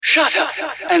Shut up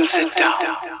and sit down.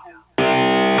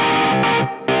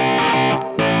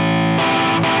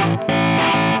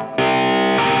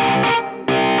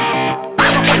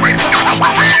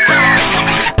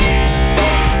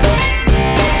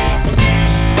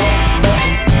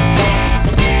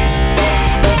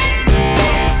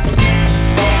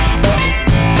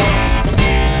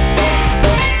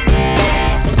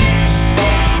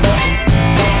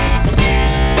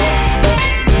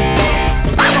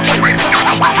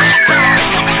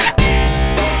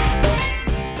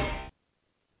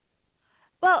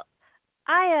 Well,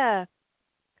 I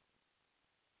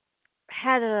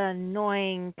had an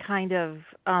annoying kind of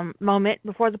moment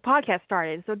before the podcast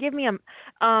started. So give me a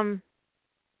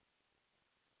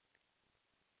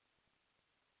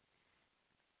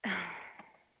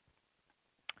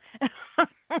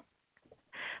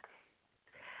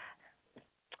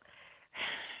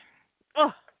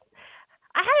oh,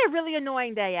 I had a really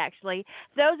annoying day actually.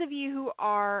 Those of you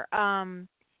uh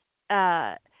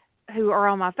who are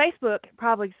on my Facebook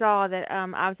probably saw that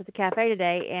I was at the cafe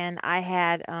today and I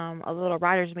had a little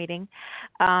writers meeting.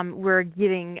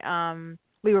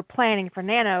 We were planning for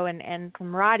Nano and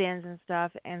some write-ins and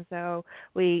stuff, and so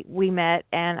we met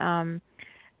and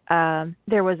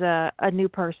there was a new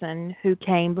person who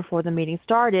came before the meeting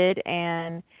started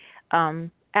and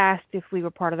asked if we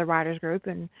were part of the writers group,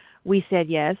 and we said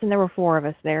yes, and there were four of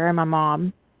us there and my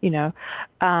mom, you know.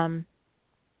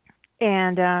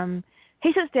 And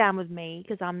he sits down with me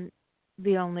because I'm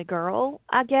the only girl,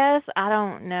 I guess. I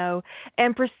don't know.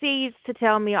 And proceeds to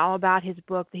tell me all about his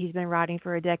book that he's been writing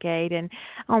for a decade. And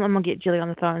I'm going to get Jilly on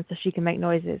the phone so she can make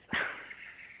noises.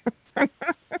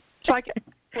 Like,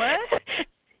 what?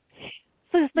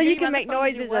 So you can make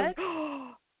noises of,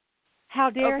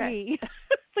 how dare okay. he?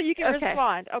 So you can Okay.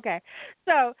 respond. Okay.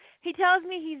 So he tells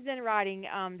me he's been writing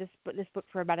this book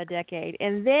for about a decade,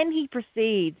 and then he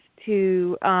proceeds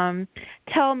to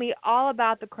tell me all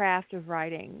about the craft of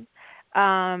writing.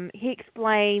 He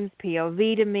explains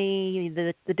POV to me,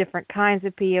 the different kinds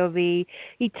of POV.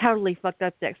 He totally fucked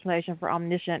up the explanation for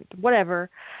omniscient, whatever.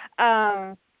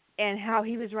 And how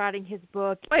he was writing his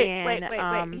book. Wait.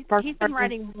 He's been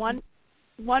writing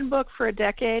one book for a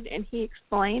decade, and he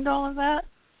explained all of that?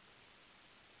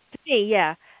 To me,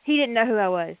 yeah. He didn't know who I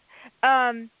was.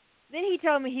 Then he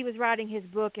told me he was writing his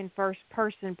book in first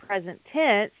person present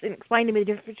tense and explained to me the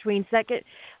difference between second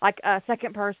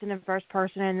person and first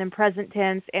person, and then present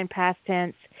tense and past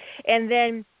tense. And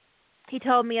then he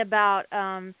told me about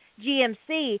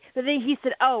GMC, but then he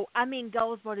said, "Oh, I mean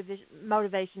goals,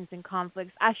 motivations, and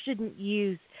conflicts. I shouldn't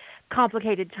use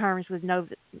complicated terms with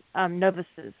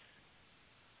novices."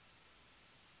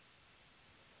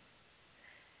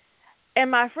 And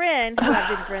my friend, who I've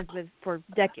been friends with for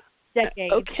decades,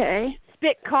 Okay.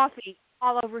 spit coffee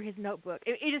all over his notebook.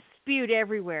 It just spewed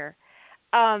everywhere.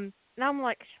 And I'm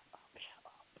like,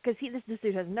 because this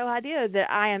dude has no idea that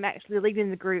I am actually leading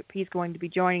the group he's going to be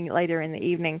joining later in the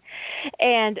evening.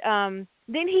 And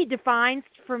then he defines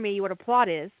for me what a plot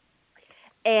is.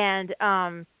 And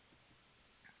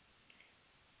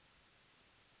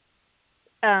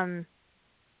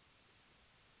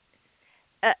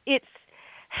it's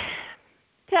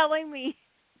telling me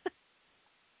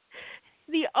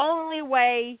the only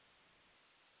way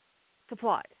to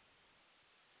plot.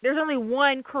 There's only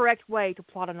one correct way to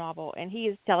plot a novel, and he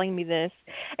is telling me this.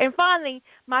 And finally,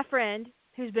 my friend,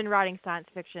 who's been writing science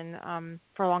fiction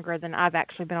for longer than I've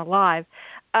actually been alive,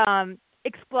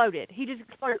 exploded. He just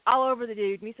exploded all over the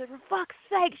dude, and he said, "For fuck's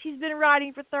sake, she's been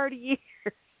writing for 30 years.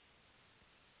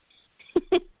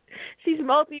 She's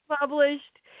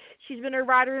multi-published. She's been a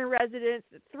writer in residence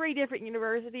at 3 different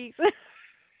universities."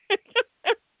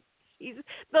 He's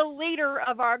the leader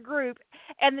of our group.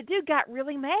 And the dude got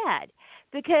really mad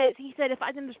because he said if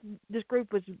I didn't, this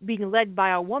group was being led by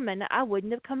a woman, I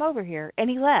wouldn't have come over here. And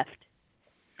he left.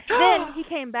 Then he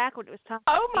came back when it was time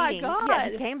for Oh, my meeting. God. Yeah,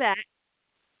 he came back.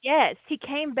 Yes, he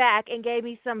came back and gave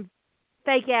me some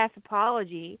fake-ass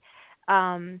apology.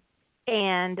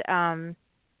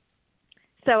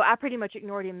 So I pretty much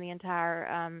ignored him the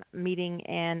entire meeting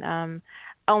and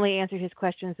only answered his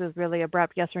questions with really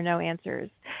abrupt yes or no answers,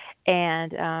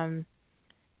 and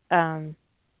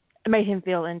made him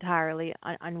feel entirely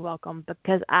unwelcome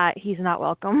because he's not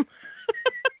welcome.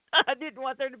 I didn't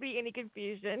want there to be any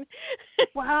confusion.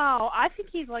 Wow, I think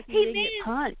he's like eating a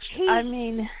punch.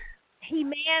 He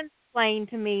mansplained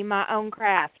to me my own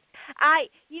craft.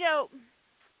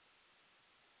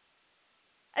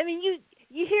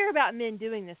 You hear about men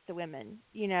doing this to women,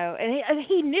 and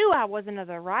he knew I was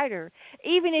another writer,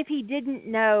 even if he didn't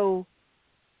know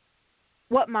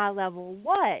what my level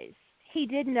was. he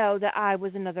did know that I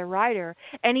was another writer,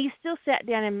 and he still sat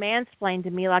down and mansplained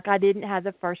to me like I didn't have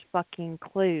the first fucking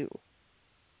clue.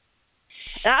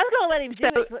 And I was going to let him do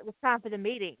it until it was time for the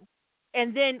meeting,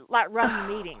 and then, like, run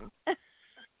the meeting.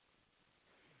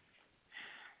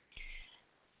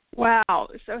 Wow.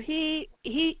 So he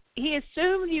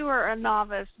assumed you were a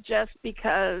novice just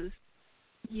because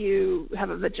you have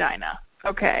a vagina.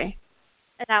 Okay.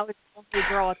 And I was the only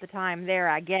girl at the time there,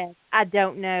 I guess. I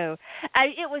don't know.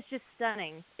 It was just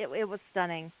stunning. It was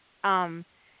stunning. And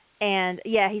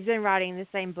yeah, he's been writing the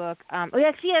same book.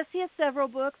 Yes, he has several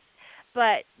books,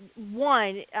 but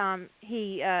one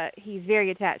he's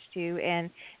very attached to, and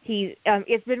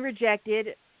it's been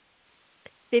rejected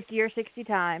 50 or 60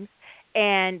 times.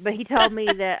 But he told me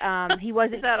that he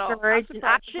wasn't discouraged, and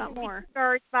I shouldn't be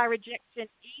discouraged by rejection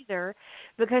either,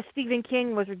 because Stephen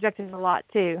King was rejected a lot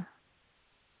too.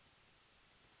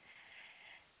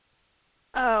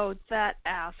 Oh, that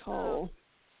asshole.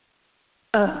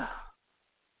 Ugh.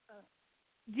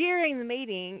 During the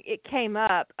meeting, it came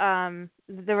up,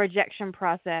 the rejection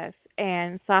process,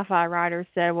 and sci-fi writers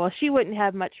said, well, she wouldn't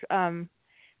have much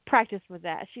practice with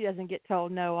that. She doesn't get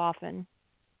told no often.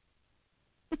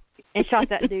 And shot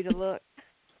that dude a look.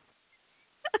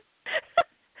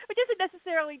 Which isn't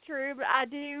necessarily true, but I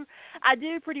do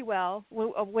pretty well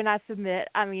when I submit.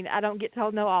 I mean, I don't get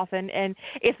told no often, and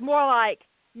it's more like,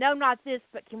 no, not this,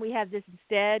 but can we have this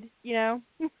instead, you know?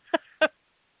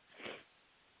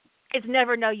 It's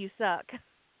never no, you suck.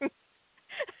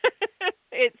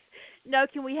 It's, no,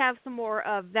 can we have some more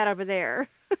of that over there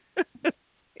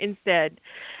instead?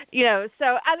 You know, so,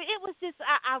 I mean, it was just,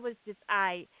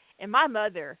 and my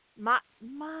mother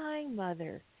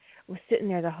was sitting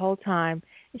there the whole time,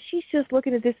 and she's just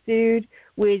looking at this dude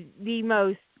with the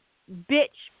most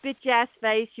bitch-ass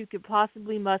face you could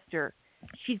possibly muster.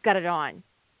 She's got it on.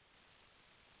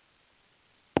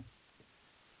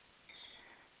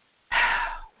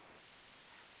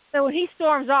 So when he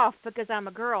storms off because I'm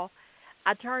a girl,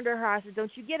 I turned to her, I said,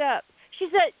 don't you get up. She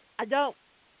said, don't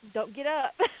get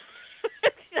up.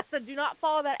 I said, do not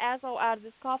follow that asshole out of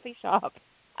this coffee shop.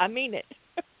 I mean it.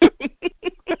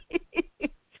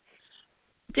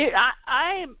 Dude,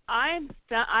 I'm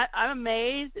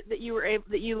amazed that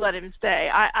you let him stay.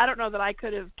 I don't know that I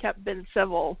could have been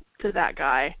civil to that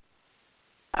guy.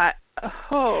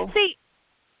 See,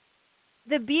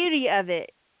 the beauty of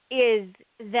it is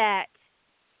that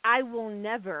I will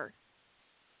never,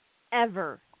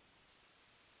 ever,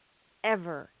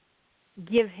 ever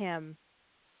give him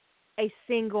a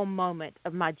single moment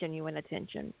of my genuine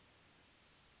attention.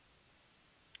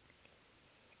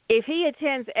 If he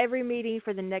attends every meeting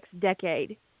for the next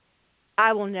decade,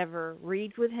 I will never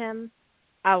read with him.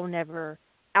 I will never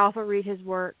alpha read his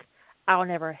work. I will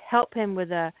never help him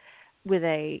with a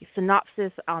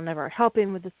synopsis. I'll never help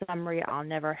him with a summary. I'll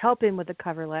never help him with a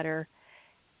cover letter,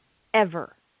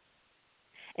 ever.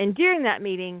 And during that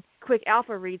meeting, quick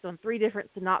alpha reads on 3 different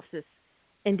synopses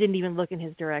and didn't even look in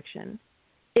his direction.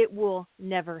 It will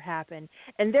never happen.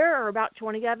 And there are about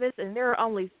 20 of us, and there are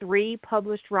only 3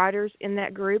 published writers in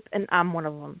that group, and I'm one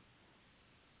of them.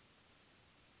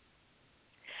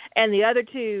 And the other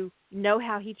 2 know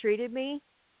how he treated me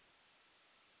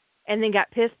and then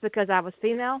got pissed because I was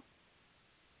female.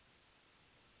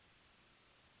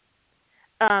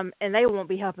 And they won't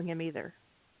be helping him either.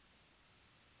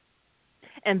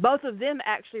 And both of them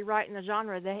actually write in the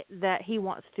genre that he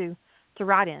wants to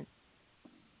write in.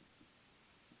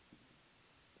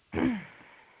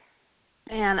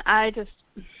 And I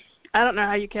don't know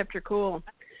how you kept your cool.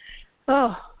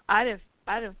 Oh, I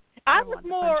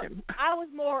was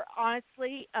more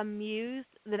honestly amused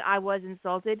than I was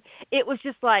insulted. It was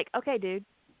just like, okay, dude,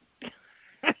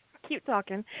 keep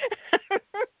talking.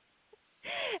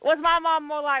 Was my mom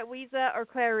more like Weeza or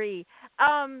Clary?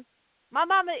 My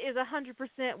mama is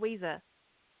 100% Weeza.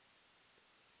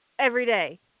 Every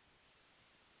day.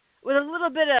 With a little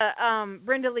bit of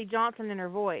Brenda Lee Johnson in her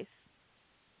voice.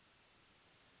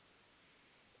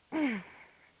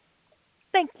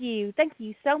 Thank you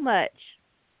so much.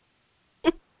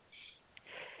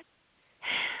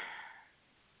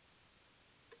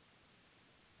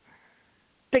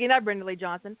 Speaking of Brenda Lee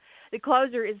Johnson, The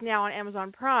Closer is now on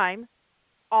Amazon Prime.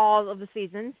 All of the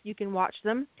seasons, you can watch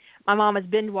them. My mom has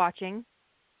been watching.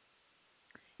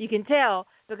 You can tell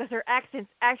because her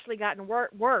accent's actually gotten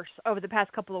worse over the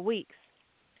past couple of weeks.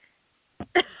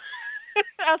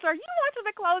 I was like, are you watching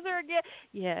The Closer again?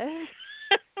 Yes.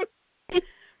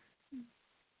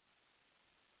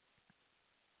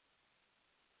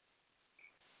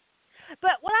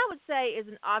 But what I would say is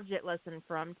an object lesson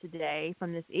from today,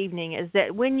 from this evening, is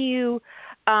that when you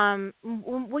join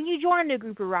a new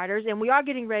group of writers, and we are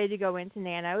getting ready to go into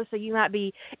Nano, so you might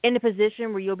be in a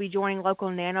position where you'll be joining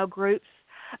local Nano groups.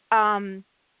 A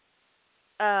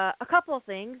couple of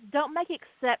things: don't make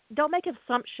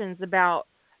assumptions about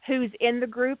who's in the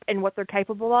group and what they're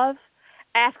capable of.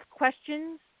 Ask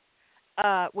questions.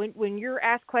 When you're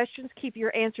asked questions, keep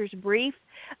your answers brief,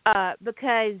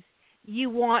 because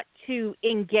you want to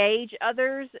engage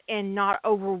others and not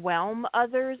overwhelm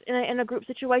others in a group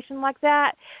situation like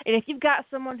that. And if you've got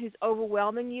someone who's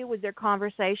overwhelming you with their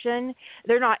conversation,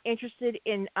 they're not interested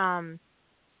in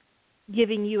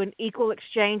giving you an equal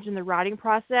exchange in the writing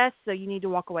process, so you need to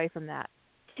walk away from that.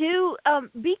 2,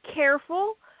 be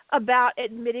careful about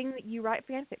admitting that you write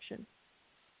fan fiction,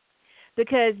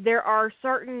 because there are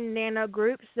certain Nano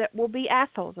groups that will be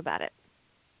assholes about it.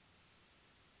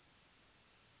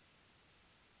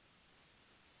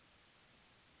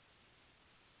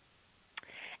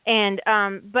 And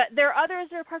but there are others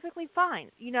that are perfectly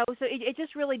fine, so it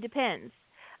just really depends.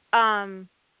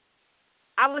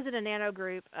 I was in a Nano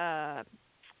group about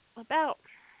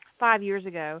 5 years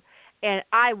ago, and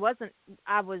I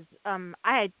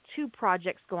had 2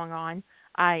 projects going on.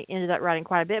 I ended up writing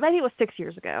quite a bit. Maybe it was 6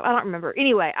 years ago. I don't remember.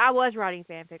 Anyway, I was writing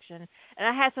fan fiction, and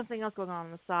I had something else going on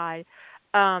the side.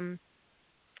 And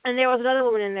there was another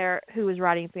woman in there who was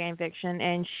writing fan fiction,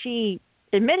 and she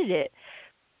admitted it.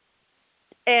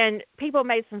 And people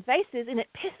made some faces, and it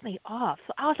pissed me off.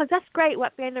 So I was like, that's great.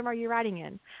 What fandom are you writing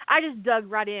in? I just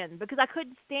dug right in because I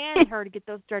couldn't stand her to get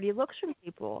those dirty looks from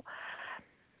people.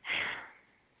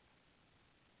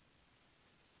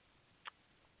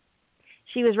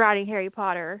 She was writing Harry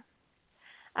Potter.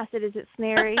 I said, is it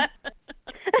Snary? She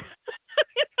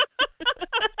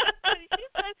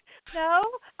said, no.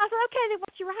 I said, okay, then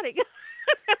what you writing?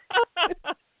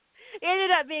 It ended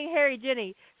up being Harry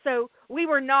Jenny. So we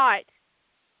were not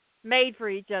made for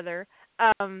each other.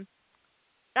 I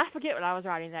forget what I was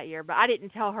writing that year, but I didn't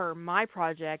tell her my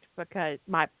project, because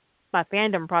my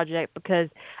fandom project, because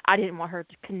I didn't want her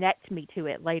to connect me to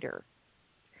it later.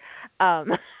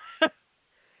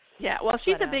 Yeah, well,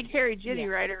 she's a big Harry Jenny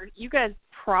writer. You guys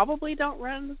probably don't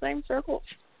run in the same circles.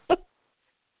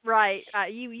 Right.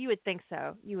 You would think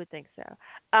so. You would think so.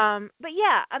 But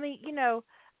yeah, I mean,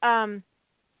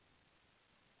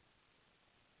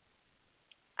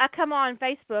 I come on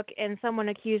Facebook and someone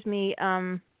accused me.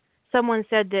 Someone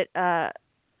said that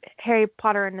Harry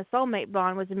Potter and the Soulmate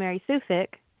Bond was a Mary Sue fic.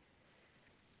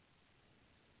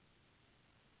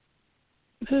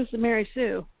 Who's the Mary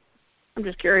Sue? I'm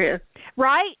just curious.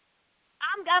 Right?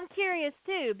 I'm curious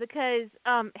too, because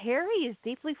Harry is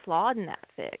deeply flawed in that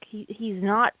fic. He's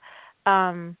not.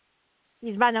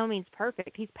 He's by no means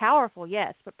perfect. He's powerful,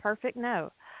 yes, but perfect,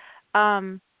 no.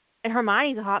 And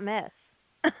Hermione's a hot mess.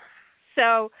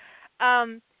 So,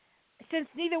 since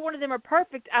neither one of them are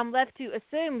perfect, I'm left to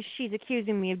assume she's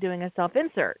accusing me of doing a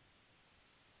self-insert.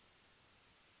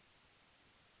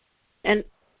 And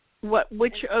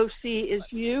which OC is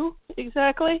you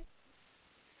exactly?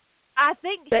 I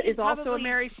think that is also a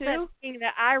Mary Sue.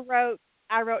 That I wrote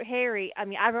Harry. I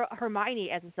mean, I wrote Hermione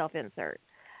as a self-insert.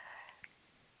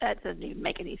 That doesn't even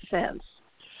make any sense.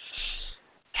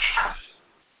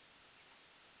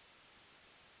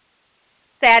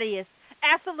 Thaddeus.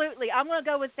 Absolutely. I'm going to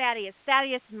go with Thaddeus.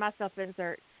 Thaddeus is my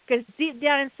self-insert. Because deep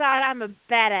down inside, I'm a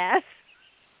badass.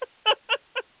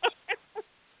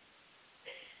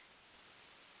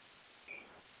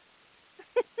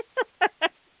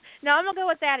 No, I'm going to go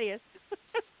with Thaddeus.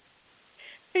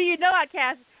 I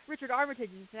cast Richard Armitage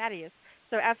as Thaddeus.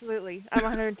 So absolutely. I'm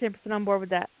 110% on board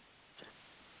with that.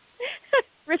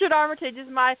 Richard Armitage is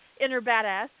my inner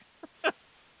badass.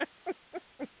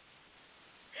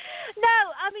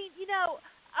 No, I mean,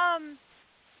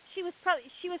 she was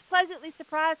pleasantly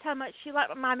surprised how much she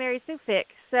liked my Mary Sue fic.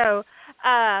 So,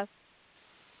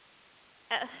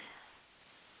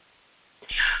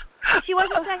 she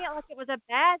wasn't saying it like it was a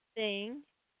bad thing,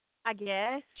 I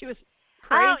guess. She was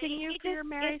praising you for your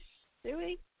Mary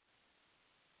Sue.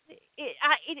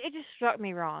 It just struck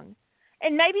me wrong.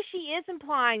 And maybe she is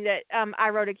implying that I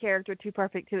wrote a character too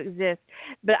perfect to exist,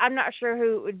 but I'm not sure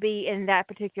who it would be in that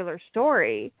particular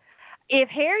story. If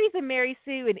Harry's a Mary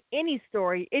Sue in any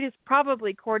story, it is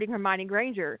probably Courting Hermione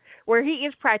Granger, where he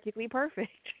is practically perfect.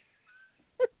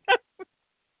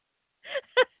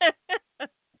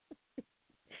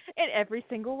 In every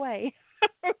single way.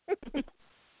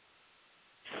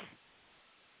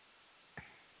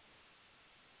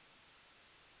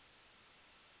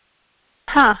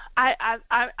 Huh.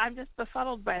 I'm just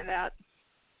befuddled by that.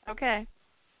 Okay.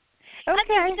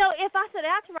 Okay. If I set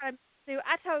out to write Sue.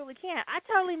 I totally can't. I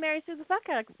totally Mary Sue the fuck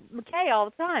out of McKay all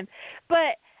the time.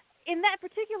 But in that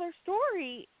particular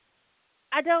story,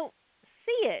 I don't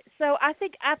see it. So I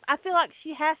think I feel like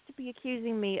she has to be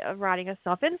accusing me of writing a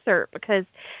self-insert because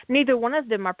neither one of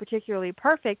them are particularly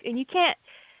perfect. And you can't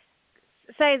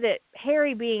say that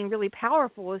Harry being really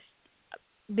powerful is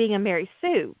being a Mary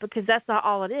Sue because that's not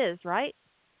all it is, right?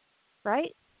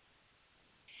 Right?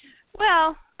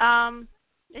 Well,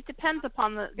 it depends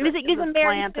upon the Mary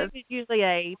slant Sue of. is usually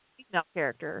a female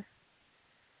character.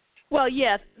 Well,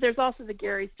 yes, there's also the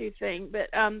Gary Stu thing, but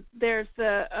there's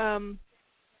the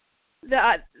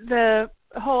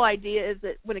whole idea is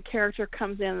that when a character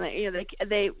comes in,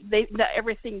 they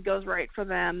everything goes right for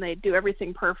them. They do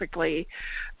everything perfectly.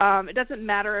 It doesn't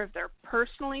matter if they're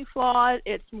personally flawed.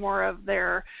 It's more of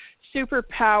they're super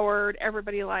powered.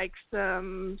 Everybody likes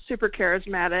them. Super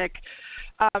charismatic.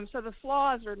 So the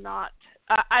flaws are not.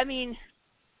 I mean.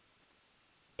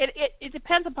 It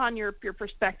depends upon your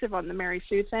perspective on the Mary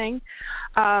Sue thing,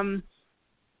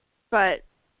 but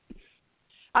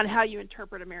on how you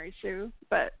interpret a Mary Sue.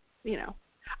 But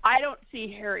I don't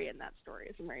see Harry in that story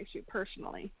as a Mary Sue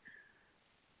personally.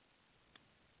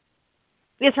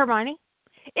 Is Hermione?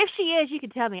 If she is, you can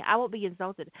tell me. I won't be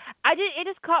insulted. It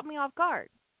just caught me off guard.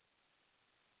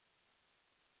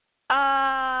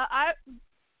 I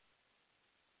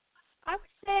would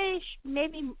say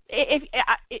maybe if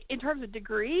in terms of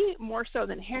degree, more so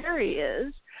than Harry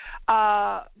is,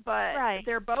 but right.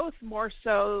 They're both more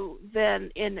so than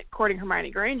in courting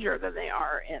Hermione Granger than they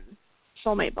are in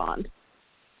Soulmate Bond.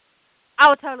 I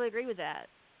would totally agree with that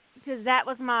because that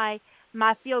was my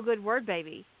feel-good word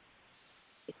baby.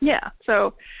 Yeah.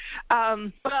 So,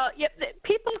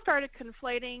 people started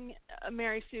conflating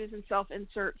Mary Sue's and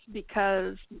self-inserts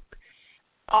because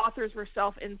authors were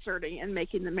self-inserting and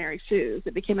making the Mary Sues.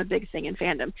 It became a big thing in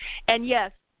fandom. And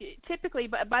yes, typically,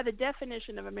 by the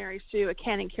definition of a Mary Sue, a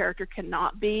canon character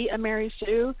cannot be a Mary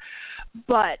Sue.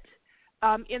 But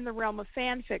in the realm of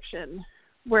fan fiction,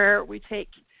 where we take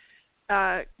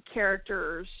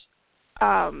characters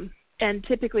and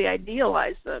typically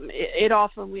idealize them,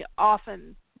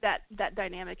 that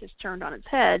dynamic is turned on its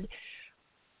head,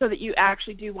 so that you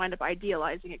actually do wind up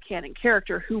idealizing a canon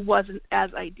character who wasn't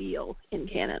as ideal in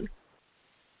canon.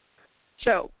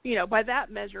 So, by that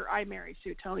measure, I Mary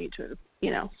Sue Tony to,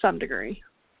 some degree.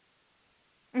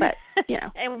 But,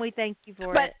 and we thank you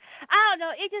for it. I don't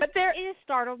know. It just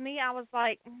startled me. I was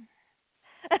like...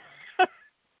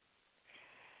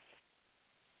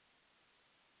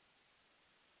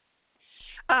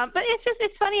 but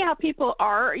it's funny how people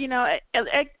are,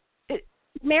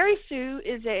 Mary Sue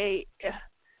is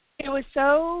it was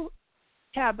so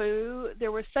taboo.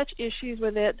 There were such issues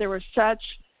with it. There was such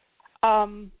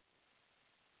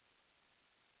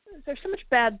there's so much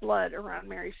bad blood around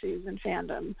Mary Sue's in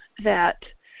fandom that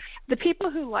the people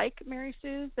who like Mary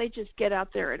Sue's, they just get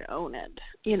out there and own it.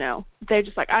 They're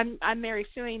just like, I'm Mary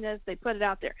Sueing this. They put it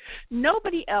out there.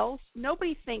 Nobody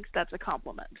thinks that's a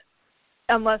compliment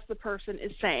unless the person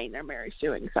is saying they're Mary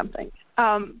Sueing something,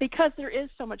 because there is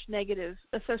so much negative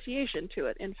association to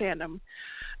it in fandom.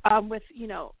 With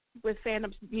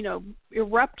fandoms,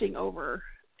 erupting over.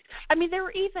 I mean, there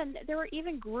were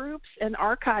even groups and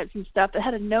archives and stuff that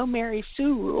had a no Mary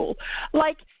Sue rule.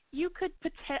 Like, you could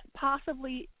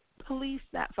possibly police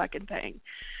that fucking thing.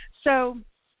 So,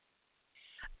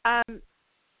 to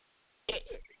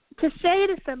say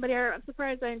to somebody, I'm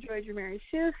surprised I enjoyed your Mary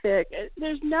Sue fic,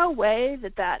 there's no way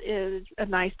that is a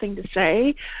nice thing to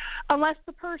say, unless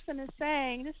the person is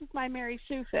saying, this is my Mary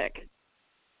Sue fic.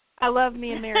 I love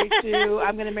me and Mary Sue.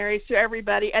 I'm going to Mary Sue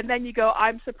everybody. And then you go,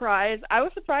 I'm surprised. I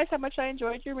was surprised how much I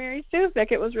enjoyed your Mary Sue fic.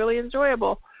 It was really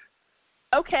enjoyable.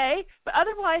 Okay, but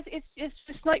otherwise it's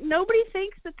just like nobody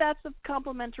thinks that that's a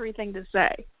complimentary thing to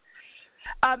say.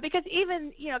 Because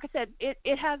even, like I said,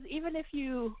 it has, even if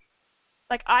you,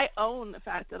 like, I own the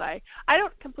fact that I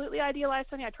don't completely idealize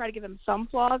Sonny. I try to give him some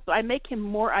flaws, but I make him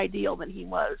more ideal than he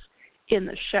was in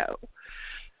the show.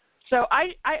 So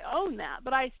I own that,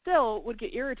 but I still would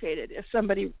get irritated if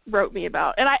somebody wrote me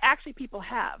about, and people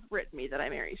have written me that I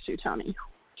Mary Sue Tony.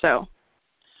 So.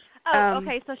 Oh,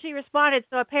 okay. So she responded.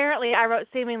 So apparently I wrote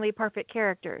seemingly perfect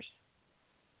characters.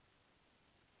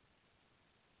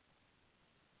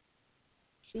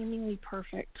 Seemingly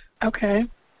perfect. Okay.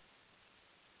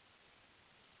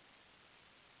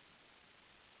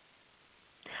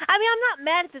 I mean, I'm not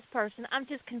mad at this person. I'm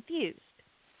just confused.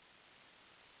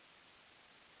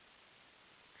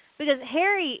 Because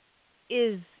Harry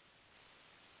is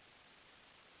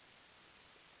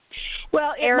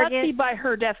arrogant, must be by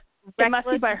her it must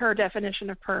be by her definition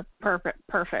of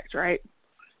perfect, right?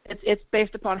 It's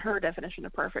based upon her definition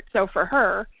of perfect. So for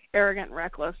her, arrogant,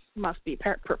 reckless, must be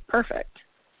perfect.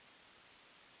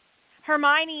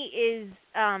 Hermione is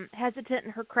hesitant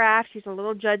in her craft. She's a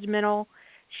little judgmental.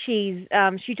 She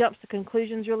jumps to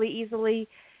conclusions really easily.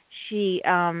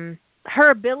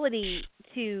 Her ability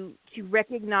to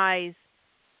recognize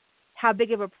how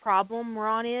big of a problem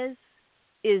Ron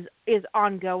is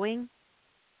ongoing.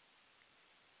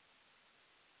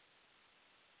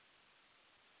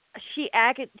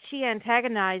 She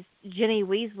antagonized Ginny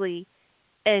Weasley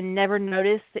and never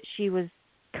noticed that she was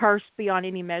cursed beyond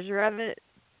any measure of it.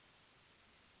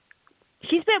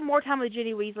 She spent more time with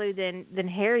Ginny Weasley than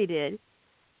Harry did.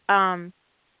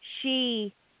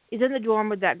 She is in the dorm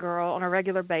with that girl on a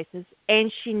regular basis,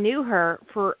 and she knew her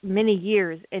for many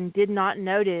years and did not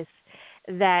notice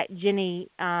that Ginny,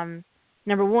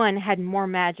 number one, had more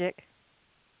magic,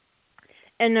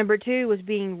 and number two, was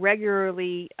being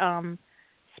regularly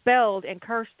spelled and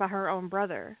cursed by her own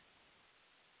brother.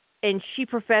 And she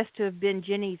professed to have been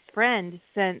Ginny's friend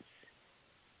since,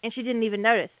 and she didn't even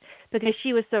notice because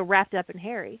she was so wrapped up in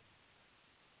Harry.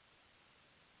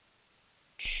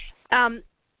 I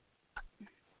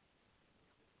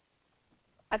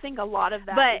think a lot of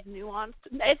that is nuanced.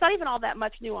 It's not even all that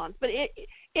much nuance, but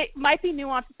it might be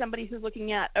nuanced to somebody who's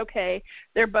looking at, okay,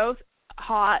 they're both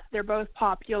hot, they're both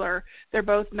popular, they're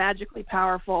both magically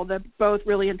powerful, they're both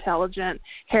really intelligent,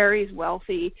 Harry's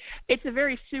wealthy. It's a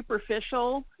very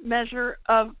superficial measure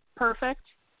of perfect.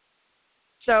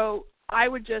 So I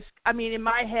would in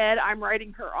my head, I'm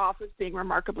writing her off as being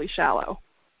remarkably shallow.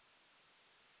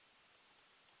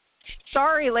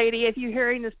 Sorry, lady, if you're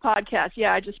hearing this podcast,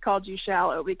 yeah, I just called you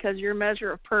shallow because your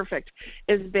measure of perfect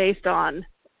is based on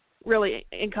really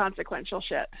inconsequential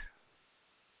shit.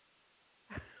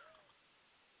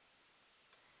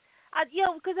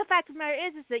 Because the fact of the matter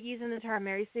is that using the term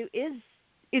Mary Sue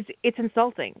it's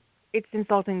insulting. It's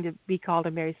insulting to be called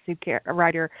a Mary Sue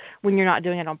writer when you're not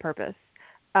doing it on purpose.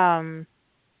 So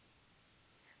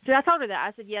I told her that.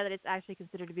 I said, yeah, that it's actually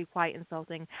considered to be quite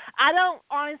insulting. I don't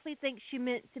honestly think she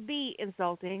meant to be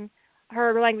insulting.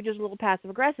 Her language is a little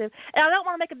passive-aggressive, and I don't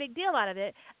want to make a big deal out of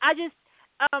it. I just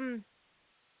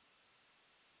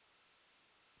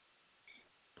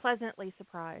pleasantly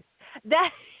surprised.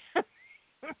 That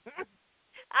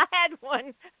I had a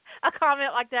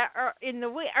comment like that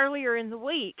earlier in the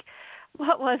week.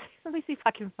 What was? Let me see if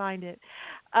I can find it.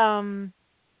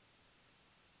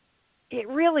 It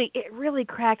really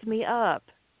cracked me up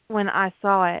when I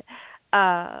saw it.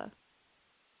 I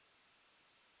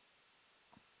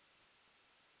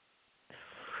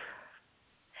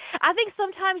think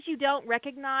sometimes you don't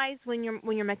recognize when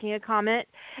you're making a comment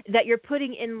that you're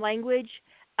putting in language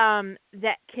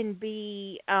that can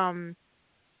be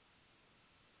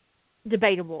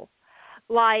debatable.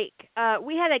 Like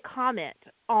we had a comment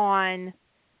on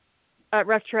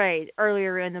Rough Trade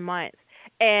earlier in the month.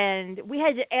 And we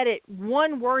had to edit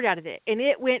one word out of it, and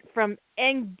it went from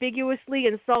ambiguously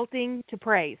insulting to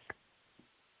praise.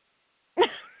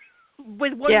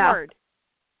 With one word.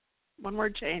 One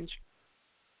word change.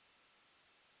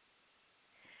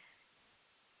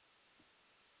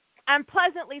 I'm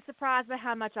pleasantly surprised by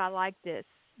how much I like this.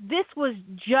 This was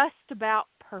just about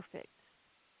perfect.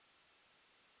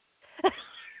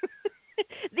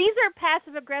 These are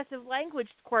passive-aggressive language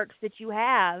quirks that you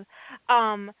have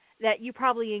that you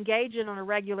probably engage in on a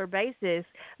regular basis.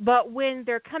 But when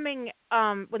they're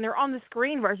when they're on the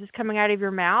screen versus coming out of your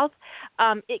mouth,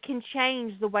 it can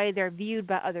change the way they're viewed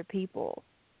by other people.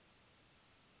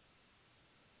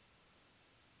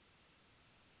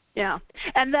 Yeah,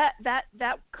 and that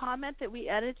comment that we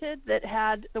edited that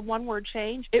had the one word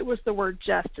change, it was the word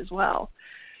just as well.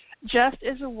 Just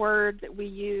is a word that we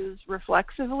use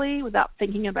reflexively without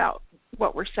thinking about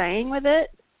what we're saying with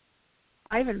it.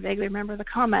 I even vaguely remember the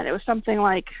comment. It was something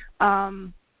like,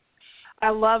 I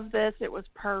love this. It was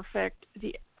perfect.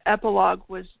 The epilogue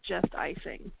was just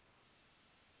icing.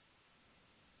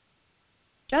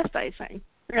 Just icing,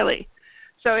 really.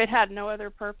 So it had no other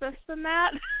purpose than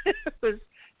that. It was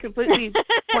completely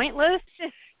pointless.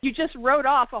 You just wrote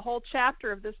off a whole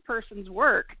chapter of this person's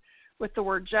work with the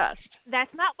word just.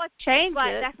 That's not what changed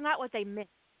it. That's not what they meant,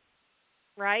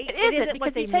 right? It isn't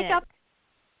what they meant.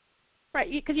 Right,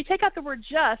 because you take out the word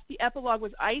just, the epilogue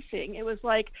was icing. It was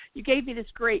like, you gave me this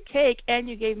great cake and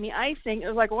you gave me icing. It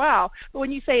was like, wow. But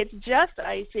when you say it's just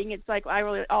icing, it's like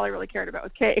all I really cared about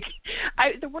was cake.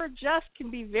 The word just can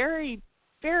be very,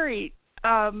 very,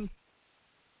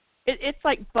 it's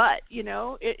like but, you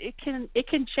know. It can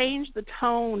change the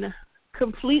tone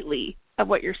completely of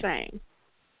what you're saying.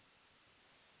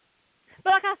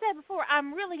 But like I said before,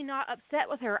 I'm really not upset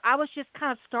with her. I was just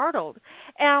kind of startled.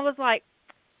 And I was like,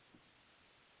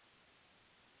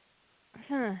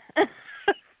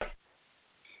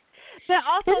 But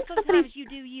also sometimes you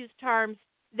do use terms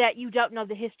that you don't know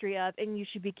the history of, and you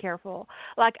should be careful.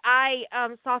 Like I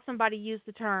saw somebody use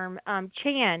the term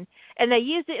Chan, and they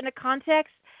used it in a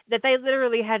context that they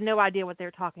literally had no idea what they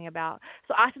were talking about.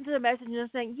 So I sent them a message and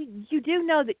saying, you do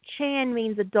know that Chan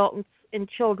means adults and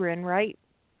children, right?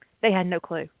 They had no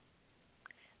clue.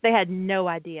 They had no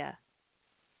idea.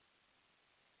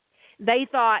 They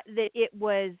thought that it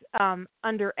was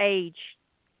underage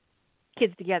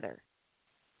kids together.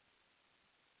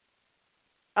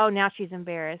 Oh, now she's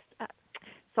embarrassed.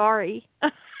 Sorry.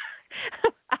 I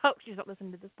hope she's not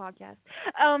listening to this podcast.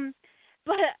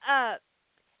 But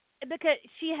because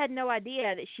she had no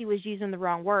idea that she was using the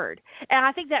wrong word. And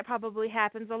I think that probably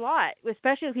happens a lot,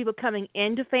 especially with people coming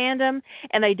into fandom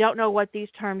and they don't know what these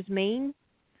terms mean,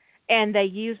 and they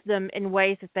use them in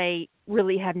ways that they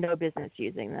really have no business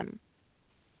using them.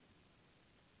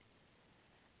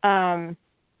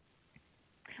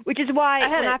 Which is why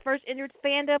when I first entered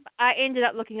fandom, I ended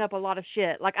up looking up a lot of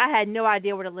shit. Like, I had no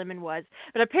idea what a lemon was.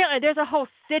 But apparently there's a whole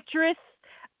citrus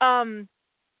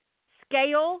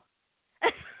scale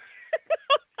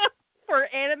for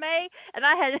anime. And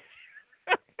I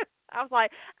was like,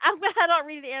 I'm glad I don't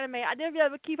read the anime. I didn't be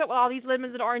able to keep up with all these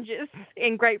lemons and oranges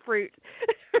and grapefruit.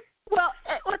 Well,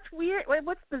 what's weird,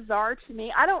 what's bizarre to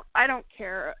me, I don't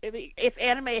care if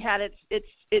anime had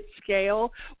its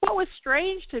scale. What was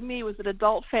strange to me was that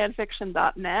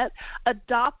AdultFanfiction.net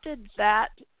adopted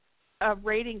that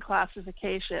rating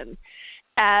classification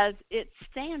as its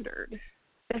standard.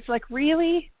 It's like,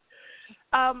 really?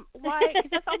 Why? Cause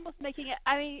that's almost making it.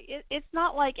 I mean, it's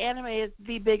not like anime is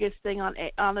the biggest thing on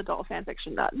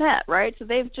AdultFanfiction.net, right? So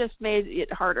they've just made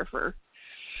it harder for.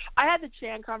 I had the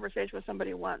Chan conversation with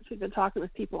somebody once who'd been talking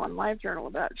with people on LiveJournal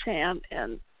about Chan,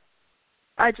 and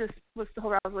I just was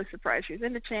really surprised she was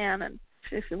into Chan, and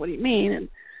she said, "What do you mean?" And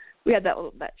we had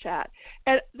that chat,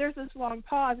 and there's this long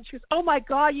pause, and she goes, "Oh my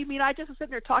God, you mean I just was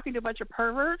sitting there talking to a bunch of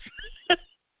perverts?"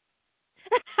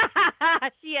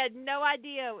 She had no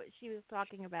idea what she was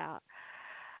talking about.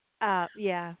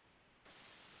 Yeah.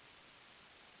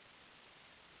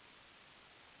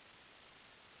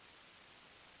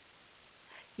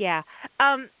 Yeah.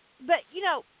 But, you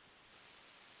know,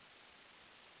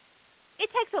 it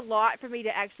takes a lot for me to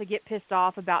actually get pissed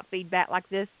off about feedback like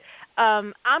this.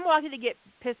 I'm likely to get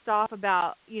pissed off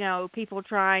about, you know, people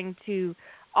trying to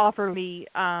offer me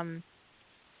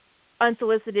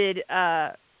unsolicited,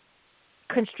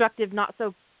 constructive, not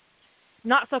so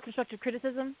constructive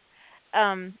criticism.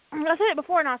 I said it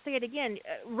before and I'll say it again.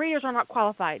 Readers are not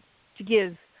qualified to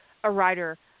give a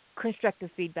writer constructive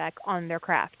feedback on their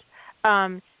craft.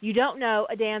 You don't know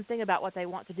a damn thing about what they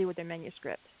want to do with their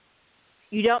manuscript.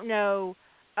 You don't know,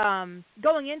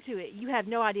 going into it, you have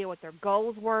no idea what their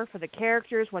goals were for the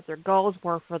characters, what their goals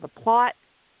were for the plot.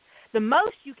 The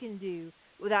most you can do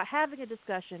without having a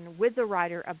discussion with the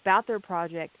writer about their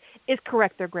project is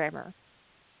correct their grammar.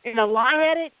 And a line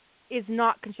edit is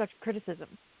not constructive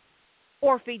criticism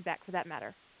or feedback for that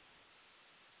matter.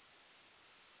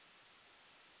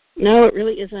 No, it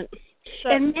really isn't. So,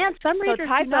 and man, some readers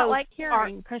do not like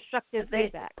hearing constructive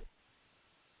feedback.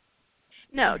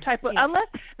 No, typo. Yeah. Unless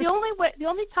the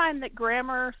only time that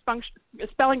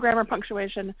spelling, grammar,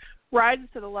 punctuation rises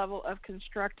to the level of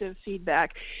constructive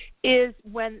feedback is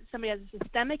when somebody has a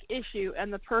systemic issue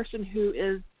and the person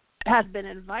who has been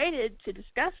invited to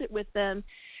discuss it with them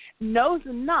knows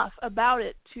enough about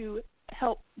it to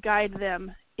help guide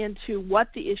them into what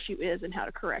the issue is and how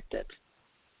to correct it.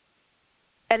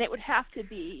 And it would have to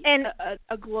be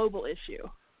a global issue.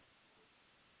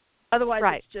 Otherwise,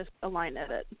 It's just a line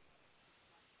edit.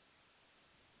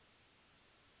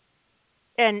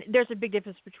 And there's a big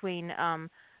difference between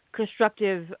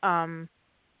constructive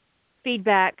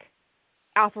feedback,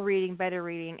 alpha reading, beta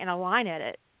reading, and a line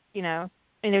edit. You know,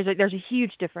 and there's a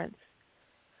huge difference.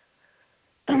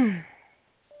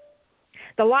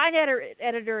 The line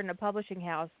editor in a publishing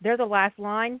house, they're the last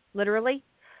line, literally.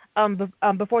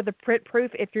 Before the print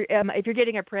proof, if you're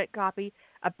getting a print copy,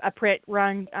 a print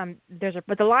run,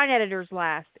 but the line editor's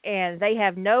last, and they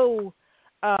have no,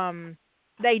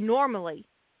 they normally,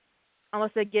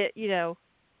 unless they get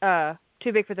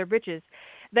too big for their britches,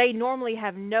 they normally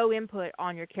have no input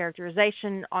on your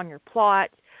characterization, on your plot,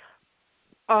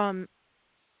 on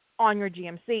your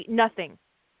GMC, nothing.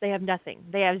 They have nothing.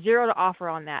 They have zero to offer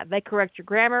on that. They correct your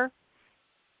grammar,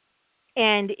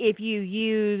 and if you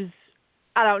use,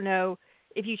 I don't know,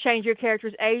 if you change your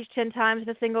character's age 10 times in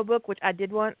a single book, which I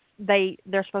did once,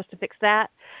 they're supposed to fix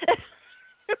that.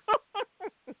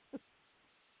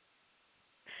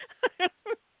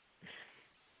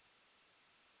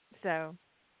 So,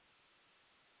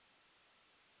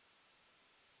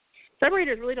 Some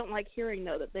readers really don't like hearing,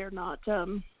 though, that they're not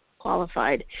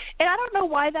qualified. And I don't know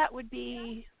why that would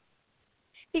be,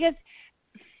 because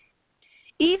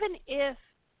even if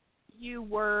you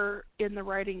were in the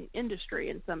writing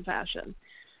industry in some fashion,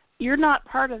 you're not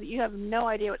part of it. You have no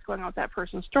idea what's going on with that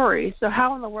person's story. So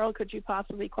how in the world could you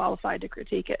possibly qualify to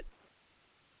critique it?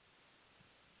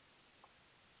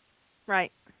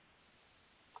 Right.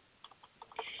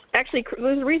 Actually,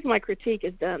 there's a reason why critique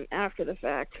is done after the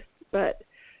fact, but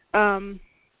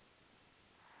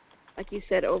like you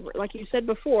said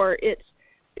before, it's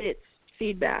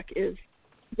feedback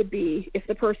would be, if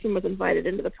the person was invited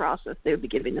into the process, they would be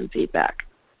giving them feedback.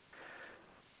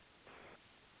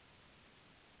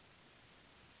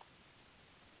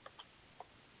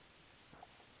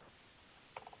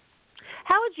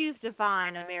 How would you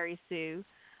define a Mary Sue?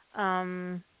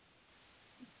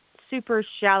 Super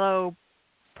shallow,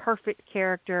 perfect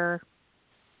character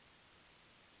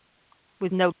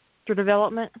with no character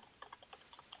development?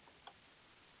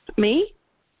 Me?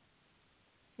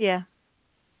 Yeah.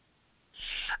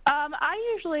 I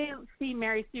usually see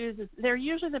Mary Sue's as they're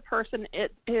usually the person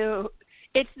who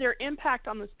it's their impact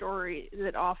on the story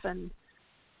that often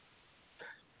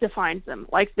defines them.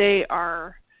 Like, they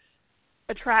are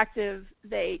attractive,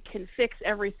 they can fix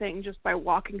everything just by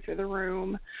walking through the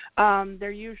room.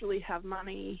 They usually have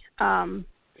money. Sometimes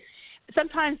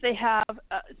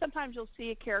sometimes you'll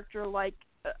see a character like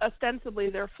ostensibly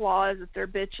their flaw is that they're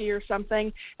bitchy or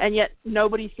something, and yet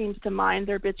nobody seems to mind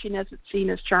their bitchiness. It's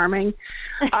seen as charming.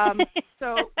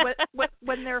 So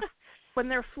when their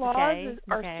flaws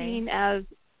are seen as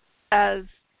a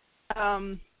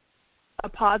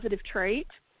positive trait,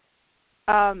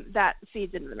 that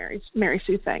feeds into the Mary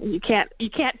Sue thing. You can't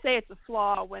say it's a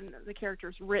flaw when the character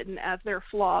is written as their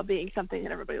flaw being something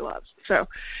that everybody loves. So,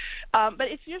 but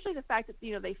it's usually the fact that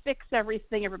they fix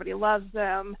everything, everybody loves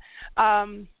them. I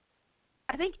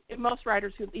think most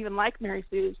writers who even like Mary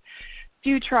Sue's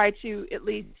do try to at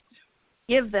least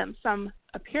give them some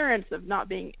appearance of not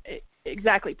being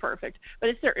exactly perfect, but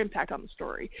it's their impact on the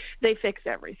story. They fix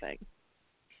everything.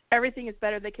 Everything is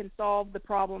better. They can solve the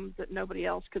problems that nobody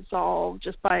else could solve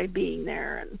just by being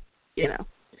there. And,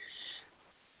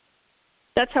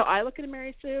 that's how I look at a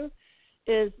Mary Sue,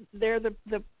 is they're the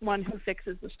one who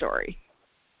fixes the story.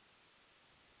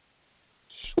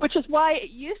 Which is why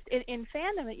in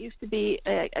fandom it used to be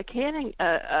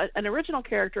an original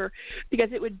character,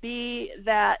 because it would be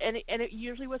that, and it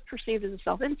usually was perceived as a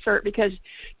self-insert, because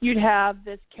you'd have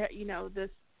this, this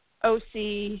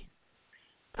OC,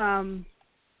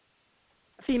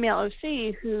 female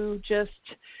OC who just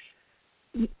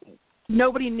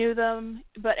nobody knew them,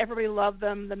 but everybody loved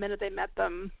them the minute they met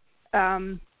them.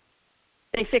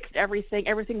 They fixed everything.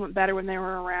 Everything went better when they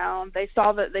were around. They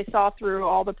saw through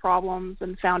all the problems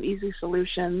and found easy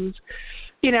solutions.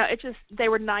 They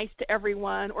were nice to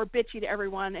everyone or bitchy to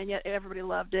everyone, and yet everybody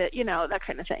loved it. That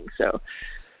kind of thing. So.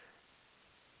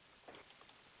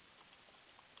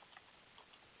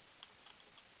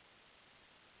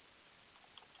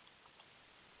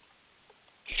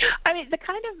 I mean, the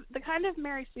kind of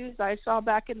Mary Sue's I saw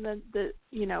back in some of the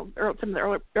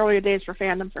earlier days for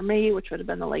fandom for me, which would have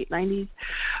been the late 90s.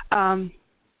 I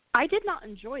did not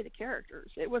enjoy the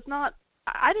characters. It was not.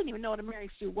 I didn't even know what a Mary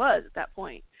Sue was at that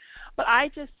point. But I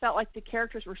just felt like the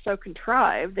characters were so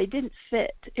contrived; they didn't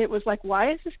fit. It was like,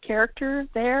 why is this character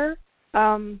there?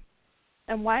 And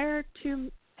why are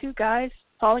two guys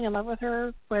falling in love with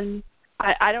her when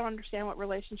I don't understand what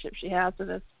relationship she has to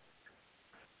this.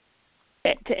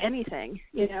 To anything,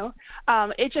 they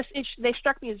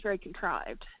struck me as very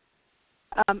contrived,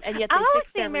 and yet they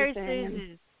fixed everything. Mary Sue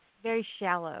is very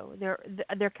shallow.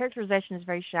 Their characterization is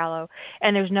very shallow,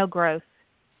 and there's no growth.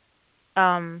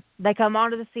 They come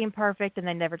onto the scene perfect, and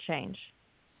they never change.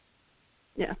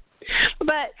 Yeah,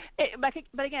 but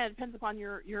again, it depends upon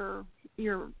your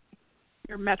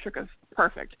metric of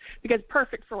perfect, because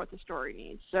perfect for what the story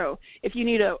needs. So if you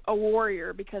need a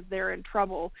warrior because they're in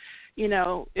trouble,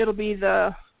 it'll be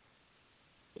the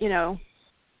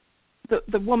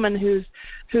woman who's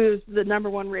the number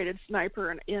one rated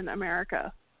sniper in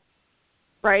America,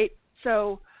 right?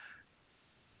 So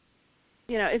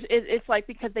it's like,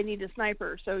 because they need a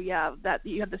sniper, so that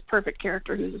you have this perfect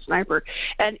character who's a sniper,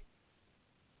 and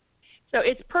so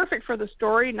it's perfect for the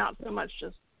story, not so much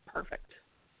just perfect.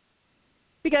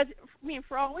 Because,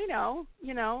 for all we know,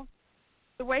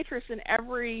 the waitress in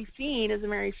every scene is a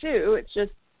Mary Sue. It's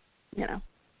just,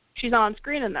 she's on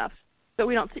screen enough. But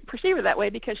we don't perceive her that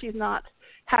way because she's not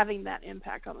having that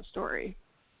impact on the story.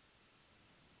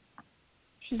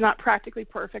 She's not practically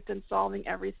perfect and solving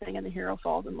everything, and the hero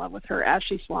falls in love with her as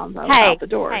she swans out the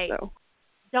door. Hey. So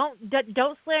Don't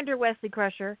slander Wesley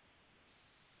Crusher.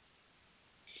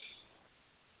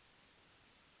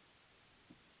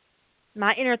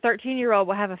 My inner 13-year-old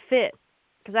will have a fit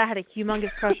because I had a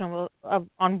humongous crush on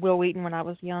Will Wheaton when I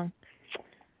was young.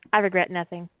 I regret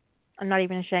nothing. I'm not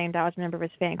even ashamed. I was a member of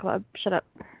his fan club. Shut up.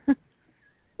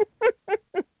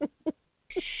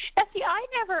 See,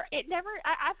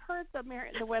 I've heard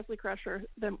the Wesley Crusher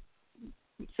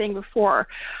thing before,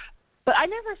 but I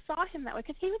never saw him that way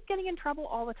because he was getting in trouble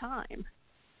all the time.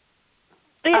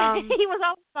 He was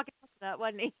always fucking up,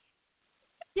 wasn't he?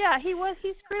 Yeah, he was.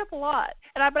 He screwed up a lot,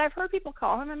 but I've heard people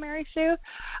call him a Mary Sue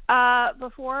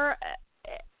before.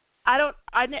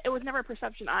 It was never a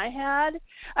perception I had.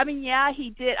 I mean, yeah,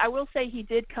 he did. I will say he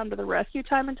did come to the rescue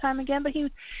time and time again, but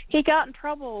he got in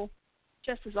trouble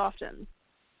just as often.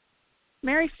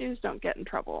 Mary Sues don't get in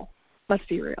trouble. Let's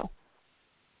be real.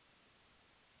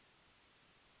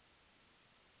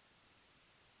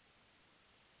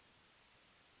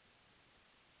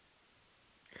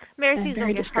 Mary Sues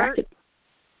don't get hurt,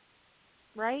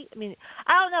 right? I mean,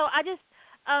 I don't know. I just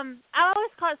I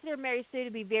always consider Mary Sue to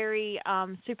be very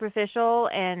superficial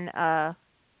and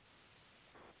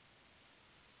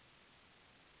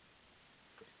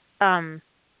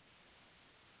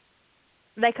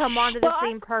they come onto the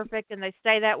scene perfect and they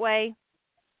stay that way.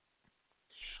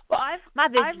 Well, my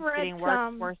vision's I've read getting worse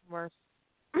and worse.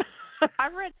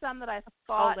 I've read some that I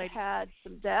thought had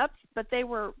some depth, but they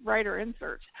were writer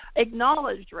inserts,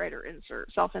 acknowledged writer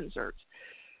inserts, self-inserts.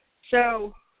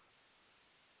 So,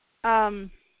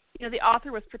 the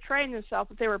author was portraying themselves,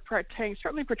 but they were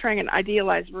certainly portraying an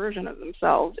idealized version of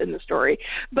themselves in the story.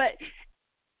 But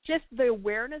just the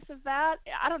awareness of that,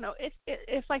 I don't know,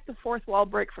 it's like the fourth wall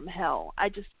break from hell.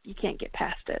 You can't get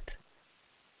past it.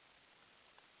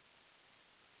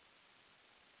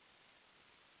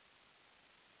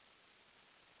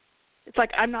 It's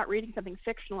like I'm not reading something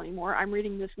fictional anymore. I'm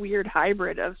reading this weird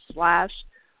hybrid of Slash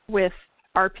with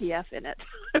RPF in it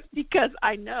because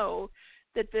I know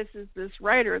that this is this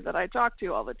writer that I talk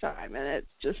to all the time, and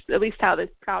it's just at least how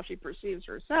she perceives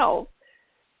herself.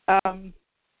 I don't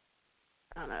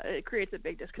know. It creates a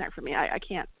big disconnect for me. I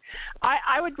can't.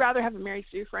 I would rather have a Mary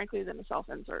Sue, frankly, than a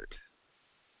self-insert.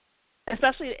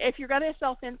 Especially if you're going to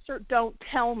self-insert, don't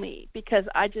tell me because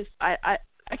I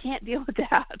can't deal with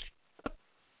that.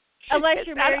 Unless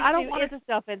you're Mary Sue is a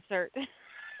self-insert,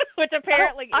 which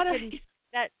apparently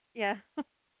yeah.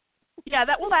 Yeah,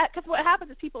 because what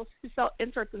happens is people who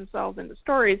insert themselves into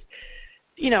stories,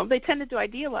 they tended to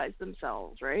idealize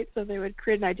themselves, right? So they would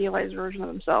create an idealized version of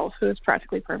themselves who is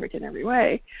practically perfect in every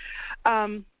way,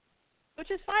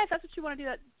 which is fine if that's what you want to do.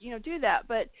 That do that,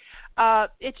 but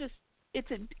it's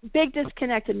a big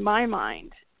disconnect in my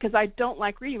mind because I don't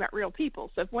like reading about real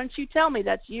people. So once you tell me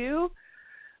that's you,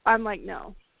 I'm like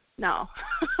no.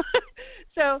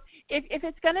 So if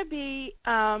it's going to be,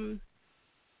 unless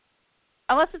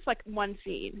it's like one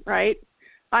scene, right?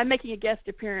 I'm making a guest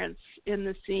appearance in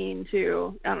the scene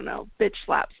to, I don't know, bitch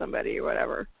slap somebody or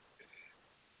whatever.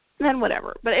 Then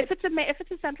whatever. But if it's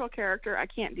a central character, I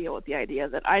can't deal with the idea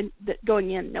that going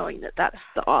in knowing that that's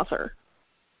the author.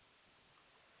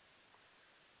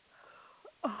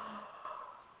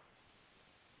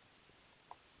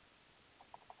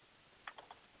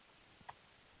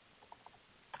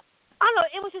 I don't know.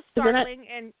 It was just startling,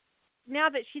 and now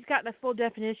that she's gotten a full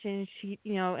definition,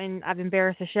 and I've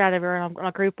embarrassed the shit out of her on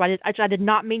a group I did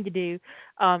not mean to do.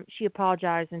 She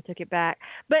apologized and took it back,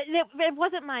 but it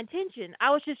wasn't my intention.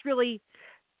 I was just really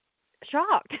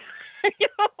shocked,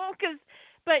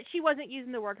 but she wasn't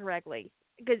using the word correctly.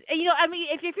 Because if you're going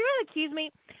to accuse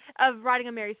me of writing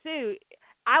a Mary Sue,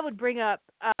 I would bring up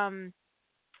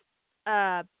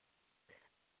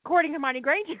courting Hermione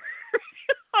Granger.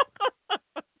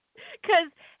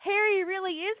 Because Harry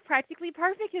really is practically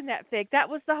perfect in that fic. That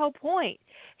was the whole point.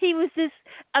 He was this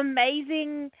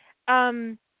amazing,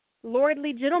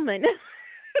 lordly gentleman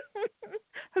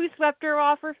who swept her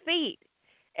off her feet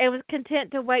and was content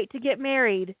to wait to get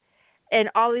married. And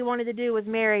all he wanted to do was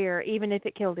marry her, even if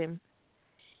it killed him.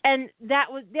 And that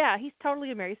was, he's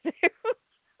totally a Mary Sue.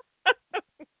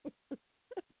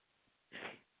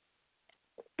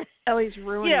 Ellie's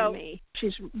ruining me.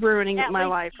 She's ruining my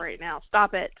life right now.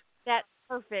 Stop it. That's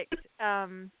perfect.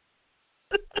 That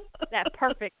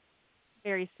perfect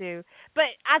Mary Sue. But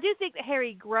I do think that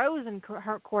Harry grows in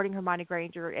courting Hermione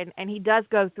Granger, and he does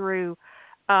go through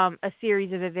a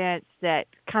series of events that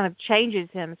kind of changes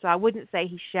him. So I wouldn't say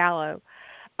he's shallow.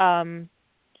 But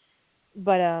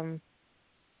although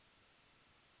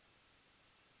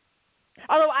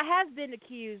I have been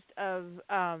accused of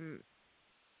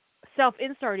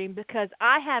self-inserting because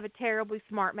I have a terribly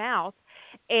smart mouth,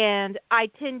 and I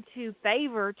tend to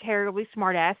favor terribly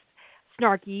smart-ass,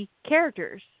 snarky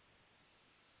characters.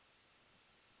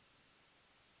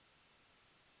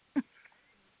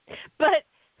 But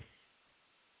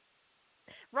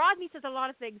Rodney says a lot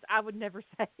of things I would never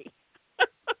say.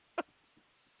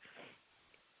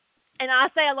 And I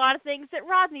say a lot of things that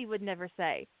Rodney would never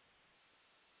say.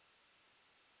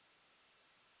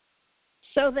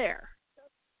 So there.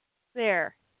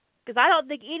 There. Because I don't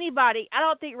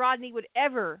think Rodney would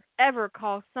ever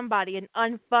call somebody an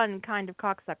unfun kind of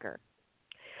cocksucker.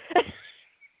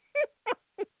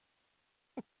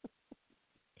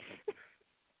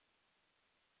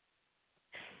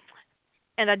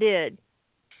 And I did.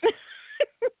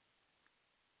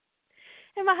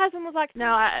 And my husband was like,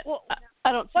 "No, I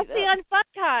don't see what's that. the unfun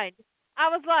kind?" I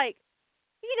was like,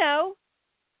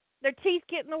 their teeth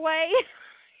get in the way.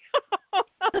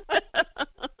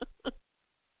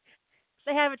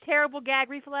 They have a terrible gag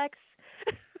reflex.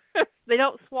 They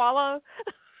don't swallow.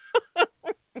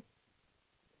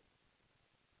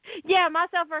 Yeah, my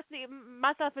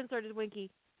self-insert is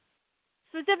Winky.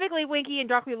 Specifically Winky and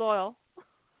Darkly Loyal.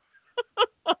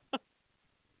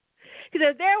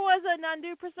 Because if there was an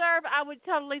undue preserve, I would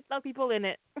totally throw people in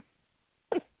it.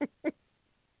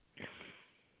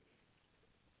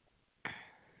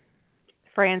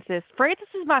 Francis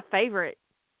is my favorite.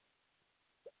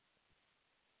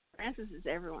 Francis is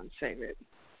everyone's favorite.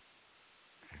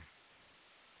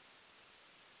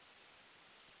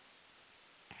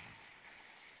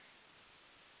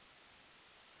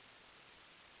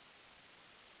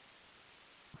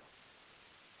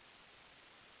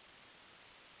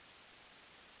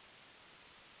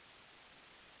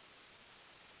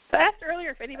 So I asked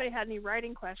earlier if anybody had any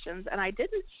writing questions, and I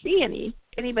didn't see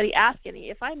anybody ask any.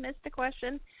 If I missed a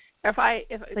question, because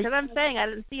I'm saying I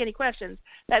didn't see any questions,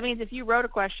 that means if you wrote a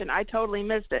question, I totally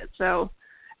missed it. So,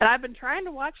 and I've been trying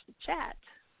to watch the chat.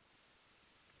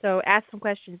 So ask some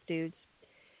questions, dudes.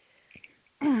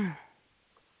 But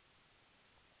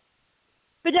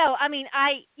no, I mean,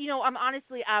 I'm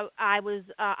honestly,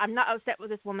 I'm not upset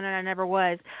with this woman, and I never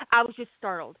was. I was just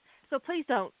startled. So please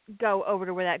don't go over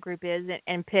to where that group is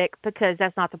and pick, because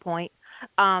that's not the point.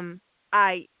 I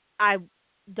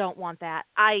don't want that.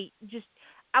 I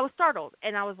was startled,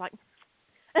 and I was like,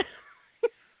 but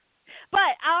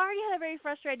I already had a very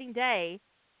frustrating day.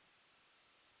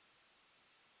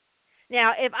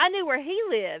 Now, if I knew where he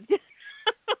lived,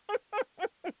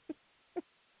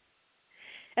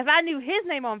 if I knew his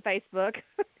name on Facebook.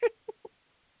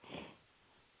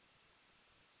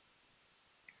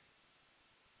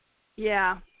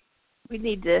 Yeah, we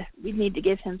need to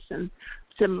give him some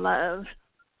love.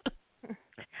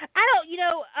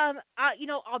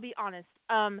 I'll be honest.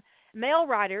 Male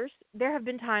writers, there have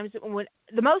been times when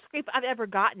the most grief I've ever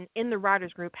gotten in the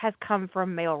writers group has come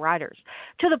from male writers,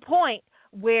 to the point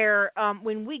where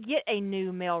when we get a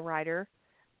new male writer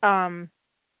in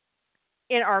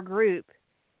our group,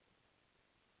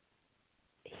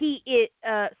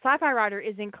 Sci-Fi Writer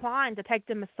is inclined to take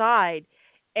them aside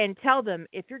and tell them,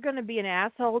 if you're going to be an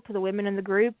asshole to the women in the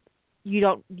group, you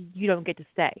don't get to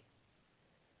stay.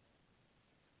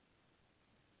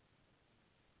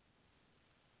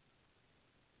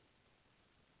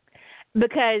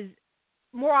 Because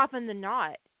more often than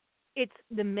not, it's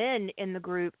the men in the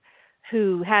group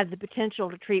who have the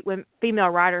potential to treat female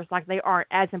writers like they aren't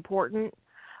as important,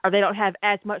 or they don't have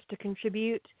as much to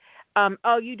contribute.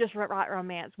 Oh, you just write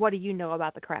romance. What do you know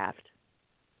about the craft?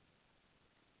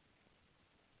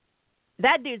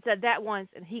 That dude said that once,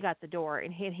 and he got the door,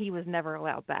 and he was never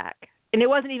allowed back. And it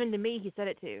wasn't even to me he said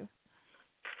it to.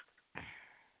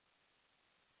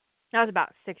 That was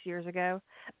about 6 years ago.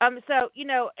 And so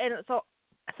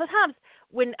sometimes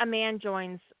when a man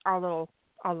joins our little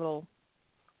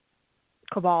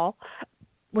cabal,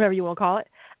 whatever you want to call it,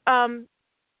 I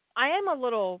am a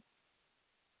little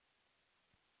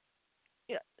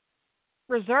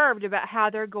reserved about how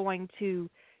they're going to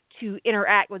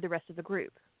interact with the rest of the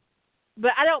group.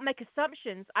 But I don't make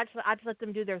assumptions. I just let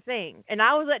them do their thing, and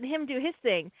I was letting him do his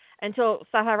thing until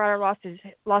Sci-Fi Writer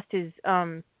lost his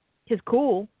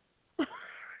cool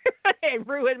and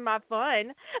ruined my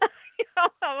fun.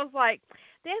 I was like,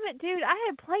 "Damn it, dude! I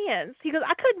had plans." He goes,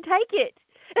 "I couldn't take it."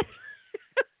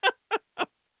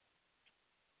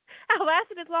 I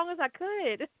lasted as long as I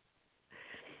could.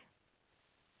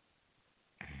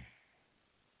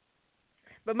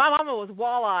 But my mama was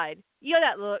wall-eyed. You know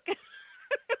that look.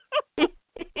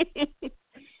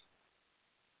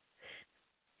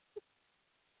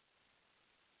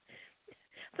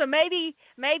 So maybe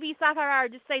Sci-Fi Writer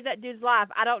just saved that dude's life.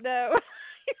 I don't know.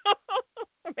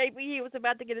 Maybe he was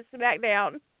about to get a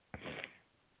smackdown.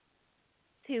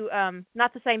 To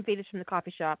not the same fetus from the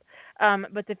coffee shop,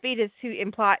 but the fetus who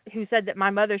said that my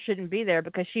mother shouldn't be there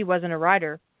because she wasn't a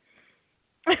writer.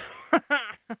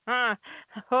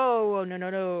 Oh, no, no,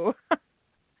 no.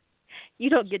 You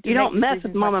don't get to You make don't mess with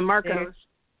decisions Mama like that, Marcos.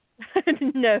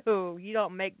 dude. No, you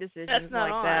don't make decisions That's not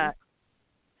like on. that.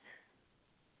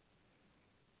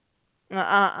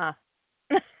 Uh-uh.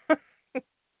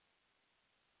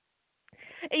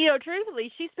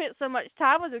 Truthfully, she spent so much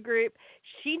time with the group,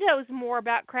 she knows more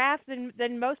about craft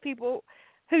than most people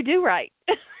who do write.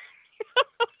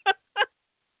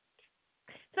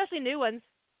 Especially new ones.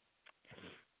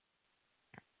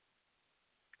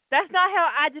 That's not how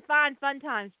I define fun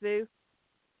times, Boo.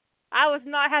 I was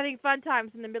not having fun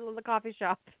times in the middle of the coffee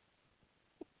shop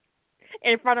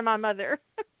in front of my mother.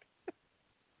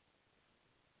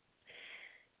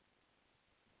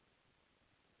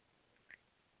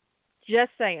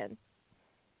 Just saying.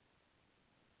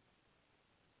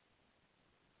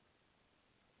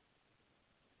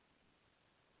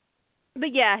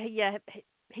 But yeah,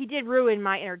 he did ruin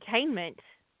my entertainment,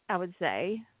 I would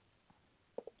say.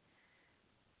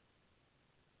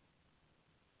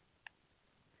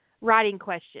 Writing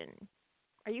question.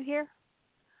 Are you here?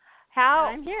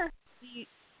 How I'm here. do you,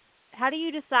 how do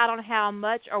you decide on how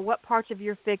much or what parts of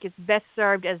your fic is best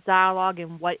served as dialogue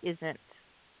and what isn't?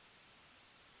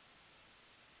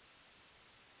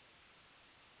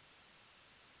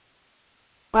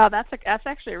 Wow, that's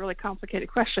actually a really complicated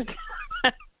question.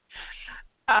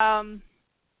 um,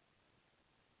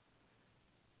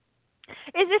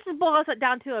 It just boils it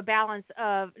down to a balance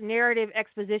of narrative,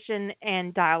 exposition,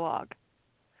 and dialogue.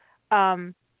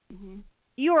 Um, mhm.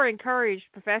 you are encouraged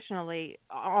professionally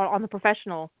on the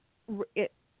professional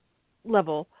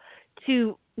level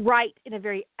to write in a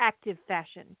very active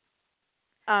fashion.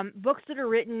 Books that are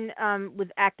written with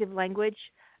active language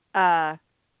uh,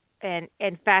 and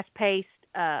fast paced,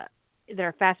 that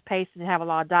are fast paced and have a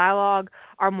lot of dialogue,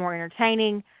 are more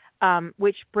entertaining,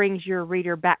 which brings your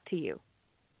reader back to you.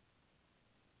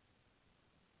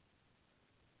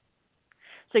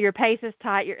 So your pace is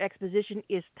tight, your exposition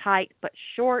is tight but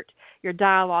short, your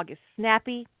dialogue is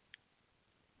snappy.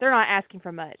 They're not asking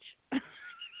for much.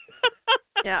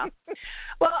 Yeah.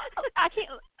 Well, I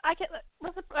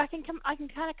can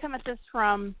kind of come at this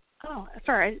from. Oh,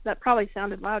 sorry, that probably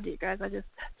sounded loud to you guys. I just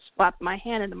slapped my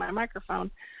hand into my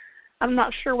microphone. I'm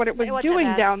not sure what it was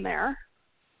doing down there.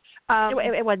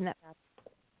 It wasn't that bad.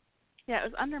 Yeah,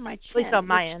 it was under my chin. At least on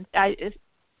my end.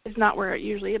 Is not where it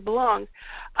usually belongs.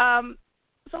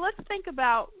 So let's think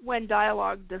about when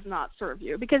dialogue does not serve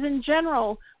you, because in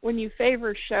general, when you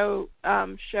favor show,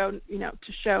 to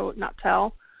show not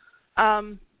tell,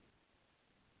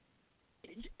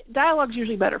 dialogue's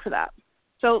usually better for that.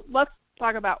 So let's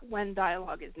talk about when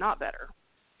dialogue is not better.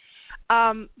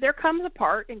 There comes a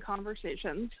part in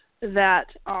conversations that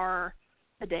are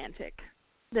pedantic,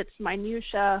 that's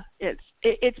minutia. It's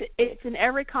in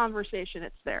every conversation.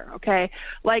 It's there. Okay,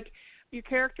 like your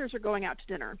characters are going out to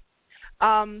dinner.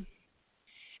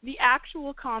 The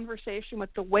actual conversation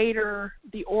with the waiter,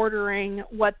 the ordering,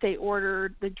 what they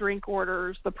ordered, the drink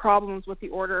orders, the problems with the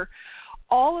order,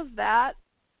 all of that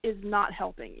is not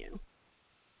helping you.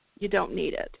 You don't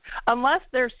need it. Unless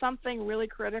there's something really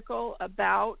critical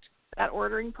about that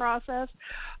ordering process.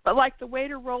 But like the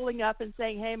waiter rolling up and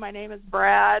saying, hey, my name is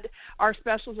Brad, our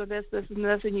specials are this, this, and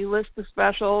this, and you list the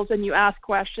specials and you ask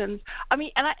questions. I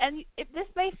mean, and this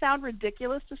may sound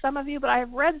ridiculous to some of you, but I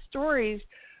have read stories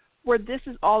where this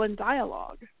is all in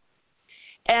dialogue.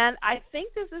 And I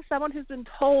think this is someone who's been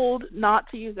told not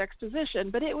to use exposition,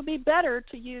 but it would be better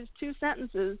to use two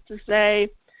sentences to say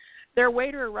their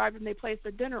waiter arrived and they placed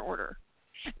a dinner order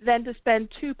than to spend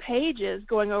 2 pages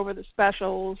going over the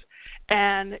specials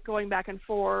and going back and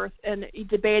forth and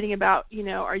debating about,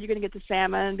 are you going to get the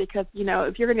salmon? Because,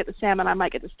 if you're going to get the salmon, I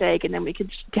might get the steak, and then we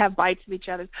could have bites of each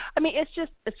other. I mean, it's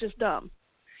just dumb.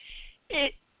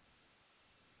 It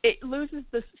loses,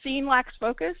 the scene lacks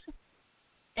focus,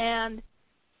 and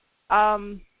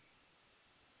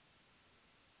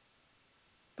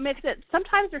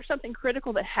sometimes there's something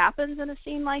critical that happens in a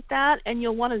scene like that, and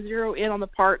you'll want to zero in on the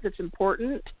part that's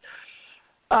important.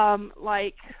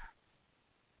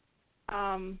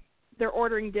 They're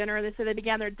ordering dinner. They said they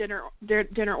began their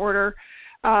dinner order,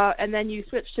 and then you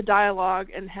switch to dialogue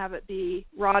and have it be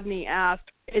Rodney asked,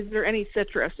 "Is there any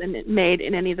citrus made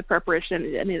in any of the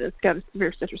preparation? Any of got a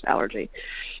severe citrus allergy?"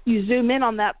 You zoom in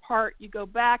on that part. You go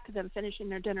back to them finishing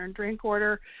their dinner and drink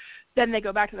order. Then they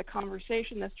go back to the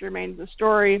conversation that's germane to the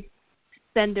story.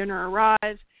 Then dinner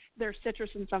arrives. There's citrus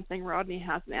in something. Rodney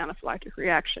has an anaphylactic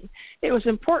reaction. It was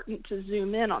important to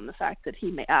zoom in on the fact that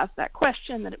he may ask that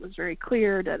question, that it was very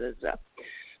clear.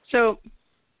 So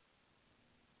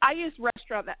I use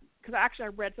restaurant because actually I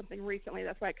read something recently.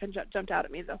 That's why it jumped out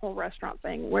at me, the whole restaurant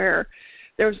thing, where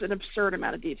there was an absurd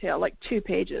amount of detail, like 2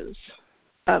 pages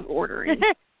of ordering.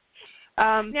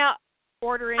 Now,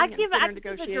 ordering I and give dinner a direct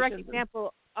negotiations.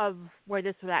 example of where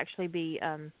this would actually be,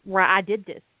 where I did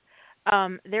this.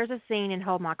 There's a scene in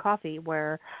Hold My Coffee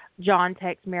where John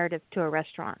takes Meredith to a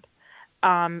restaurant.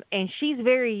 And she's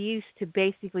very used to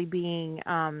basically being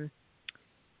a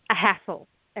hassle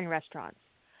in restaurants.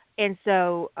 And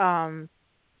so John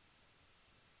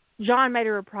made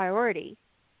her a priority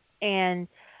and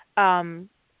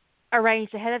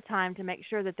arranged ahead of time to make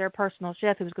sure that their personal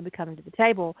chef, who was going to be coming to the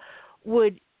table,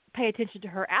 would pay attention to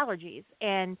her allergies.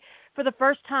 And for the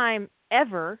first time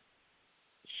ever,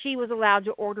 she was allowed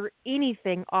to order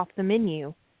anything off the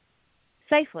menu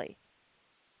safely.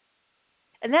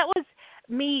 And that was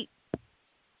me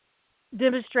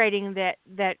demonstrating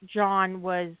that John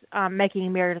was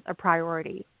making Meredith a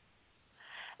priority.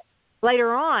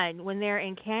 Later on, when they're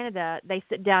in Canada, they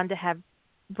sit down to have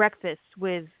breakfast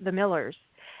with the Millers,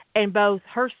 and both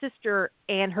her sister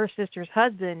and her sister's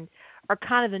husband are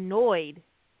kind of annoyed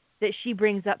that she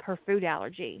brings up her food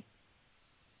allergy.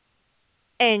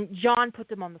 And John put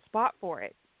them on the spot for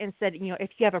it and said, if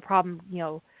you have a problem,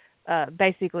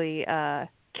 basically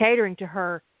catering to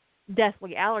her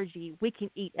deathly allergy, we can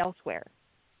eat elsewhere.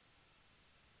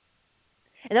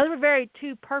 And those were very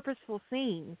 2 purposeful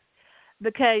scenes,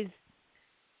 because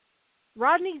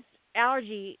Rodney's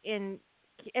allergy in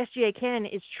SGA canon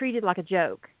is treated like a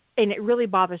joke, and it really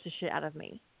bothers the shit out of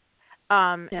me.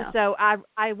 So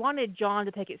I wanted John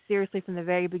to take it seriously from the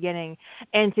very beginning,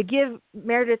 and to give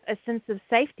Meredith a sense of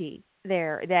safety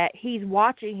there, that he's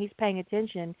watching, he's paying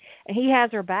attention, and he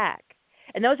has her back.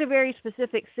 And those are very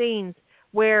specific scenes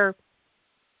where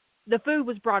the food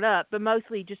was brought up, but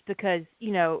mostly just because,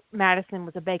 Madison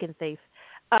was a bacon thief.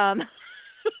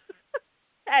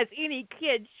 As any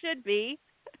kid should be.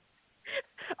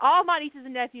 All my nieces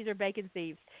and nephews are bacon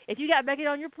thieves. If you got bacon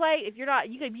on your plate, if you're not,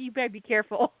 you better be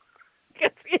careful,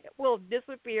 because it will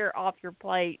disappear off your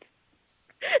plate.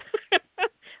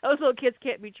 Those little kids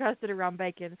can't be trusted around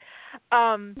bacon.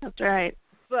 That's right.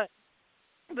 But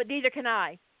neither can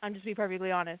I. I'm just being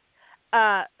perfectly honest.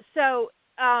 But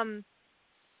in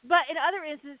other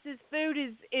instances, food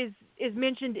is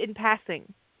mentioned in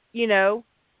passing,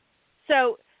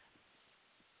 So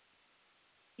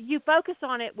you focus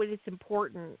on it when it's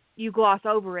important. You gloss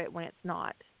over it when it's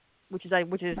not, which is right.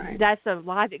 That's a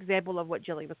live example of what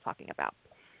Jilly was talking about.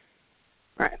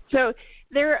 Right. So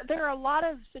there are a lot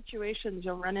of situations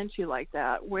you'll run into like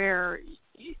that where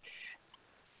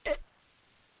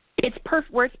it's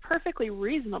perfectly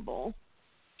reasonable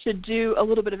to do a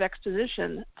little bit of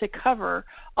exposition to cover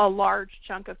a large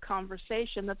chunk of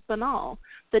conversation that's banal,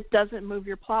 that doesn't move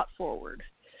your plot forward.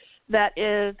 That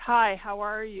is, hi, how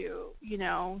are you?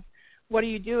 What are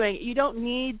you doing? You don't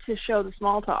need to show the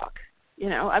small talk.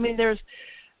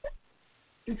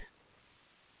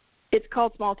 It's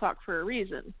called small talk for a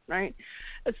reason, right?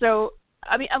 So,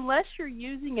 unless you're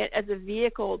using it as a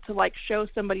vehicle to show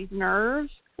somebody's nerves,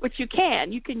 which you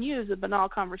can use a banal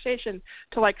conversation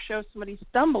to show somebody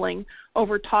stumbling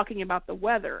over talking about the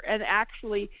weather. And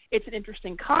actually, it's an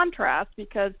interesting contrast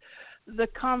because the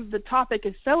topic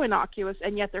is so innocuous,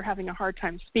 and yet they're having a hard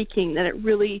time speaking, that it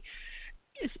really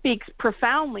speaks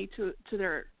profoundly to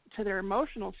their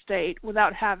emotional state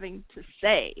without having to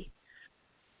say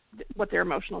what their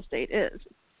emotional state is.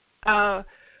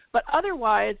 But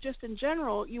otherwise, just in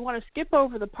general, you want to skip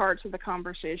over the parts of the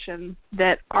conversation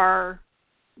that are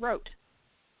rote.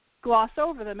 Gloss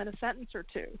over them in a sentence or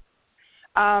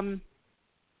 2.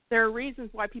 There are reasons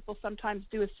why people sometimes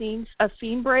do a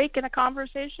scene break in a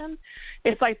conversation.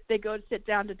 It's like they go to sit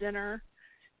down to dinner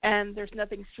and there's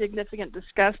nothing significant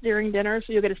discussed during dinner,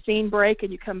 so you'll get a scene break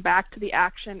and you come back to the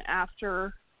action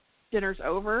after dinner's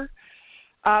over.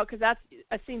 Because that's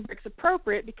a scene break's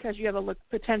appropriate because you have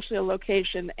potentially a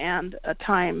location and a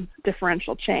time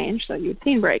differential change, so you would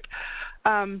scene break.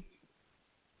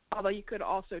 Although you could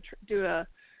also do a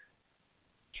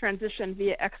transition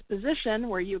via exposition,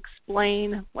 where you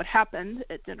explain what happened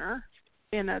at dinner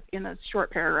in a short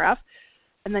paragraph,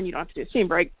 and then you don't have to do a scene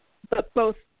break. But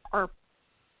both are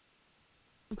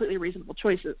completely reasonable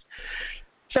choices.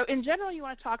 So in general, you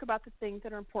want to talk about the things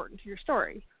that are important to your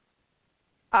story.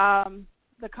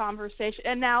 The conversation.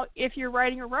 And now, if you're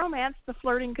writing a romance, the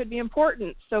flirting could be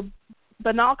important. So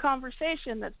banal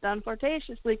conversation that's done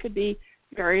flirtatiously could be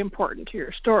very important to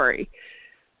your story.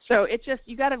 So it's just,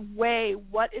 you got to weigh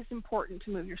what is important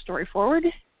to move your story forward,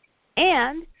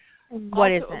 and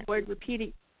what also isn't. Avoid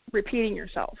repeating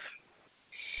yourself,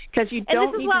 because you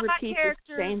don't need to repeat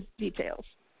the same details.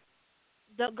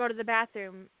 Don't go to the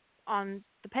bathroom on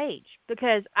the page,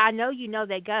 because I know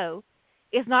they go,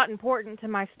 it's not important to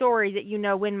my story that you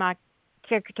know when my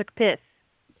character took a piss.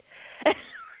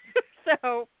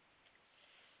 So,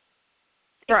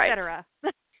 Right. etc.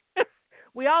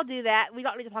 We all do that. We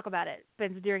don't need to talk about it.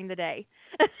 Depends during the day.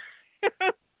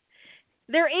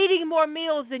 They're eating more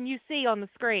meals than you see on the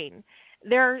screen.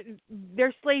 They're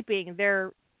sleeping.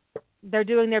 They're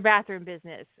doing their bathroom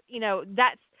business. You know,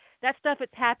 that's stuff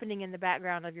that's happening in the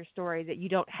background of your story that you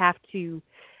don't have to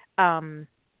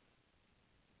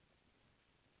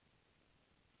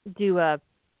do a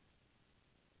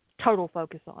total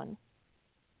focus on.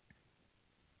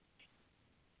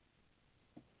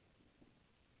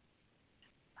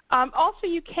 Also,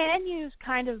 you can use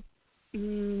kind of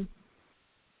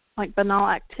like banal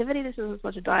activity. This isn't as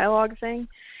much a dialogue thing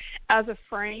as a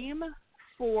frame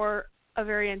for a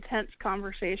very intense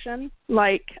conversation.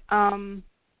 Like, I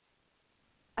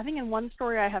think in one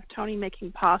story I have Tony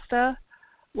making pasta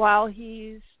while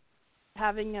he's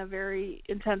having a very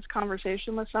intense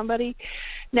conversation with somebody.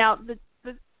 Now,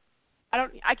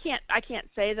 I can't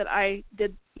say that I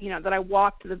did,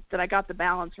 that I got the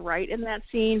balance right in that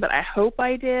scene, but I hope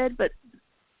I did. But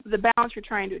the balance you're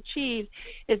trying to achieve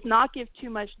is not give too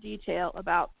much detail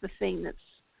about the thing that's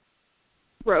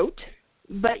wrote,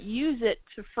 but use it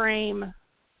to frame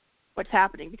what's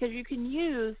happening, because you can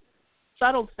use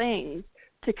subtle things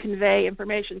to convey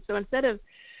information. So instead of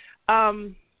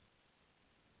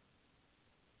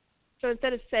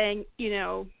saying,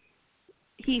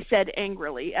 he said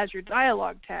angrily as your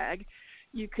dialogue tag,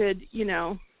 you could,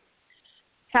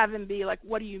 have him be like,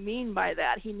 what do you mean by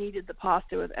that? He needed the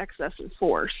pasta with excess of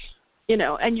force,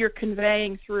 and you're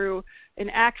conveying through an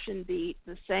action beat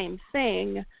the same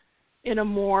thing in a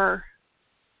more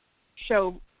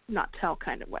show, not tell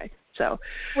kind of way. So,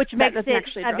 which makes it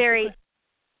a very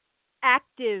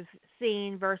active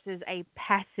scene versus a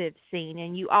passive scene,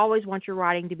 and you always want your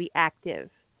writing to be active.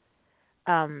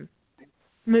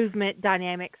 Movement,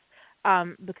 dynamics,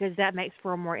 because that makes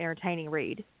for a more entertaining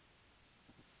read.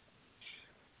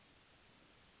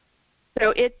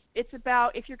 So it's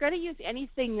about, if you're going to use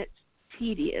anything that's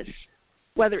tedious,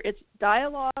 whether it's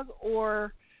dialogue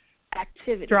or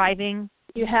activity,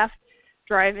 you have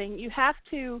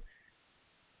to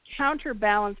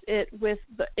counterbalance it with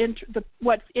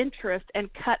what's interest and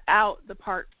cut out the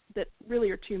parts that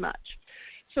really are too much.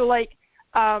 So like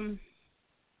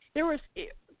there was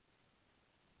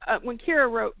when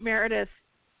Kira wrote Meredith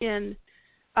in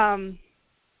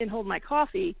Hold My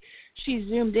Coffee, she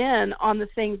zoomed in on the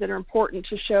things that are important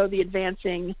to show their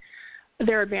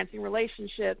advancing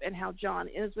relationship and how John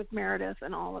is with Meredith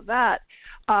and all of that.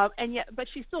 But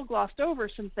she still glossed over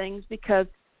some things because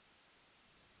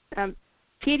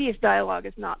tedious dialogue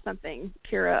is not something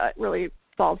Kira really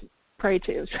falls prey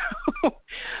to. So,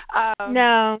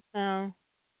 no.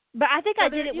 But I think I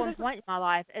did it one point in my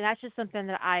life, and that's just something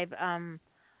that I've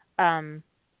gone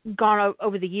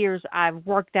over the years. I've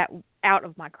worked that out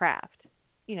of my craft,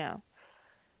 And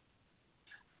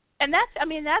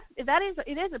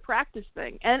it is a practice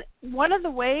thing. And one of the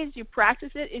ways you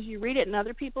practice it is you read it in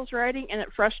other people's writing, and it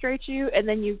frustrates you, and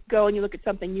then you go and you look at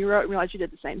something you wrote and realize you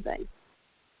did the same thing.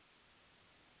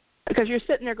 Because you're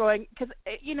sitting there going,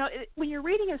 when you're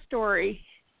reading a story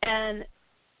and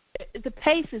the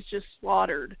pace is just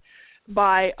slaughtered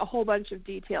by a whole bunch of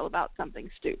detail about something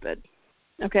stupid,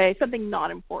 okay, something not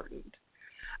important.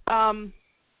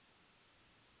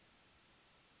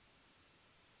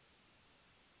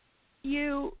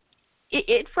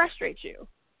 It frustrates you,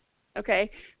 okay?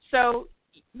 So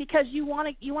because you want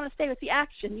to stay with the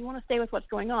action, you want to stay with what's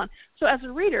going on. So as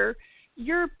a reader,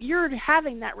 you're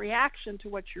having that reaction to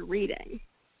what you're reading,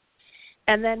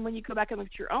 and then when you go back and look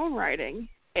at your own writing,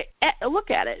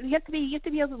 look at it. You have to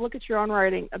be able to look at your own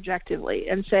writing objectively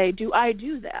and say, do I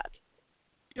do that?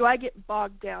 Do I get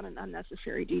bogged down in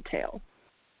unnecessary detail?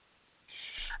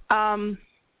 Some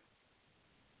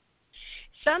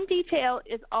detail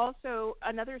is also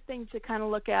another thing to kind of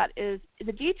look at. Is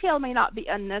the detail may not be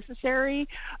unnecessary,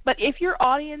 but if your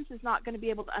audience is not going to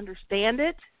be able to understand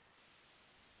it,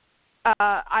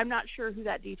 I'm not sure who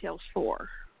that detail's for.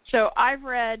 So I've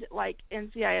read like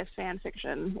NCIS fan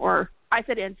fiction, or I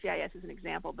said NCIS as an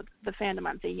example, but the fandom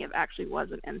I'm thinking of actually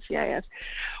wasn't NCIS,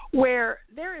 where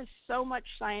there is so much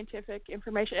scientific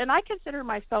information, and I consider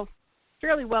myself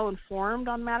fairly well informed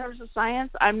on matters of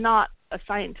science. I'm not a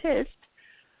scientist.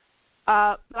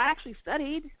 But I actually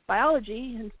studied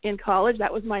biology in college.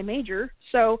 That was my major.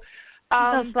 So,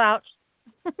 no slouch.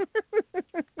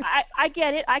 I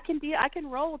get it. I can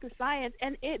roll with the science,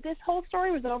 and this whole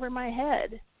story was over my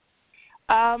head,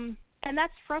 and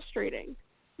that's frustrating.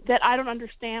 That I don't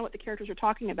understand what the characters are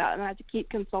talking about, and I have to keep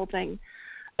consulting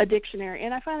a dictionary.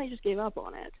 And I finally just gave up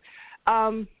on it.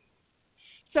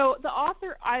 So the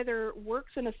author either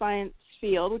works in a science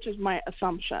field, which is my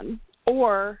assumption,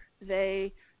 or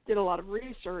they did a lot of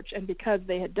research, and because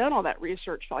they had done all that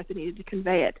research, felt like they needed to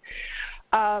convey it.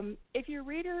 If your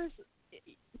readers,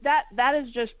 that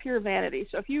is just pure vanity.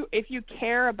 So if you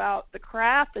care about the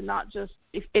craft and not just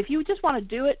if you just want to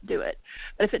do it, do it.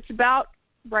 But if it's about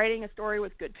writing a story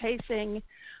with good pacing,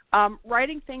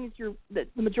 writing things that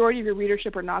the majority of your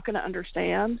readership are not going to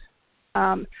understand.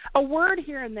 A word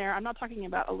here and there, I'm not talking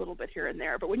about a little bit here and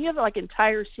there, but when you have like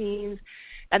entire scenes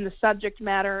and the subject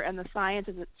matter and the science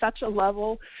is at such a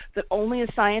level that only a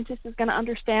scientist is going to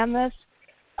understand this,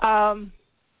 I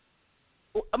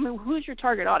mean, who's your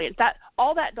target audience?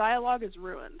 All that dialogue is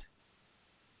ruined.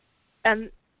 And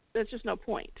there's just no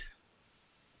point.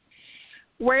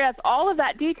 Whereas all of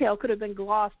that detail could have been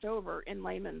glossed over in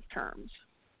layman's terms.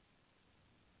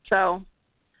 So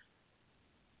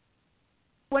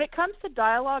when it comes to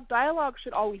dialogue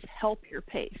should always help your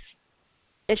pace.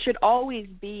 It should always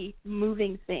be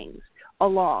moving things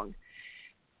along.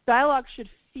 Dialogue should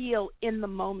feel in the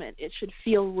moment. It should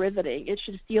feel riveting. It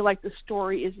should feel like the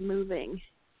story is moving.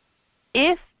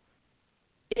 If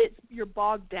you're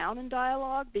bogged down in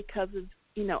dialogue because of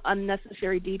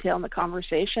unnecessary detail in the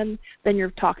conversation, then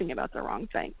you're talking about the wrong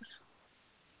things.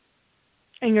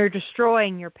 And you're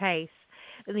destroying your pace.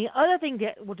 And the other thing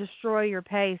that will destroy your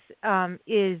pace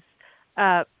is,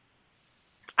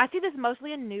 I see this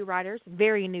mostly in new writers,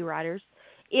 very new writers,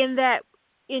 in that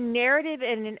in narrative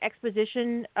and in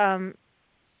exposition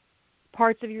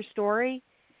parts of your story,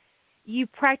 you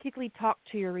practically talk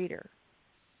to your reader.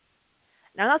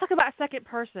 Now, I'm not talking about second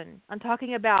person. I'm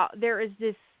talking about there is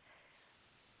this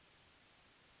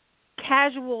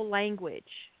casual language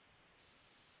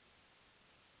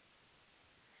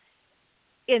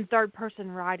in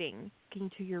third-person writing, talking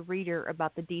to your reader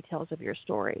about the details of your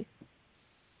story.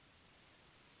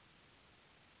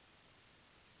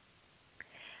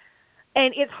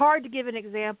 And it's hard to give an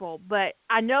example, but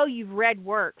I know you've read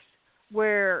works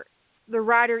where the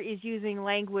writer is using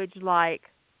language like,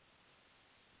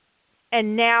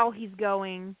 and now he's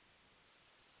going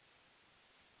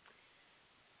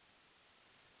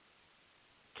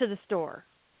to the store.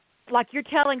 Like you're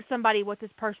telling somebody what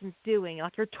this person's doing,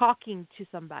 like you're talking to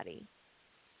somebody.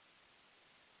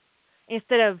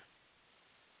 Instead of,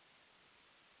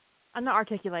 I'm not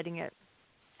articulating it.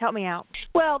 Help me out.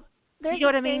 Well, there's you know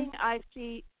what I mean? I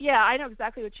see. Yeah, I know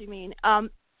exactly what you mean.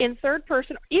 In third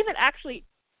person, even actually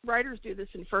writers do this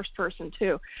in first person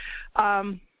too.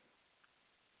 I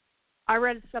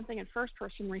read something in first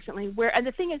person recently and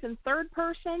the thing is, in third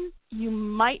person, you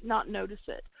might not notice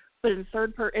it, but in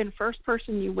first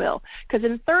person, you will. Because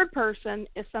in third person,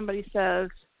 if somebody says,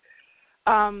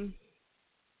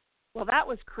 well, that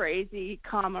was crazy,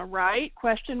 right? ?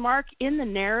 In the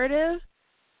narrative,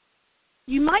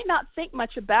 you might not think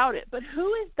much about it, but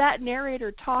who is that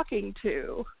narrator talking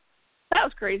to? That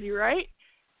was crazy, right?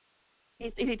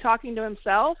 Is he talking to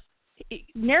himself?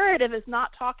 Narrative is not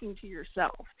talking to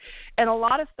yourself. And a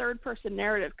lot of third-person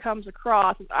narrative comes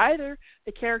across as either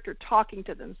the character talking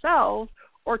to themselves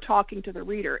or talking to the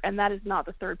reader, and that is not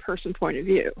the third-person point of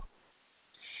view.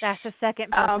 That's the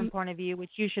second-person point of view,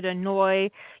 which you should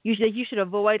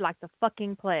avoid like the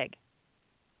fucking plague.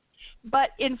 But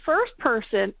in first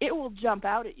person, it will jump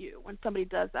out at you when somebody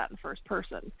does that in first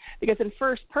person. Because in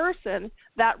first person,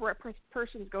 that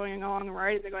person's going along,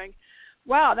 right? They're going,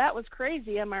 wow, that was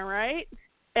crazy, am I right?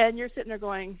 And you're sitting there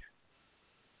going,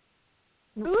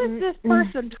 who is this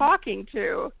person talking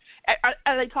to?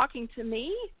 Are they talking to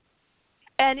me?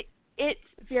 And it's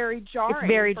very jarring. It's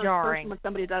very jarring when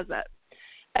somebody does that.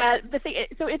 The thing,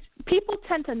 so it's people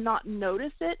tend to not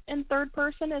notice it in third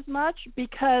person as much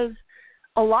because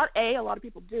a lot of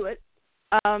people do it.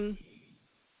 I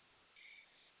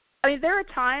mean, there are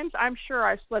times I'm sure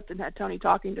I slipped and had Tony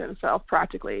talking to himself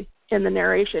practically in the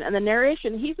narration. And the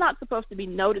narration, he's not supposed to be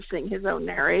noticing his own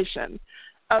narration.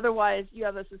 Otherwise, you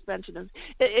have a suspension of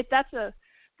if that's the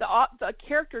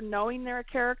character knowing they're a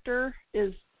character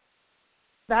is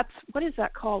what is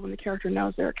that called when the character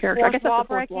knows they're a character? I guess that's the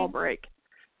fourth wall break.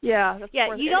 Yeah,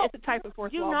 it's a type of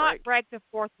fourth wall break. Do not break the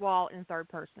fourth wall in third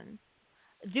person.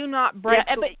 Do not break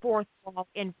the fourth wall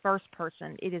in first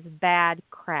person. It is bad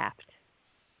craft.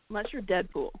 Unless you're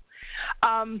Deadpool.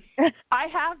 I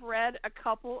have read a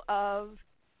couple of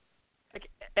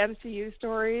MCU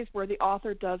stories where the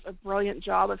author does a brilliant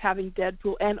job of having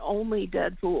Deadpool and only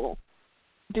Deadpool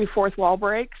do fourth wall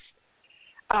breaks.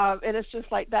 And it's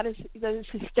just like that is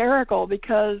hysterical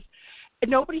because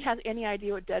nobody has any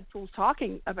idea what Deadpool's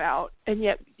talking about, and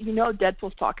yet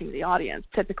Deadpool's talking to the audience.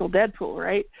 Typical Deadpool,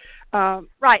 right?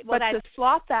 Right. But Well, to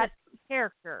slot that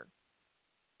character.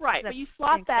 Right, but you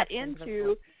slot that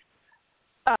into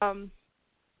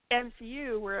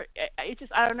MCU where it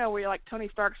just, I don't know, where you're like Tony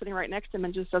Stark sitting right next to him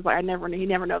and just says, like, he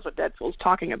never knows what Deadpool's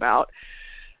talking about.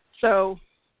 So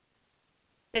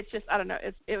it's just, I don't know,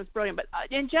 it was brilliant. But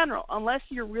in general, unless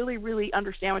you really, really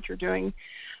understand what you're doing,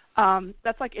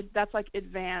 that's like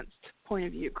advanced point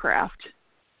of view craft.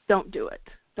 Don't do it.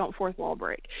 Don't fourth wall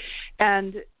break.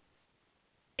 And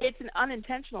it's an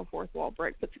unintentional fourth wall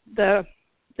break, but the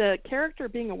character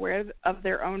being aware of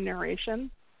their own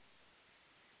narration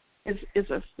is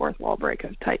a fourth wall break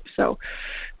of type. So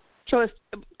it's,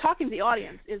 talking to the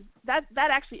audience is that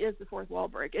actually is the fourth wall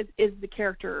break. Is the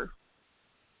character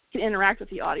can interact with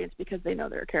the audience because they know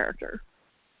their character.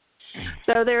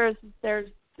 So there's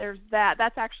that.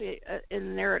 That's actually in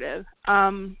the narrative.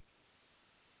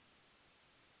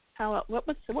 What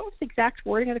was the exact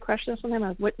wording of the question? Something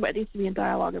what needs to be in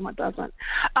dialogue and what doesn't.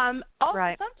 Also,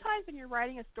 right. Sometimes when you're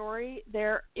writing a story,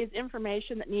 there is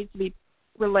information that needs to be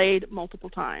relayed multiple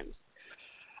times.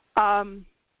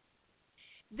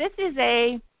 This is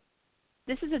a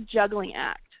juggling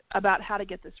act about how to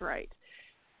get this right.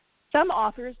 Some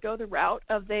authors go the route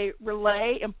of they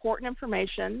relay important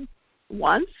information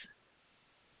once,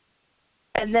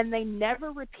 and then they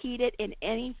never repeat it in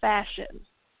any fashion.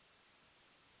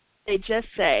 They just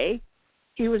say,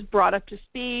 he was brought up to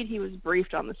speed, he was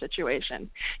briefed on the situation.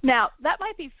 Now, that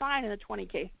might be fine in a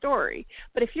 20K story,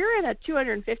 but if you're in a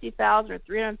 250,000 or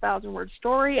 300,000 word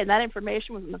story and that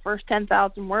information was in the first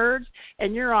 10,000 words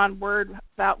and you're on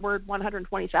about word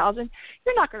 120,000,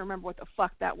 you're not going to remember what the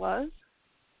fuck that was.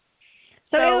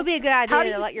 So it would be a good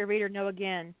idea to let your reader know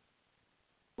again.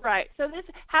 Right. So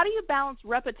how do you balance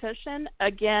repetition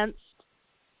against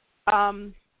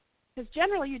because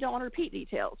generally you don't want to repeat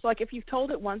details. So, like, if you've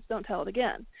told it once, don't tell it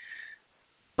again.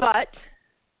 But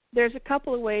there's a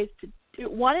couple of ways to do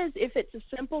it. One is if it's a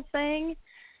simple thing,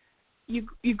 you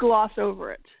gloss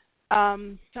over it.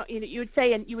 You would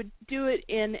say, and you would do it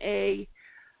in a,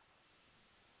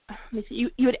 let me see,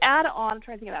 you would add on, I'm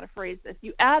trying to think of how to phrase this,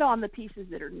 you add on the pieces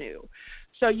that are new.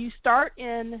 So you start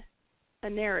in a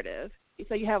narrative.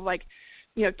 So you have, like,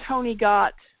 Tony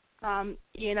got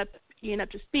Ian up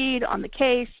to speed on the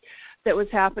case that was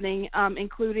happening,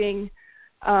 including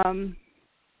the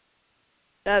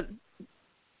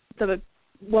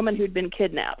woman who'd been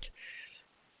kidnapped.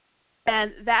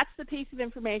 And that's the piece of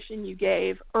information you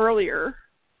gave earlier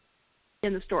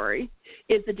in the story,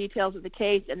 is the details of the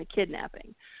case and the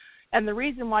kidnapping. And the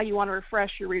reason why you want to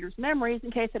refresh your reader's memories,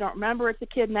 in case they don't remember it's a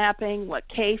kidnapping, what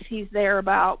case he's there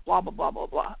about, blah, blah, blah, blah,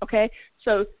 blah. Okay?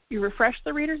 So you refresh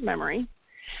the reader's memory,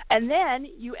 and then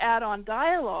you add on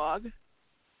dialogue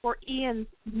for Ian's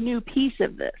new piece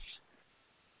of this,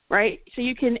 right? So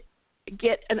you can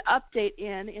get an update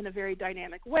in a very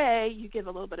dynamic way. You give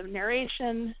a little bit of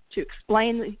narration to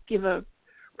explain,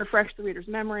 refresh the reader's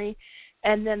memory,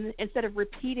 and then instead of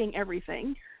repeating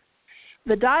everything,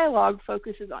 the dialogue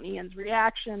focuses on Ian's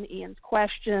reaction, Ian's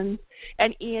question,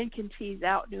 and Ian can tease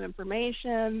out new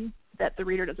information that the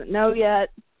reader doesn't know yet.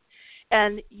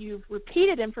 And you've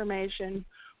repeated information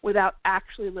without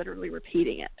actually literally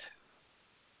repeating it.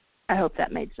 I hope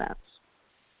that made sense.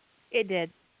 It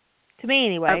did. To me,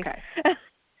 anyway. Okay.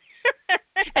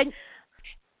 and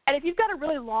if you've got a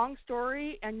really long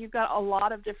story and you've got a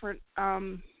lot of different,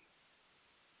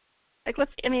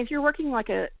 if you're working like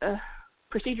a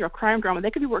procedural crime drama, they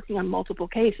could be working on multiple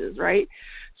cases, right?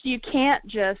 So you can't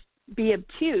just be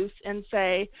obtuse and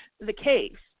say, the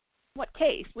case. What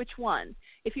case? Which one?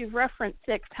 If you've referenced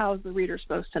 6, how is the reader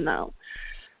supposed to know?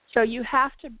 So you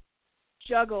have to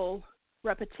juggle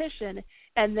repetition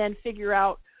and then figure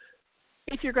out,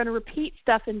 if you're going to repeat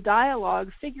stuff in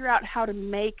dialogue, figure out how to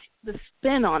make the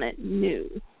spin on it new.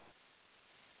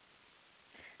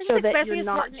 So that you're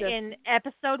not just in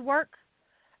episode work,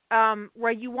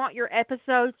 where you want your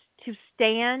episodes to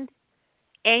stand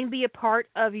and be a part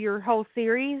of your whole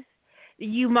series.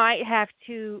 You might have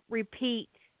to repeat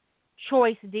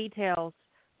choice details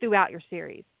throughout your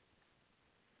series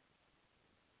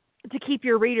to keep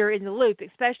your reader in the loop,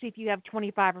 especially if you have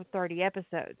 25 or 30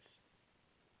 episodes.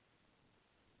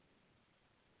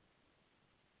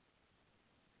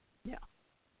 Yeah.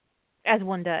 As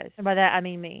one does. And by that, I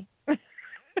mean me.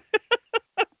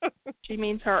 She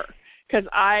means her. Because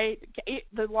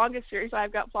the longest series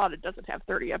I've got plotted doesn't have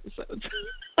 30 episodes.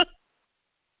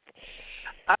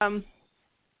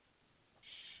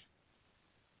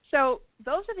 So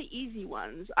those are the easy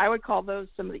ones. I would call those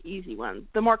some of the easy ones.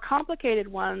 The more complicated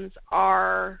ones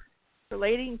are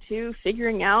relating to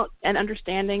figuring out and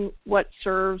understanding what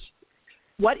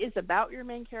is about your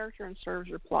main character and serves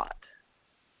your plot.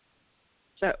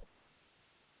 So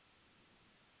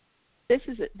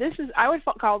this is I would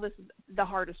call this the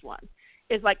hardest one.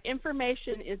 Is like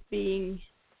information is being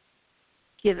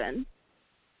given,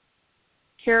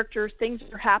 characters, things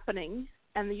are happening,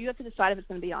 and you have to decide if it's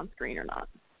going to be on screen or not.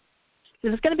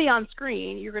 If it's going to be on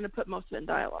screen, you're going to put most of it in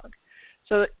dialogue.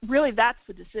 So really that's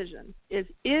the decision, is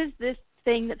this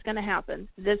thing that's going to happen,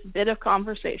 this bit of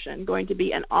conversation, going to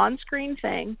be an on-screen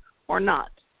thing or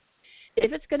not?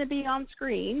 If it's going to be on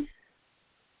screen,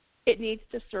 it needs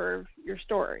to serve your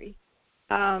story.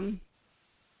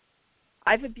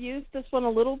 I've abused this one a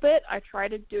little bit. I try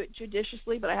to do it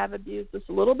judiciously, but I have abused this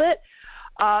a little bit.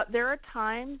 There are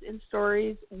times in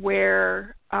stories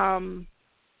where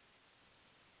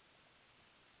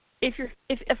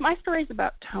if my story is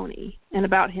about Tony and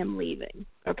about him leaving,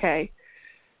 okay,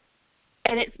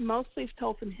 and it's mostly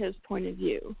told from his point of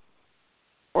view,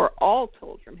 or all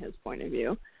told from his point of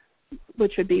view,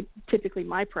 which would be typically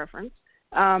my preference,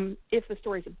 if the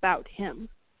story's about him,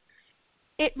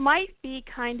 it might be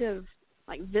kind of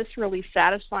like viscerally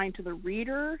satisfying to the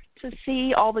reader to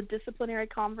see all the disciplinary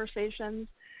conversations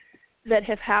that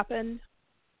have happened,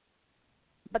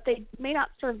 but they may not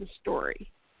serve the story.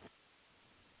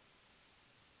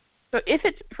 So if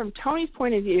it's from Tony's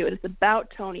point of view and it's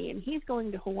about Tony and he's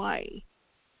going to Hawaii,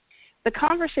 the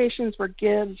conversations where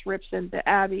Gibbs rips into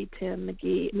Abby, Tim,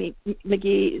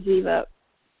 McGee, Ziva,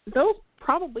 those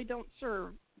probably don't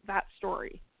serve that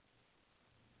story.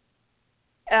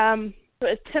 So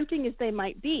as tempting as they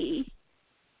might be,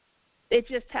 it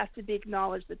just has to be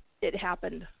acknowledged that it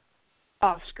happened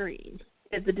off screen.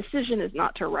 The decision is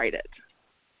not to write it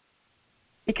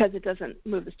because it doesn't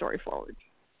move the story forward.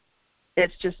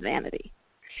 It's just vanity.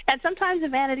 And sometimes a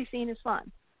vanity scene is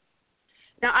fun.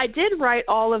 Now, I did write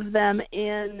all of them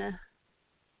in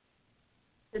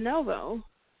de novo,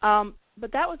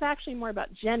 but that was actually more about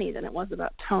Jenny than it was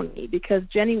about Tony, because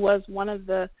Jenny was one of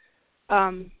the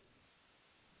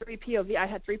three POV. I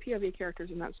had three POV characters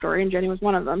in that story, and Jenny was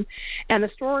one of them. And the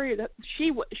story that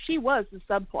she was the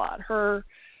subplot. Her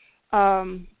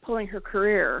pulling her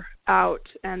career out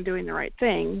and doing the right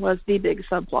thing was the big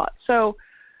subplot. So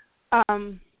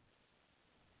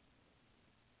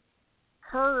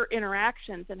her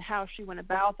interactions and how she went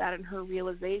about that and her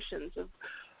realizations of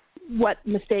what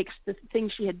mistakes, the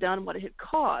things she had done, what it had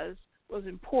caused, was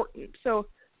important. So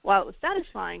while it was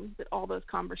satisfying that all those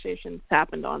conversations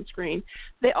happened on screen,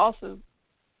 they also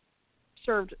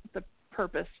served the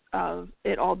purpose of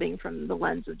it all being from the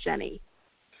lens of Jenny.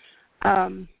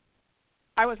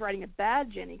 I was writing a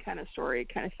bad Jenny kind of story,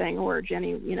 kind of thing, where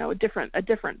Jenny, a different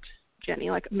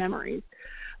Jenny, like Memories.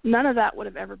 None of that would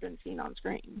have ever been seen on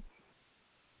screen.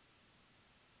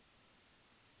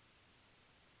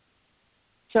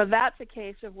 So that's a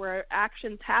case of where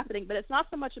action's happening, but it's not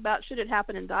so much about should it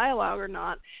happen in dialogue or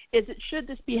not, is it should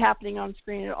this be happening on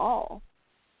screen at all?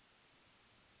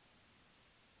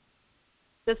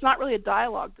 It's not really a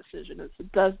dialogue decision. It's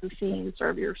does the scene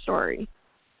serve your story?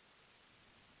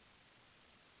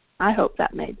 I hope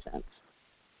that made sense.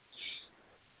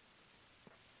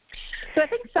 So I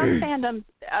think some fandoms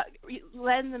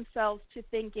lend themselves to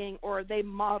thinking, or they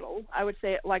model, I would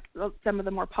say, like some of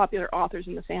the more popular authors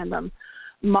in the fandom,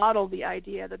 model the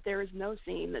idea that there is no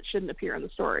scene that shouldn't appear in the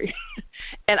story.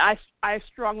 And I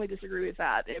strongly disagree with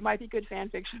that. It might be good fan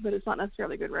fiction, but it's not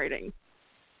necessarily good writing.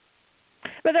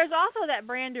 But there's also that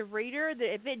brand of reader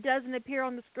that if it doesn't appear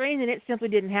on the screen, then it simply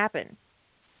didn't happen.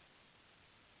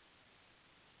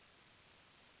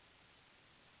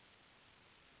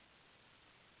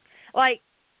 Like,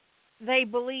 they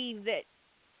believe that,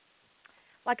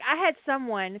 like, I had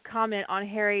someone comment on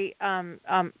Harry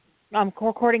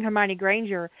courting Hermione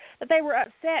Granger, that they were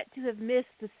upset to have missed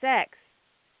the sex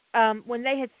when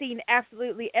they had seen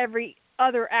absolutely every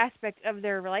other aspect of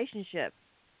their relationship.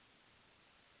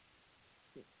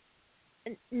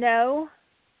 No,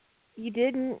 you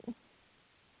didn't.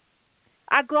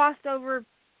 I glossed over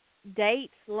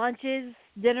dates, lunches,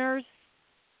 dinners,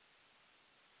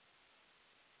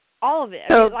 all of it.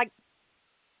 So, like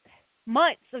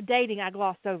months of dating I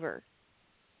glossed over.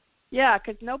 Yeah,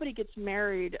 because nobody gets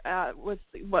married with,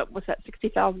 what was that,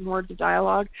 60,000 words of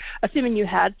dialogue? Assuming you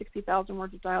had 60,000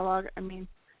 words of dialogue, I mean,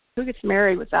 who gets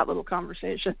married with that little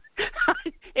conversation?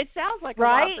 It sounds like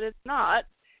right? a lot, but it's not.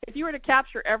 If you were to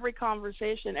capture every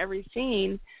conversation, every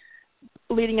scene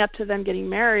leading up to them getting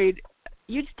married,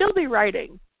 you'd still be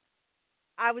writing.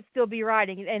 I would still be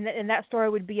writing, and that story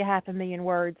would be 500,000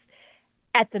 words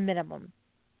at the minimum.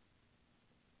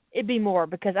 It'd be more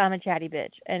because I'm a chatty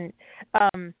bitch. And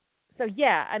so,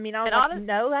 yeah, I mean, I was like,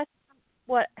 no, that's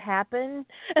what happened.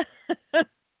 As but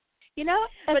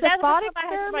that's thought what I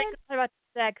had about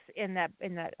sex in that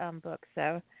book,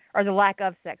 so, or the lack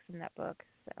of sex in that book,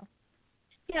 so.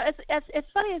 it's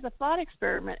funny as a thought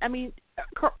experiment. I mean,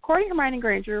 Courting Hermione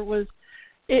Granger was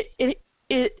it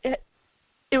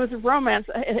was a romance.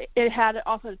 It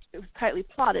was tightly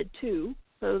plotted too.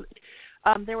 So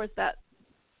there was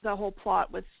the whole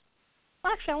plot with.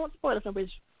 Actually, I won't spoil it if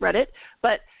nobody's read it,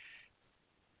 but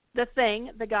the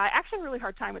guy, actually had a really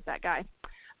hard time with that guy,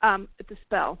 with the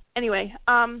spell. Anyway,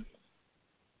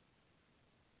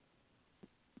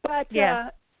 but yeah.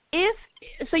 If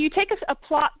so, you take a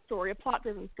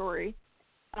plot-driven story,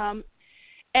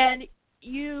 and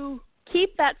you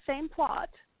keep that same plot,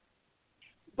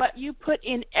 but you put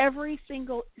in every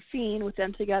single scene with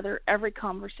them together, every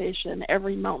conversation,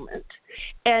 every moment,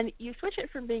 and you switch it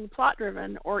from being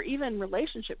plot-driven or even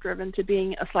relationship-driven to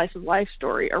being a slice-of-life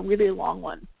story, a really long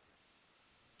one,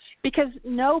 because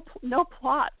no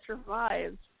plot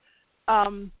survives,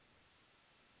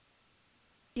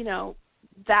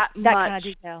 that much kind of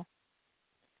detail.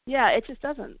 Yeah, it just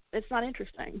doesn't. It's not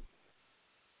interesting.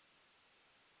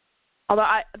 Although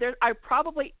I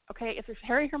probably, if there's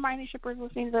Hermione shippers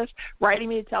listening to this, writing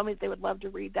me to tell me that they would love to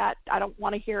read that, I don't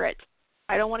want to hear it.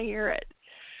 Well,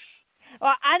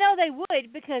 I know they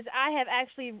would, because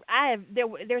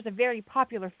there's a very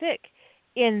popular fic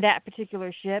in that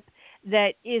particular ship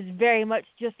that is very much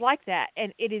just like that,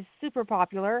 and it is super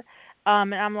popular.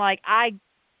 And I'm like, I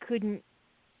couldn't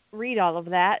read all of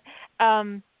that.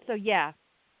 So yeah,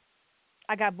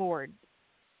 I got bored.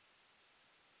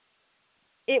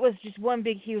 It was just one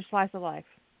big, huge slice of life.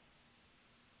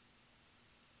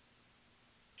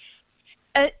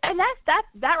 And that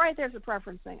right there is a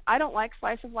preference thing. I don't like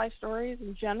slice of life stories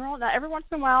in general. Now, every once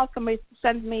in a while, somebody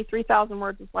sends me 3,000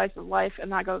 words of slice of life,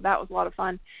 and I go, that was a lot of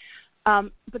fun.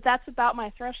 But that's about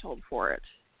my threshold for it.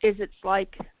 Is it's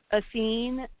like a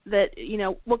scene that,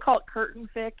 we'll call it curtain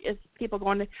fic. Is people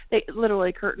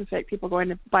literally curtain fic, people going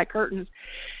to buy curtains.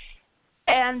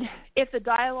 And if the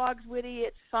dialogue's witty,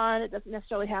 it's fun. It doesn't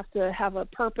necessarily have to have a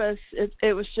purpose.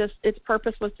 It was just, its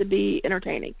purpose was to be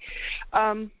entertaining.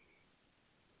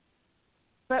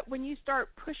 But when you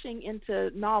start pushing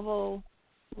into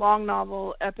long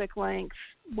novel, epic length,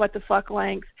 what the fuck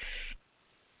length,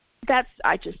 I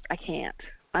can't.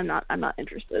 I'm not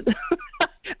interested.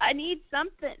 I need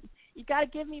something. You got to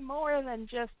give me more than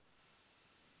just,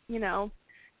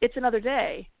 It's Another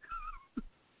Day.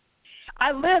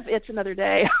 I live It's Another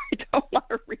Day. I don't want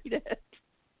to read it.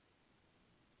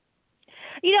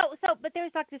 But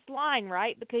there's like this line,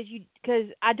 right? Because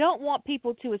I don't want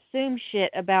people to assume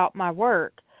shit about my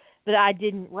work that I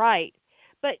didn't write.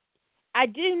 But I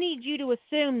do need you to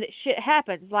assume that shit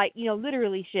happens, like,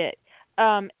 literally shit.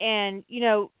 And,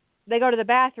 they go to the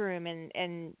bathroom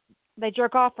and they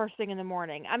jerk off first thing in the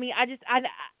morning. I mean,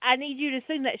 I need you to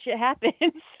assume that shit happens.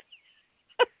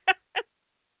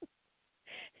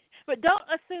 But don't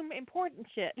assume important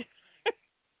shit.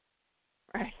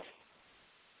 Right.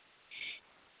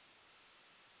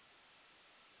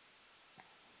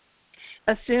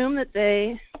 Assume that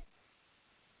they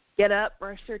get up,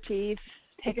 brush their teeth,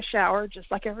 take a shower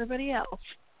just like everybody else.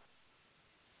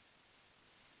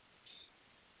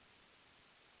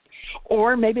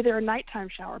 Or maybe they're a nighttime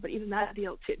shower, but even that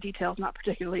detail is not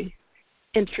particularly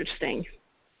interesting.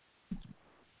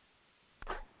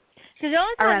 Because the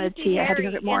only time you see Harry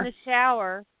in the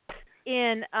shower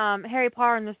in Harry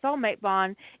Potter and the Soulmate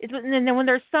Bond is when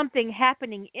there's something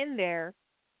happening in there,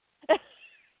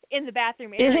 in the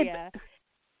bathroom area,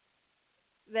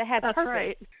 that has That's purpose.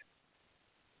 Right.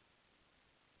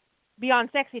 Beyond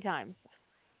sexy times.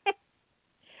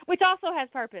 Which also has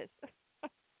purpose.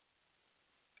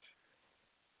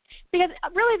 Because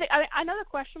really, I know the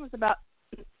question was about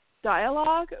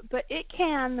dialogue, but it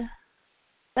can,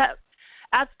 that's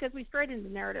because we strayed into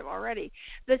narrative already.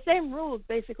 The same rules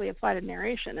basically apply to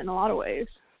narration in a lot of ways,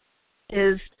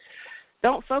 is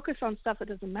don't focus on stuff that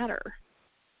doesn't matter.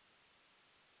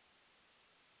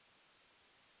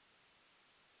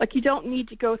 Like, you don't need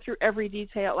to go through every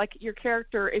detail. Like, your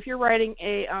character, if you're writing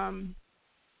an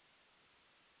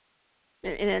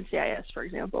NCIS, for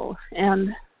example, and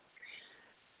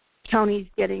Tony's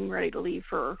getting ready to leave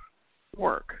for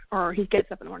work, or he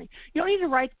gets up in the morning, you don't need to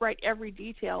write every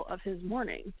detail of his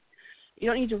morning. You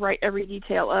don't need to write every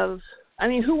detail of,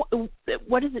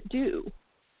 what does it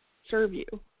serve you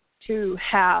to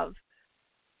have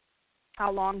how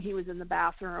long he was in the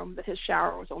bathroom, that his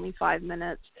shower was only 5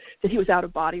 minutes, that he was out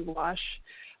of body wash,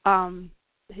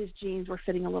 his jeans were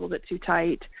fitting a little bit too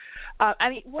tight.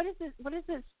 What is this,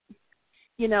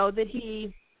 that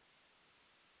he,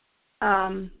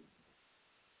 I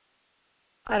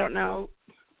don't know,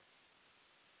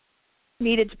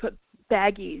 needed to put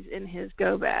baggies in his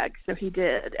go bag, so he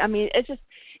did. It's just,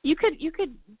 You could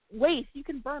waste. You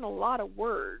can burn a lot of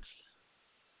words,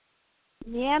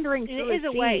 meandering through a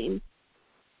scene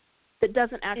that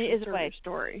doesn't actually serve your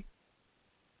story.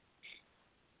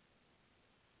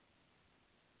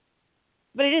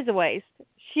 But it is a waste.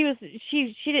 She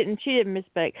didn't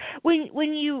misspeak.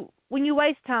 When you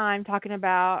waste time talking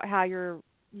about how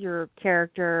your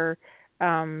character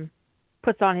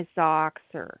puts on his socks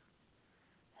or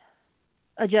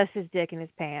adjusts his dick in his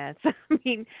pants. I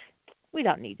mean, we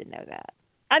don't need to know that.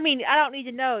 I mean, I don't need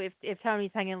to know if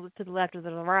Tony's hanging to the left or to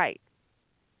the right.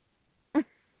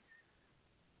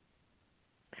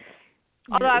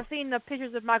 Although I've seen the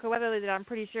pictures of Michael Weatherly that I'm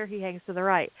pretty sure he hangs to the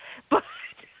right. But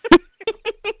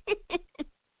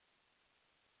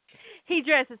he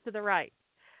dresses to the right.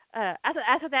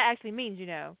 That's what that actually means, you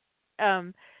know.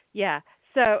 Yeah.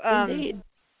 So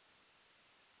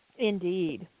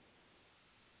Indeed.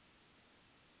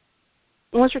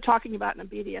 Unless you're talking about in a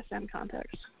BDSM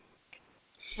context.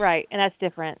 Right, and that's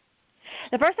different.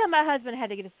 The first time my husband had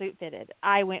to get a suit fitted,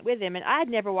 I went with him, and I had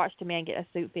never watched a man get a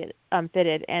suit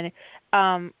fitted. And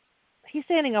he's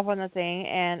standing up on the thing,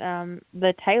 and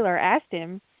the tailor asked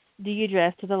him, "Do you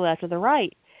dress to the left or the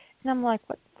right?" And I'm like,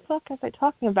 "What the fuck is I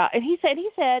talking about?" And he said,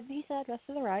 "I dress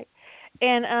to the right."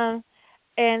 And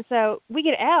so we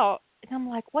get out, and I'm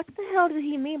like, "What the hell did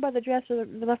he mean by the dress to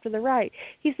the left or the right?"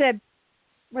 He said,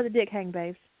 "Where the dick hang,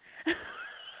 babes."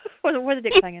 where the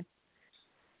dick's hanging.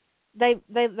 They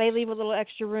leave a little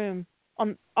extra room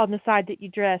on the side that you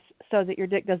dress so that your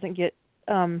dick doesn't get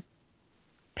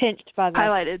pinched by the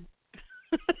highlighted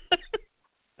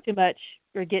too much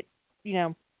or get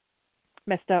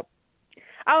messed up.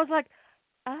 I was like,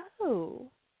 oh,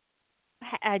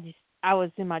 I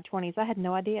was in my 20s. I had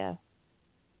no idea.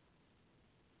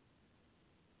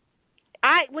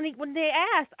 When they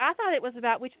asked, I thought it was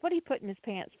about what he put in his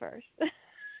pants first.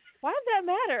 Why does that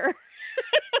matter?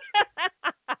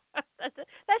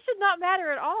 That should not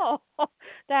matter at all.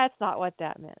 That's not what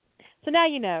that meant. So now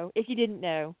you know, if you didn't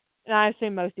know, and I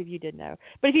assume most of you did know,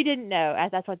 but if you didn't know,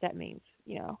 that's what that means.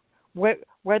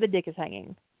 Where the dick is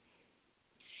hanging.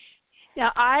 Yeah,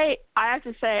 I have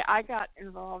to say I got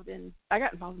involved in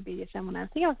BDSM when I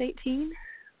think I was 18.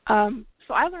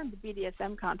 So I learned the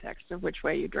BDSM context of which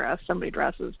way somebody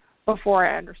dresses before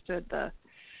I understood the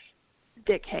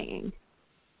dick hanging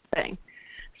thing.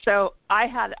 So I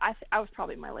was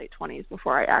probably in my late 20s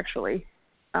before I actually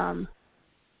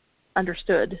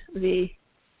understood the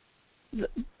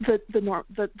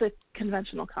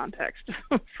conventional context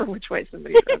for which way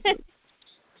somebody dresses.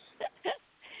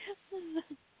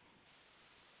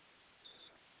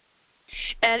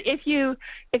 And if you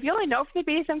only know from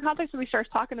the BDSM context, when we start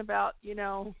talking about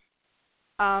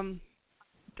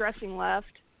dressing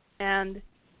left and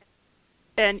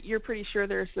you're pretty sure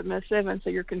they're submissive, and so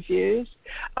you're confused.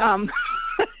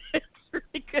 It's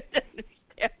really good to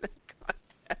understand the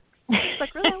context. It's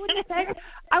like, really,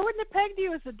 I wouldn't have pegged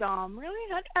you as a dom. Really,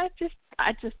 I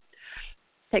just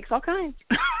takes all kinds.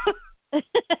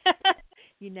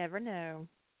 You never know.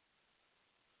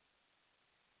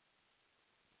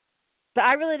 But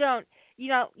I really don't. You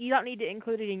don't need to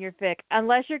include it in your fic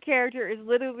unless your character is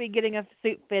literally getting a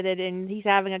suit fitted and he's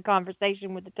having a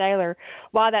conversation with the tailor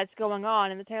while that's going on,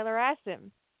 and the tailor asks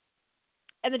him.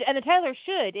 And the tailor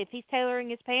should, if he's tailoring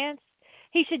his pants,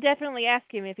 he should definitely ask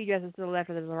him if he dresses to the left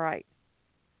or to the right.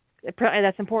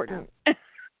 That's important.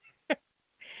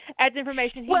 That's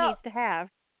information he needs to have.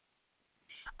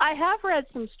 I have read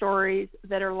some stories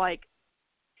that are like,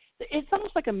 it's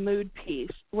almost like a mood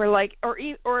piece where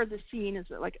or the scene is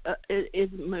like is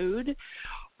mood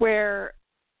where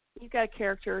you've got a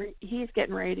character, he's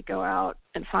getting ready to go out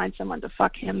and find someone to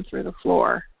fuck him through the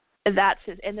floor, and that's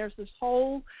his, and there's this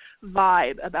whole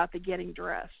vibe about the getting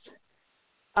dressed,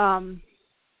 and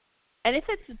if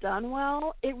it's done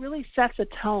well, it really sets a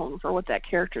tone for what that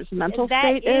character's mental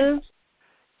state is.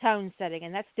 Tone setting,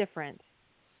 and that's different.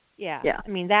 Yeah. I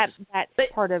mean that's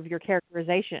part of your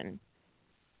characterization.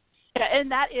 Yeah,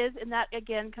 and that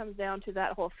again comes down to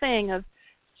that whole thing of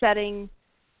setting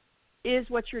is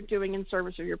what you're doing in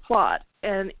service of your plot.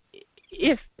 And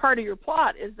if part of your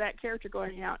plot is that character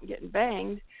going out and getting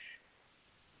banged,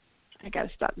 I got to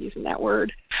stop using that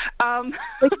word.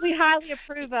 Which we highly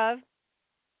approve of.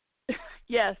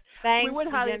 Yes, Bangs we would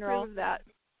highly approve of that.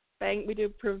 We do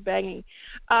approve of banging.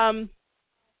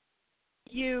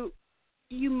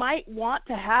 You might want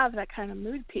to have that kind of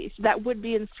mood piece that would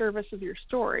be in service of your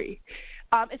story,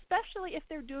 especially if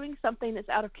they're doing something that's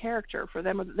out of character for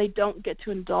them or that they don't get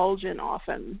to indulge in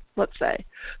often. Let's say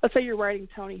you're writing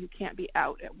Tony who can't be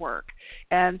out at work,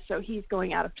 and so he's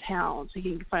going out of town so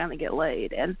he can finally get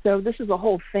laid. And so this is a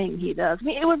whole thing he does. I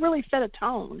mean, it would really set a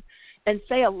tone and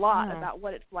say a lot about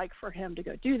what it's like for him to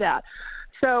go do that.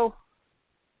 So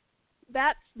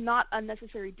that's not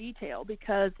unnecessary detail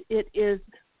because that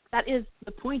is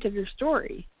the point of your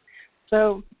story.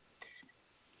 So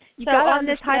on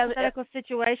this hypothetical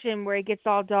situation where he gets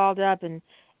all dolled up and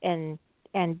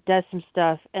does some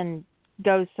stuff and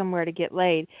goes somewhere to get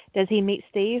laid, does he meet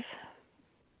Steve?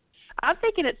 I'm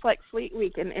thinking it's like Fleet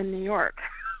Week in New York.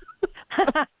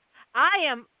 I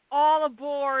am all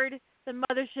aboard the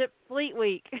mothership Fleet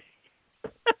Week.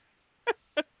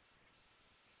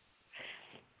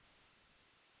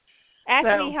 Ask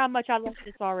me how much I love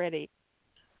this already.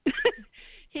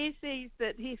 He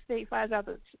finds out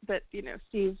that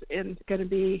Steve sent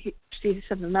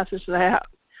a message that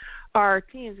our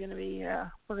team is going to be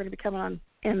we're going to be coming on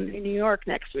in New York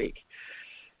next week.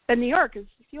 And New York is,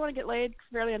 if you want to get laid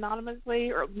fairly anonymously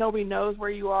or nobody knows where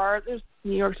you are,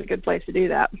 New York's a good place to do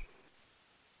that.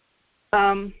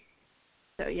 But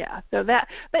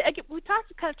again, we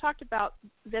talked about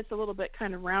this a little bit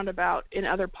kind of roundabout in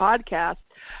other podcasts,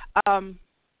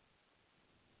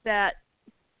 that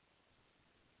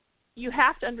you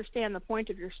have to understand the point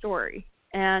of your story,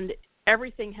 and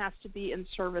everything has to be in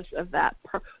service of that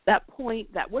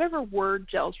point, that whatever word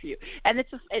gels for you. And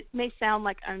it may sound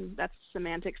like that's a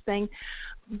semantics thing,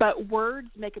 but words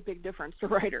make a big difference to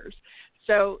writers.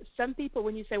 So some people,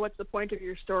 when you say, what's the point of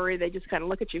your story, they just kind of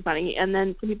look at you funny. And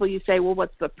then some people, you say, well,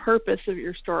 what's the purpose of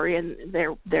your story? And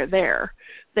they're there.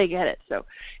 They get it. So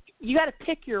you got to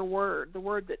pick your word, the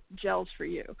word that gels for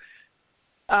you.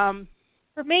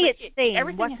 For me, it's theme.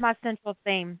 What's my central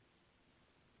theme?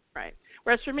 Right.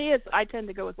 Whereas for me, I tend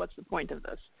to go with what's the point of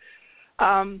this.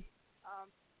 And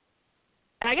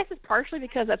I guess it's partially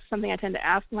because that's something I tend to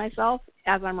ask myself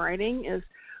as I'm writing is,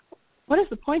 what is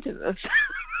the point of this?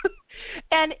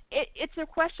 And it's a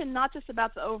question not just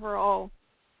about the overall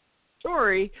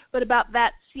story, but about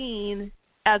that scene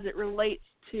as it relates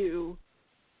to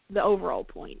the overall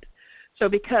point. So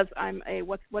because I'm a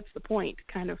what's the point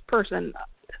kind of person,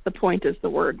 the point is the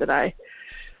word that I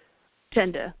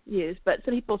tend to use. But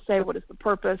some people say, what is the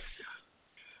purpose?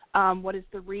 What is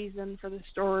the reason for the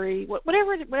story?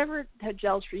 Whatever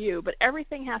gels for you, but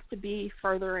everything has to be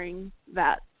furthering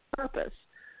that purpose.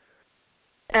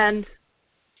 And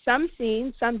some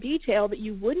scene, some detail that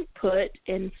you wouldn't put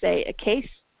in, say, a case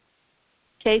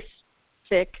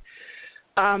fic,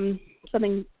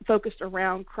 something focused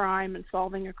around crime and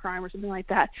solving a crime or something like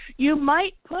that, you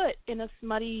might put in a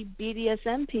smutty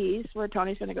BDSM piece where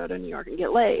Tony's going to go to New York and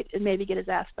get laid and maybe get his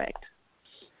ass spanked.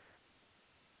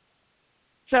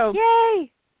 So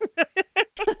yay!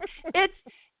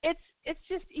 it's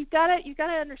just you gotta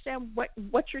understand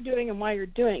what you're doing and why you're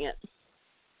doing it.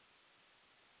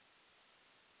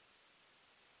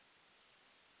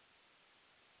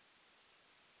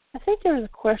 I think there was a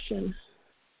question.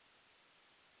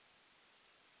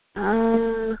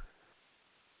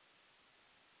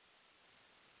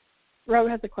 Rob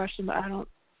has a question, but I don't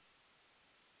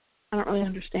really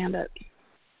understand it.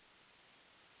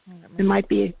 It might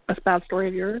be a spouse story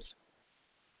of yours.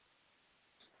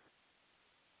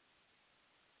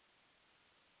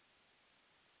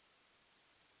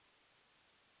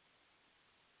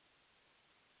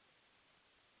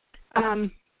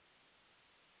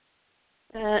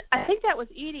 I think that was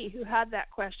Edie who had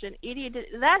that question. Edie, did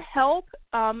that help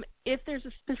if there's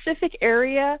a specific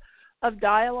area of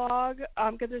dialogue?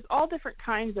 Because there's all different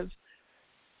kinds of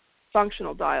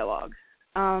functional dialogue.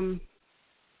 And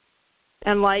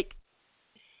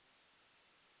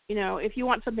if you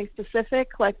want something specific,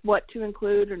 like what to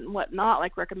include and what not,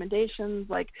 like recommendations,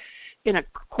 like in a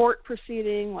court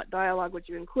proceeding, what dialogue would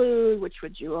you include, which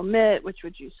would you omit, which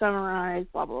would you summarize,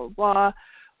 blah, blah, blah, blah.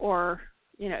 Or,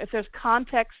 if there's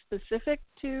context specific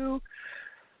to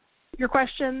your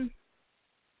question,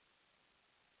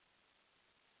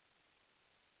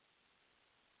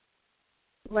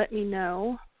 let me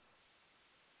know.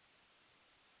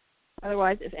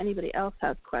 Otherwise, if anybody else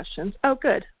has questions. Oh,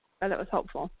 good. Oh, that was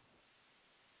helpful.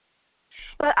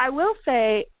 But I will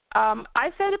say,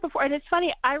 I've said it before, and it's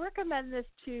funny, I recommend this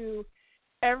to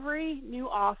every new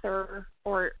author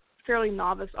or fairly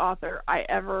novice author I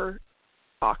ever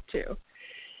talk to.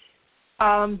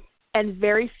 And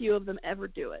very few of them ever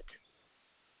do it,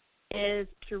 is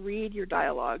to read your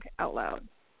dialogue out loud.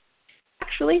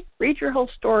 Actually, read your whole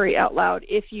story out loud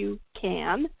if you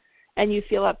can and you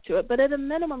feel up to it. But at a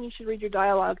minimum, you should read your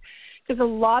dialogue because a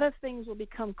lot of things will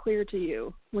become clear to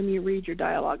you when you read your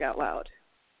dialogue out loud.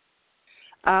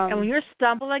 And when you're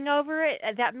stumbling over it,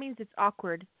 that means it's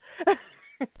awkward.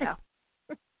 Yeah.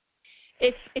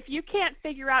 If you can't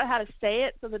figure out how to say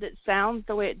it so that it sounds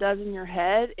the way it does in your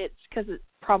head, it's because it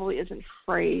probably isn't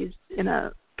phrased in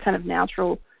a kind of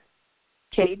natural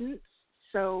cadence.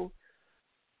 So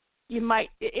you might,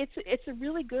 it's a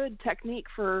really good technique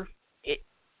for it.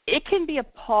 It can be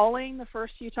appalling the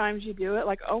first few times you do it,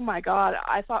 like, oh my God,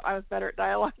 I thought I was better at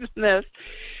dialogue than this.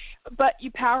 But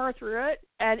you power through it,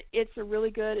 and it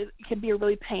can be a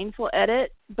really painful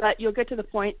edit, but you'll get to the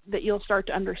point that you'll start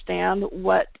to understand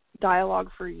what dialogue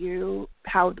for you,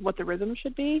 what the rhythm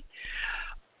should be.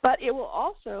 But it will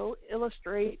also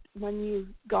illustrate when you've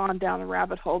gone down a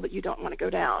rabbit hole that you don't want to go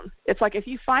down. It's like if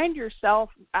you find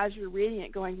yourself, as you're reading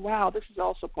it, going, wow, this is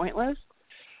all so pointless,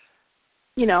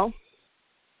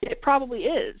 it probably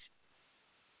is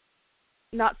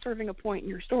not serving a point in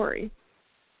your story.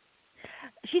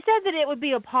 She said that it would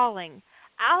be appalling.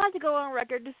 I'll have to go on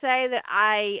record to say that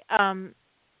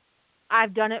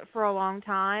I've done it for a long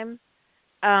time,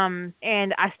 and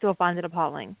I still find it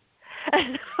appalling.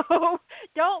 So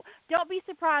don't be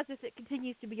surprised if it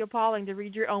continues to be appalling to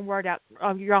read your own work out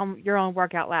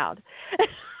loud.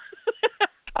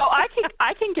 Oh,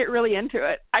 I can get really into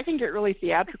it. I can get really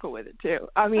theatrical with it too.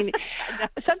 I mean,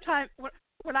 sometimes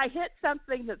when I hit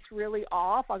something that's really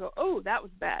off, I'll go, oh, that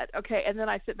was bad. Okay, and then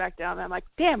I sit back down and I'm like,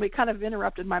 damn, it kind of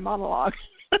interrupted my monologue.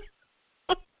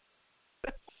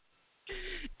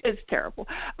 It's terrible.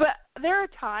 But there are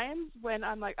times when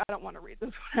I'm like, I don't want to read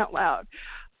this one out loud.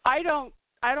 I don't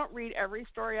read every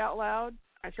story out loud.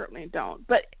 I certainly don't.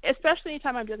 But especially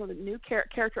anytime I'm dealing with a new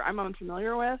character I'm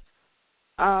unfamiliar with,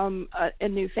 a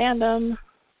new fandom,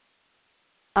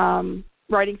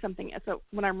 writing something. So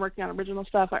when I'm working on original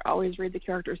stuff, I always read the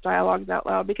characters' dialogues out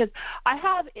loud because I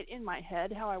have it in my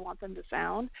head how I want them to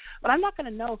sound, but I'm not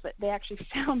going to know if they actually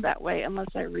sound that way unless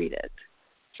I read it.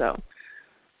 So,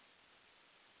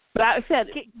 but I said,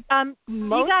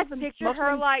 you guys picture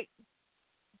her like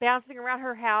bouncing around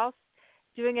her house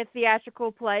doing a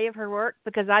theatrical play of her work?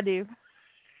 Because I do.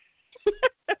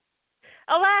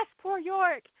 Alas, poor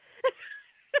York.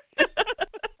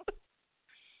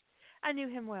 I knew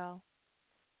him well.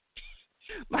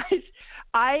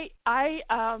 I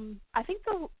think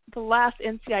the last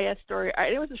NCIS story,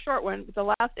 it was a short one, but the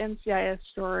last NCIS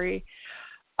story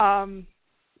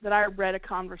that I read a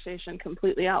conversation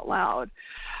completely out loud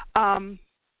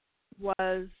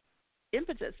was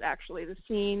Impetus, actually. The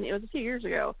scene, it was a few years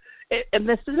ago.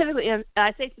 And I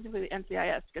say specifically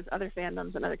NCIS because other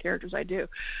fandoms and other characters I do.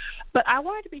 But I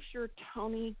wanted to be sure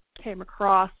Tony came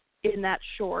across in that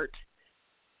short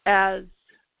as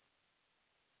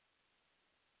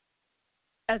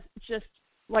just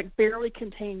like barely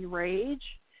contained rage,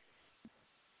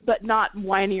 but not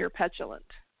whiny or petulant.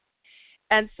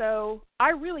 And so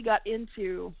I really got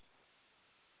into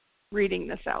reading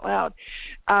this out loud.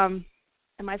 And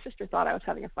my sister thought I was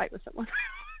having a fight with someone.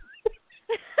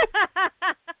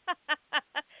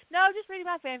 No, just reading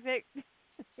my fanfic.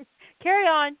 Carry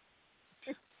on.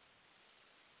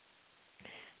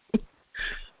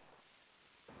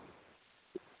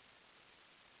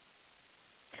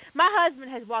 My husband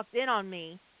has walked in on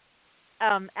me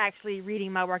actually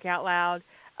reading my work out loud.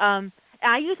 And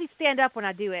I usually stand up when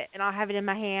I do it, and I'll have it in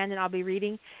my hand, and I'll be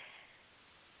reading.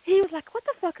 He was like, what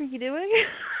the fuck are you doing?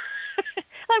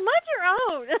 Like, mind your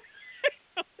own.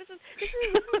 This is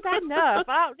bad enough.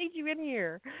 I don't need you in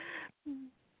here.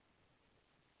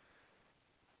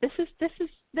 This is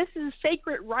a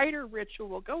sacred writer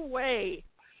ritual. Go away.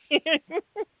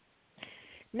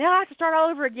 Now I have to start all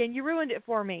over again. You ruined it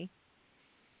for me.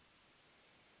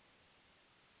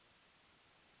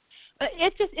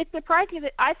 It's surprising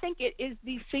that I think it is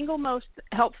the single most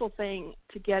helpful thing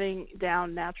to getting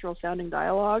down natural sounding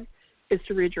dialogue is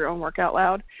to read your own work out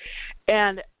loud.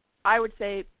 And I would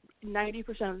say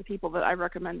 90% of the people that I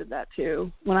recommended that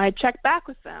to, when I check back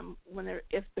with them,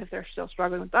 if they're still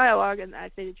struggling with dialogue, and I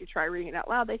say, did you try reading it out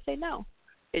loud? They say no.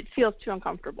 It feels too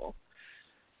uncomfortable.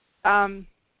 That's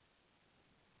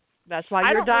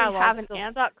why your dialogue still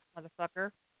sucks,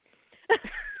 motherfucker.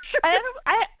 I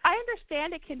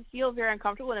understand it can feel very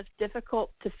uncomfortable, and it's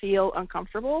difficult to feel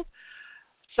uncomfortable.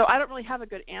 So I don't really have a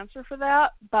good answer for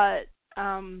that, but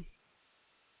I do.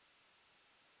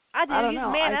 I don't You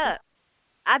know. Man up.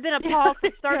 I've been appalled for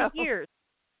 30 years.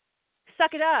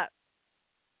 Suck it up.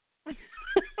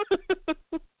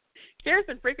 Kara's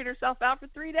been freaking herself out for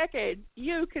 3 decades.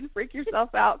 You can freak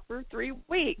yourself out for 3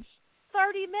 weeks.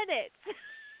 30 minutes.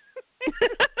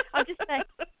 I'm just saying.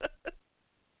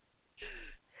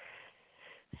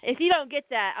 If you don't get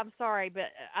that, I'm sorry,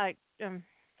 but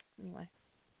anyway,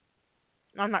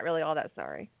 I'm not really all that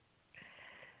sorry.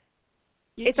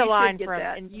 It's a line from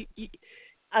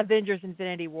Avengers: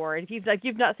 Infinity War. If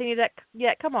you've not seen that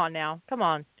yet, come on now, come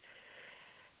on,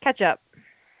 catch up.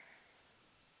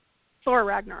 Thor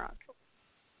Ragnarok.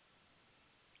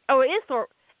 Oh, it is Thor.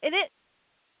 It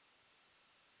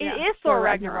Yeah, is Thor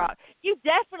Ragnarok. You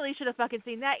definitely should have fucking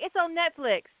seen that. It's on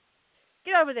Netflix.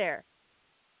 Get over there.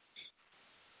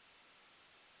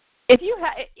 If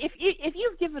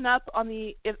you've given up on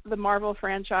the Marvel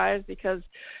franchise because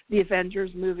the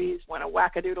Avengers movies went a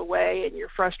wackadoodle way and you're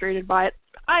frustrated by it,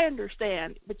 I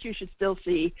understand, but you should still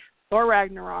see Thor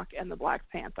Ragnarok and the Black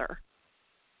Panther.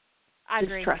 I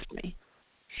agree. Just trust me.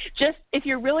 Just if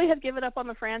you really have given up on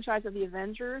the franchise of the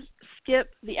Avengers,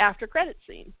 skip the after credits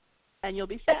scene, and you'll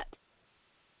be set.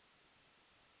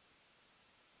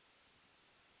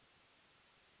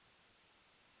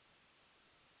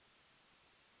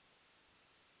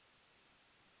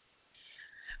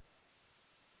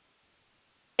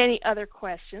 Any other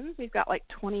questions? We've got like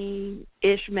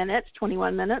 20-ish minutes,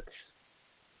 21 minutes.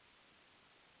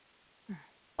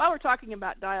 While we're talking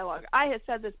about dialogue, I had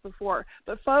said this before,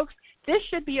 but folks, this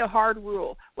should be a hard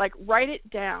rule. Like, write it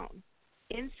down.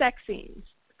 In sex scenes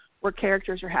where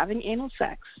characters are having anal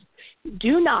sex,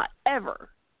 do not ever,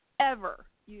 ever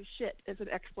use shit as an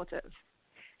expletive.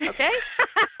 Okay?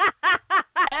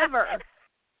 Ever.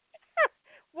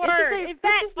 Word. In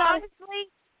fact, honestly,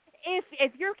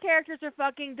 if your characters are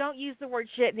fucking, don't use the word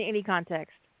shit in any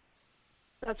context.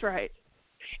 That's right.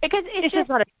 Because it's just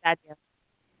not a bad idea.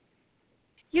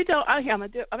 You don't. I'm gonna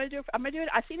do it. I'm gonna do it.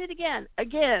 I've seen it again. I'm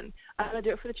gonna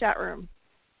do it for the chat room.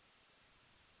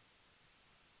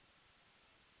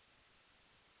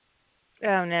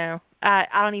 Oh no, I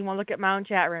don't even want to look at my own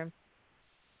chat room.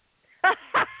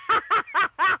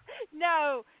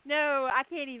 No, I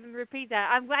can't even repeat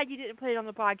that. I'm glad you didn't put it on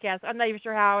the podcast. I'm not even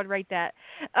sure how I would rate that.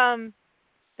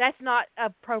 That's not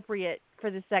appropriate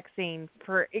for the sex scene,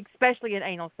 especially an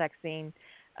anal sex scene.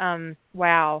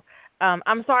 Wow.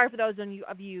 I'm sorry for those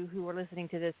of you who are listening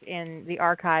to this in the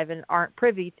archive and aren't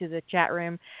privy to the chat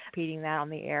room, repeating that on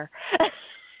the air.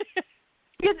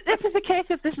 Because this is a case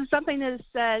if this is something that is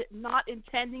said, not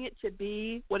intending it to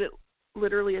be what it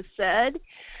literally is said,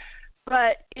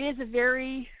 but it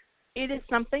is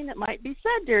something that might be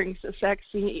said during the sex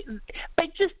scene.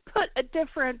 But just put a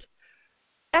different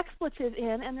expletive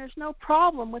in, and there's no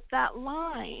problem with that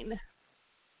line.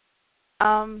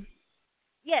 Yeah,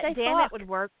 damn fuck. It would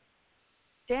work.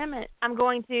 Damn it. I'm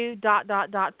going to ...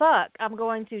 fuck. I'm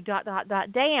going to ...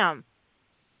 damn.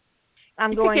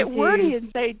 I'm going to get to wordy and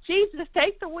say, Jesus,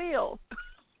 take the wheel.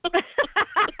 I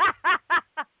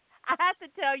have to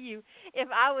tell you, if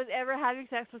I was ever having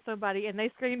sex with somebody and they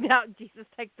screamed out, Jesus,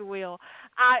 take the wheel,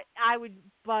 I would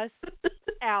bust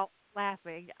out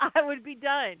laughing. I would be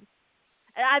done.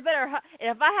 And I better,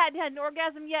 if I hadn't had an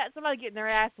orgasm yet, somebody getting their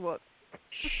ass whooped.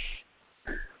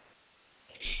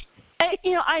 And,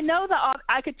 I know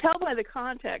I could tell by the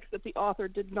context that the author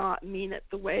did not mean it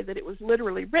the way that it was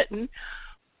literally written,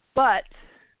 but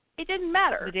it didn't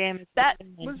matter. That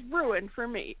was ruined for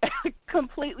me,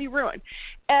 completely ruined.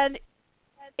 And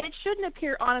it shouldn't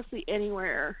appear, honestly,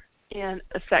 anywhere in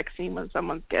a sex scene when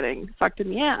someone's getting fucked in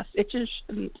the ass. It just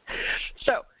shouldn't.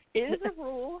 So it is a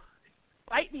rule.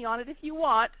 Fight me on it if you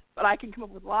want, but I can come up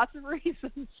with lots of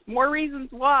reasons, more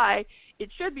reasons why it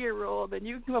should be a rule than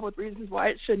you can come up with reasons why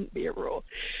it shouldn't be a rule.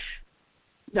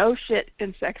 No shit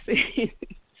in sex scenes.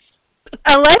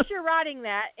 Unless you're writing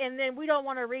that, and then we don't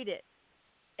want to read it,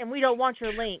 and we don't want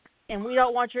your links, and we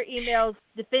don't want your emails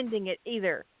defending it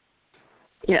either.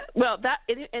 Yeah, well,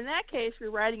 in that case,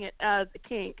 we're writing it as a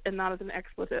kink and not as an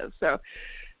expletive. So,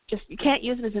 just you can't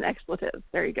use it as an expletive.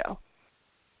 There you go.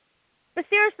 But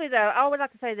seriously, though, I would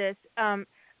like to say this.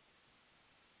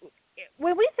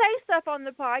 When we say stuff on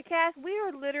the podcast, we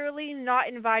are literally not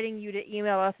inviting you to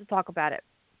email us to talk about it.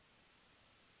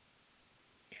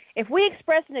 If we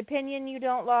express an opinion you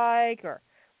don't like, or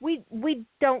we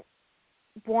don't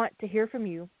want to hear from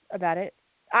you about it.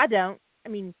 I don't. I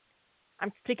mean,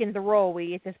 I'm speaking the role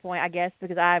we at this point, I guess,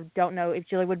 because I don't know if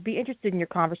Julie would be interested in your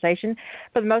conversation.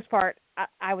 For the most part,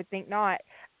 I would think not.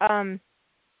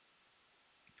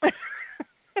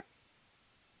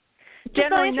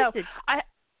 Generally, no.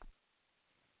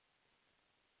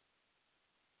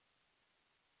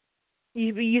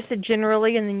 You said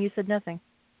generally, and then you said nothing.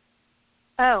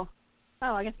 Oh,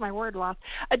 I guess my word lost.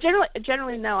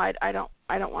 Generally, no. I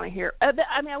don't want to hear. I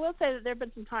mean, I will say that there have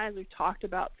been some times we've talked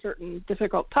about certain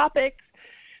difficult topics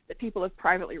that people have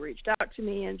privately reached out to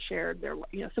me and shared their,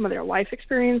 some of their life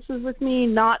experiences with me,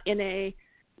 not in a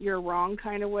you're wrong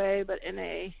kind of way, but in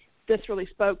a this really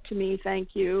spoke to me,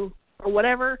 thank you, or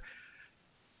whatever.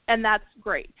 And that's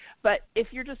great. But if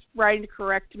you're just writing to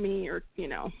correct me or,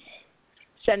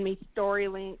 send me story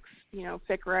links,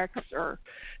 fic recs, or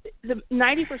the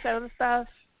 90% of the stuff,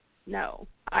 no,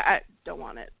 I don't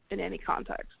want it in any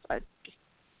context.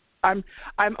 I'm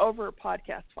over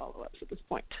podcast follow-ups at this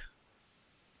point.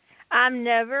 I'm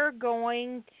never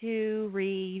going to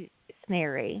read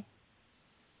Snary.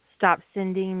 Stop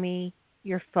sending me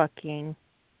your fucking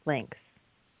links.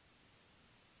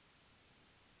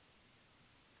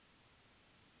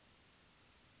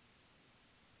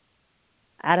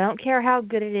 I don't care how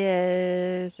good it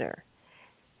is or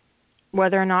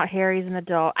whether or not Harry's an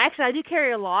adult. Actually, I do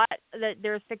carry a lot that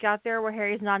there's fic out there where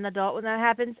Harry's not an adult when that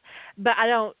happens, but I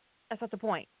don't. That's not the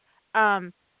point.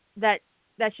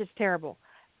 That's just terrible.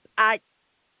 I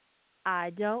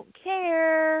don't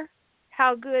care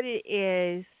how good it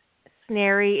is.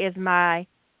 Snary is my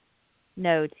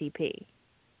no TP.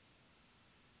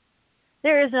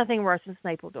 There is nothing worse than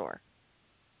Snapledore.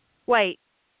 Wait,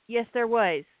 yes there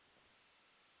was.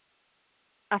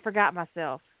 I forgot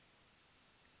myself.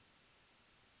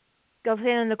 Go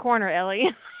stand in the corner, Ellie.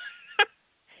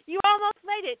 You almost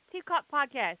made it. Teacup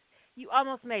Podcast. You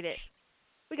almost made it.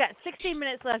 We got 16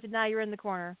 minutes left, and now you're in the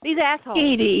corner. These assholes.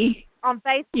 Edie. On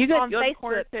Facebook. You got on your Facebook.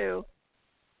 corner too.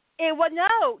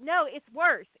 No, it's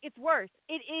worse. It's worse.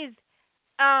 It is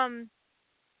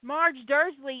Marge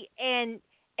Dursley and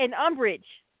Umbridge.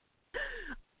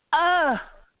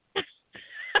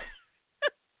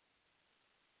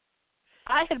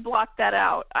 I had blocked that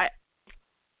out.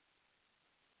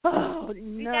 Oh These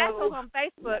no! assholes on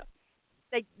Facebook,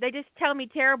 they just tell me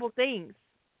terrible things.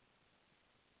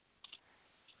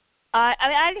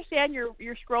 I understand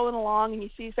you're scrolling along and you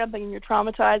see something and you're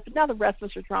traumatized, but now the rest of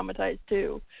us are traumatized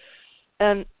too.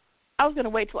 And I was going to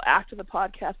wait till after the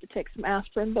podcast to take some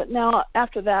aspirin, but now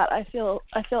after that, I feel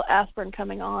aspirin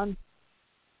coming on.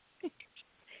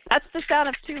 That's the sound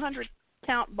of 200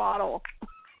 count bottle.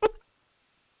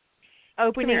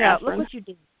 Opening up. Look what you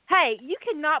did. Hey, you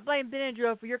cannot blame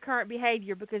Benadryl for your current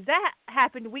behavior because that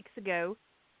happened weeks ago.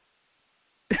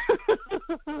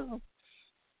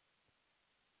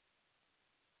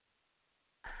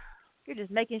 You're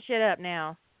just making shit up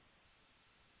now.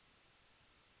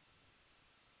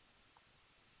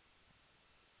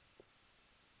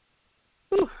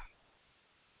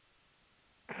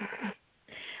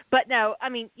 But no, I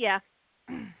mean, yeah.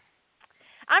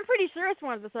 I'm pretty sure it's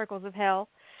one of the circles of hell.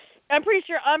 I'm pretty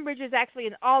sure Umbridge is actually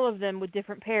in all of them with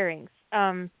different pairings.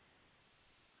 I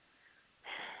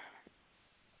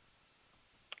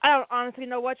don't honestly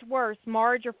know what's worse,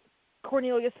 Marge or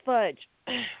Cornelius Fudge.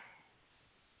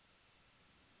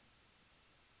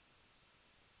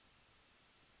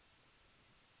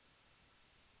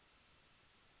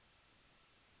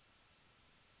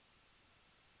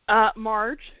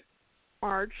 Marge.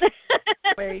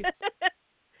 Way.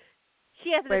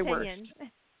 She has an way opinion. Worse.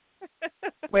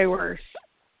 Way worse.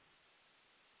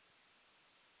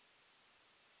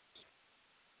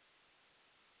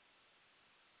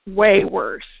 Way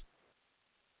worse.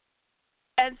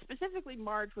 And specifically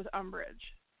Marge with Umbridge.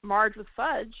 Marge with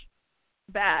Fudge,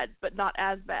 bad, but not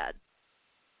as bad.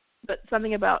 But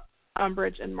something about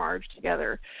Umbridge and Marge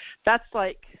together, that's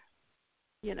like,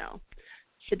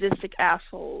 sadistic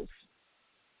assholes.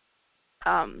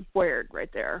 Weird right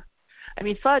there. I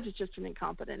mean, Fudge is just an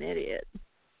incompetent idiot.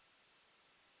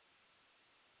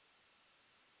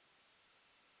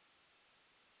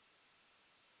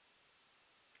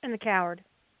 And the coward.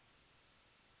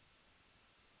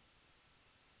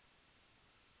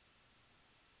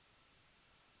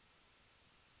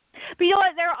 But you know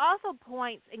what? There are also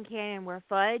points in canon where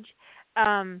Fudge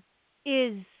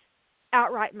is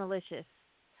outright malicious.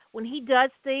 When he does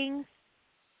things,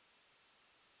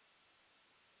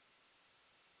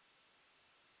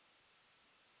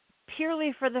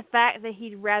 purely for the fact that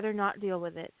he'd rather not deal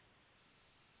with it.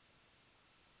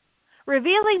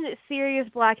 Revealing that Sirius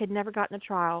Black had never gotten a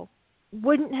trial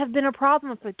wouldn't have been a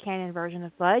problem for the canon version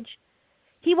of Fudge.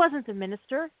 He wasn't the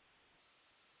minister.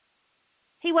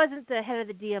 He wasn't the head of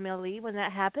the DMLE when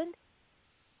that happened.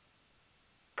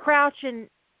 Crouch and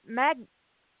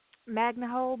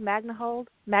Magnold,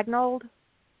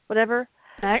 whatever.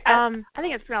 I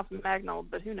think it's pronounced Magnold,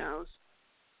 but who knows?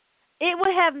 It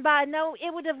would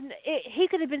have he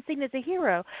could have been seen as a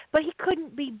hero, but he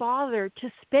couldn't be bothered to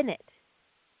spin it.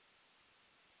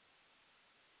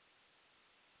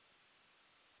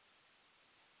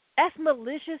 That's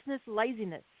maliciousness,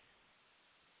 laziness.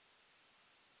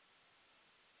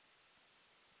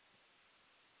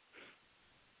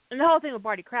 And the whole thing with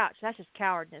Barty Crouch, that's just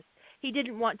cowardness. He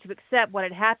didn't want to accept what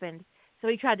had happened, so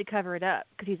he tried to cover it up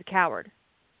because he's a coward.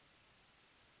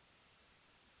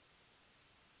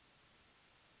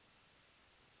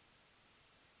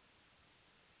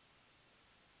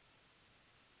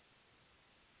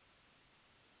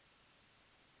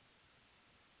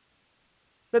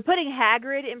 But putting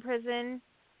Hagrid in prison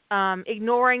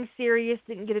ignoring Sirius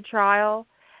didn't get a trial.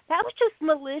 That was just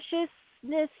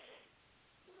maliciousness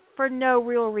for no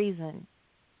real reason.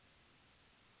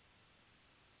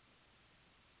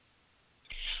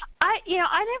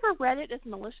 I never read it as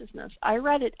maliciousness. I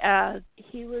read it as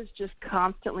he was just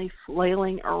constantly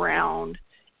flailing around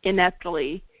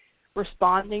ineptly,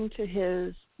 responding to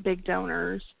his big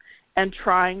donors and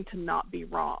trying to not be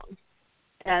wrong.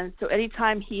 And so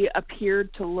anytime he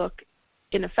appeared to look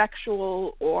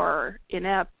ineffectual or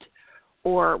inept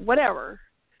or whatever,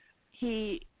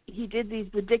 he did these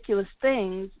ridiculous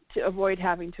things to avoid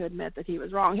having to admit that he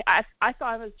was wrong. I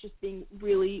thought I was just being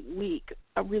really weak,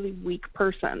 a really weak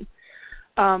person,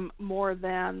 more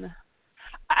than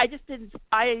I just didn't.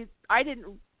 I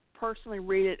didn't personally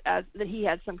read it as that he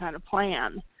had some kind of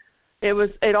plan.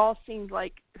 It all seemed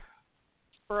like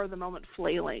spur of the moment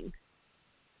flailing.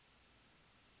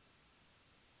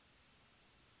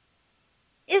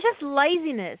 It's just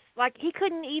laziness. Like, he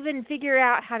couldn't even figure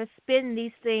out how to spin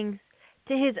these things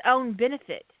to his own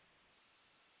benefit.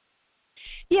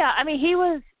 Yeah, I mean, he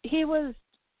was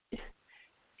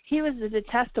a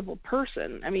detestable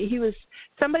person. I mean, he was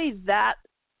somebody that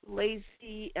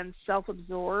lazy and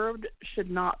self-absorbed should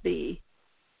not be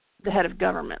the head of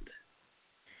government.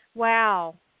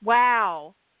 Wow.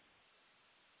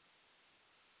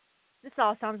 This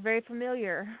all sounds very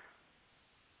familiar.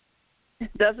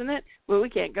 Doesn't it? Well, we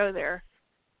can't go there.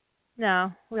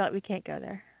 No, we can't go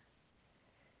there.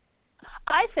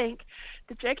 I think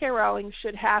that J.K. Rowling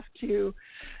should have to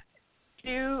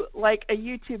do like a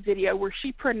YouTube video where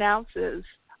she pronounces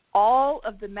all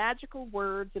of the magical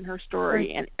words in her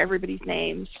story and everybody's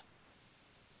names.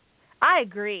 I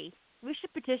agree. We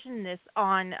should petition this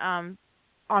on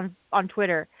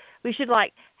Twitter. We should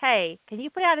hey, can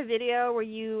you put out a video where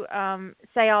you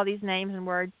say all these names and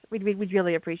words? We'd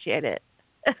really appreciate it.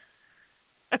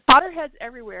 Potterheads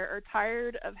everywhere are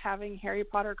tired of having Harry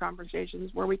Potter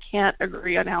conversations where we can't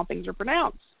agree on how things are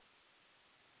pronounced.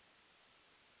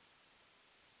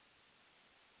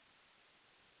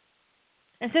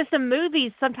 And since the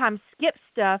movies sometimes skip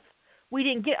stuff, we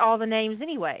didn't get all the names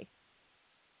anyway.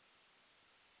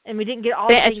 And we didn't get all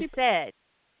the things said.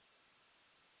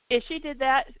 If she did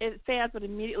that, fans would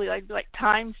immediately like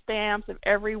timestamps of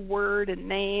every word and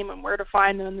name and where to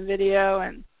find them in the video.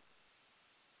 And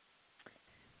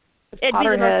it'd be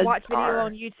the most watched video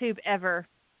on YouTube ever.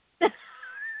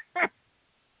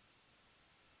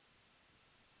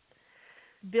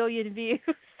 Billion views.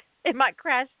 It might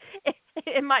crash.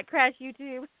 It might crash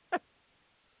YouTube.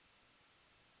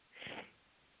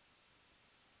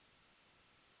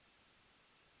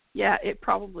 Yeah, it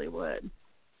probably would.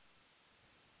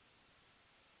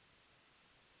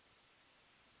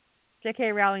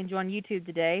 J.K. Rowling joined YouTube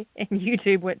today, and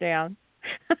YouTube went down.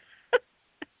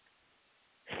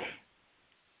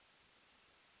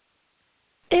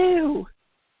 Ew.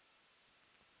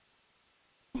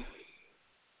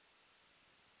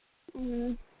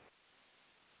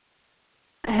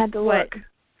 I had to look.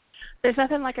 There's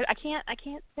nothing like I can't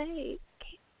say.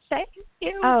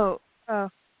 Ew. Oh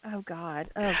God.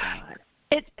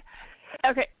 It's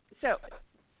okay. So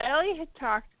Ellie had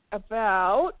talked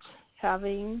about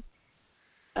having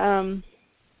her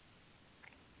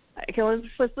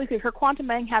quantum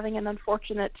bang having an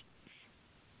unfortunate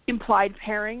implied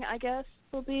pairing, I guess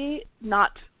will be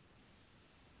not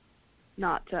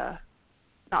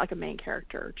like a main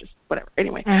character, just whatever.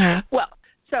 Anyway, Well,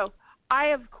 so I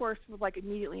of course was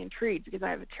immediately intrigued because I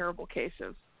have a terrible case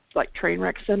of train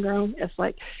wreck syndrome. It's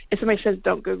like if somebody says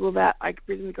don't Google that, I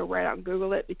really go right out and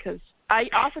Google it because I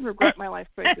often regret my life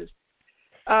choices.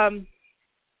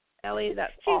 Ellie,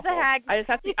 that's She's awful. a hag. I just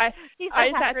have to. I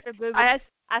shouldn't have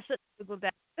Googled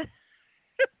that.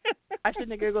 I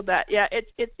shouldn't have Googled that. Yeah,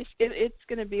 it's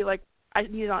going to be I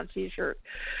need it on a T-shirt.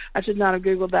 I should not have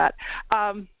Googled that.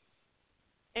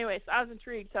 Anyway, so I was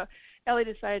intrigued. So Ellie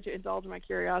decided to indulge my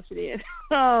curiosity. And,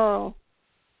 oh,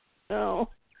 no.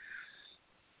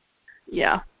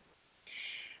 Yeah.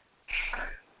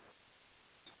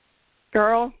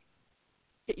 Girl,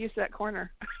 get used to that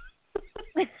corner.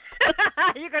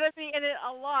 You're going to be in it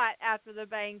a lot after the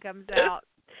bang comes out.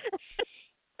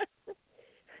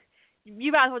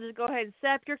 You might as well just go ahead and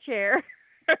set up your chair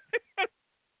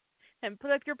and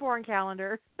put up your porn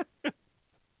calendar.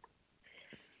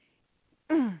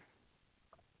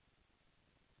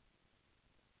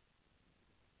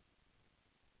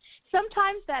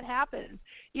 Sometimes that happens.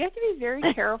 You have to be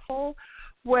very careful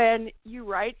when you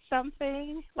write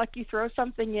something, you throw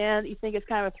something in, you think it's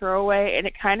kind of a throwaway, and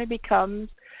it kind of becomes,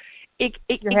 it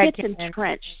gets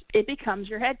entrenched. It becomes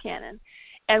your headcanon.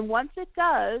 And once it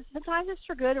does, sometimes it's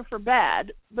for good or for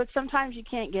bad, but sometimes you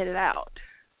can't get it out.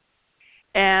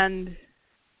 And,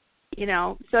 you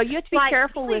know, so you have to be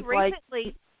careful with,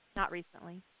 not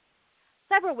recently,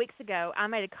 several weeks ago, I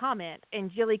made a comment,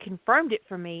 and Jilly confirmed it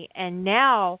for me, and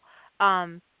now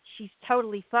she's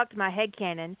totally fucked my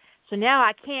headcanon. So now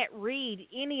I can't read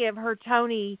any of her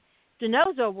Tony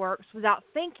DiNozzo works without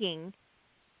thinking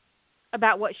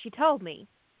about what she told me.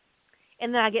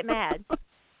 And then I get mad.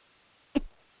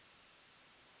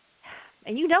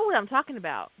 And you know what I'm talking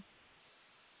about.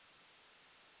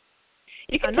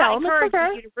 You can I'm tell not them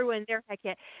encouraging you to ruin their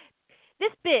headcanon.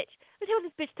 This bitch, listen to what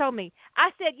this bitch told me.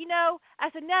 I said, now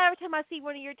every time I see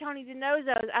one of your Tony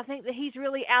DiNozzos, I think that he's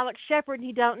really Alex Shepard and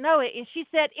he don't know it. And she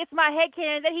said, it's my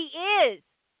headcanon that he is.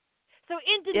 So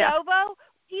in DeNovo,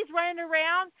 he's running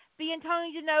around being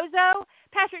Tony DiNozzo.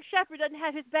 Patrick Shepard doesn't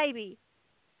have his baby.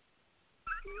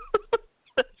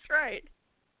 That's right.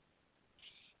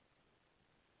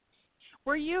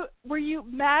 Were you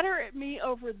madder at me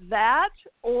over that,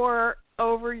 or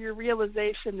over your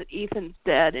realization that Ethan's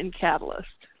dead in Catalyst?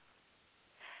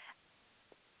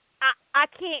 I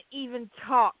can't even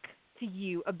talk to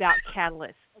you about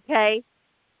Catalyst, okay?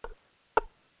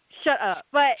 Shut up.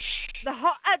 But the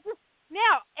whole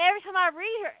now every time I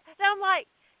read her, I'm like,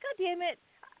 God damn it!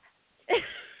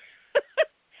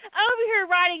 I'm over here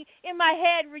writing in my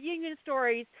head reunion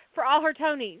stories for all her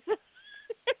Tonys.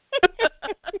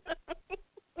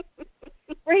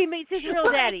 Where he meets his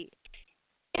real daddy.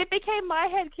 It became my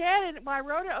headcanon. When I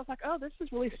wrote it, I was like, oh, this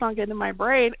is really sunk into my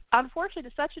brain. Unfortunately,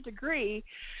 to such a degree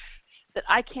that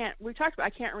I can't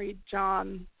read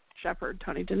John Shepard,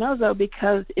 Tony DiNozzo,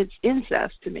 because it's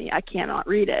incest to me. I cannot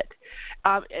read it.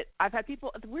 I've had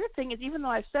people, the weird thing is, even though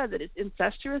I've said that it's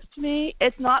incestuous to me,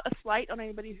 it's not a slight on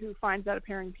anybody who finds that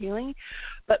appearing appealing,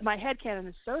 but my headcanon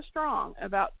is so strong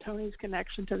about Tony's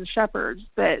connection to the Shepards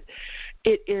that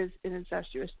it is an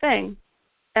incestuous thing.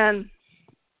 And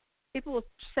people will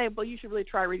say, well, you should really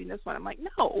try reading this one. I'm like,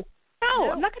 no,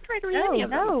 I'm not going to try to read any of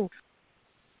them. No.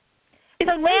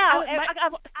 So now, I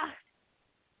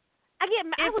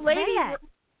was mad.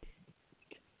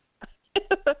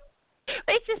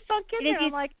 It's just sunk in there.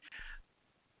 I'm like,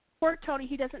 poor Tony,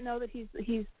 he doesn't know that he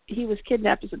was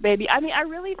kidnapped as a baby. I mean, I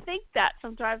really think that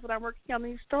sometimes when I'm working on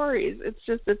these stories.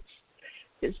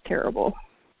 It's terrible.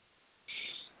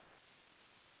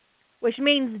 Which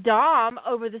means Dom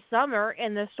over the summer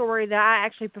in the story that I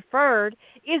actually preferred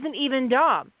isn't even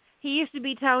Dom. He used to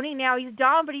be Tony, now he's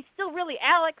Dom, but he's still really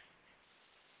Alex.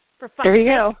 For fuck's there you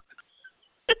go.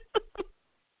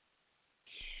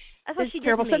 That's what she did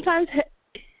terrible. To me. Sometimes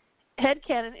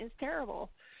headcanon is terrible.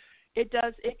 It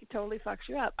totally fucks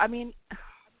you up. I mean,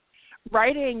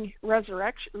 writing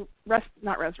Restoration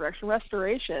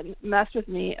messed with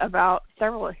me about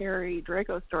several of Harry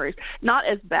Draco stories. Not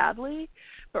as badly,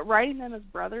 but writing them as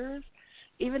brothers,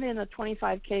 even in a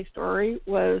 25K story,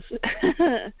 was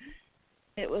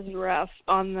it was rough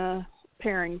on the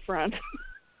pairing front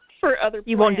for other plans.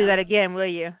 You won't do that again, will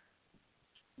you?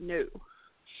 No.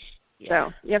 Yeah.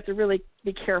 So you have to really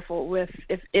be careful with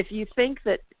if you think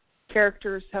that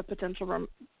characters have potential,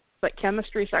 but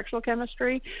sexual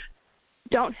chemistry,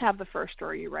 don't have the first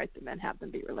story you write them in have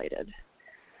them be related.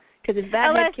 Because if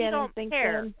that headcanon thinks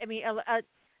in, I mean,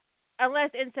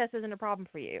 unless incest isn't a problem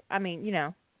for you. I mean,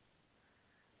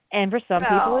 and for some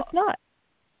people it's not.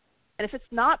 And if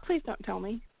it's not, please don't tell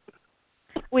me.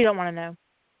 We don't want to know.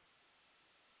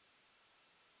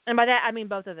 And by that, I mean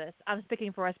both of us. I'm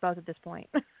speaking for us both at this point.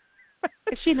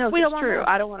 If she knows it's true,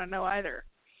 I don't want to know either.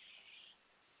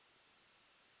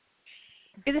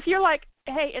 Because if you're like,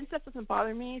 hey, incest doesn't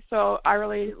bother me, so I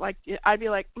really like, I'd be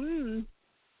like, I'm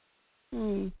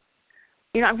going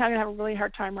to have a really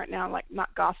hard time right now, like,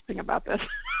 not gossiping about this.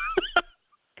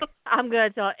 I'm going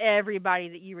to tell everybody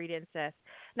that you read incest.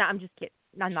 No, I'm just kidding.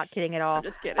 I'm not kidding at all. I'm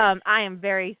just kidding. I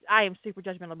am super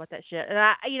judgmental about that shit.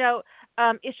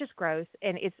 And it's just gross,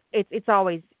 and it's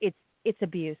always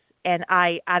abuse, and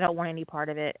I don't want any part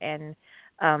of it. And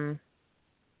no.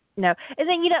 And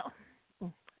then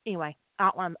anyway, I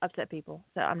don't want to upset people,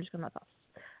 so I'm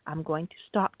going to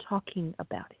stop talking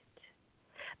about it.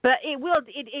 But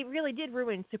it really did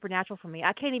ruin Supernatural for me.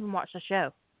 I can't even watch the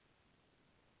show.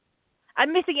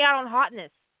 I'm missing out on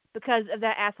hotness because of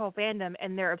that asshole fandom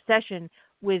and their obsession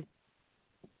with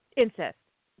incest.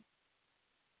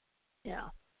 Yeah.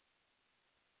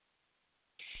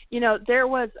 There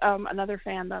was another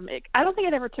fandom. I don't think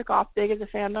it ever took off big as a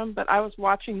fandom, but I was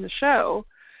watching the show.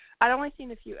 I'd only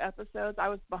seen a few episodes. I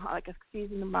was behind, like a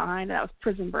season behind, and that was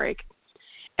Prison Break.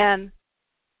 And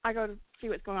I go to see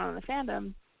what's going on in the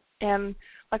fandom, and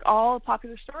like all the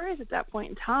popular stories at that point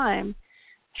in time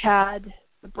had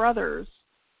the brothers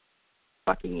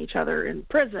fucking each other in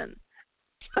prison.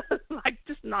 Like,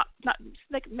 just not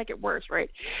make it worse, right?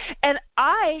 And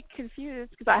I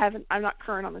confused because I'm not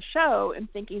current on the show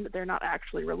and thinking that they're not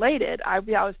actually related. I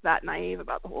was that naive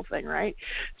about the whole thing, right?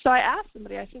 So I asked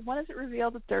somebody, I said, when is it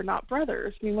revealed that they're not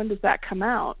brothers? I mean, when does that come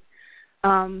out?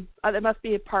 There must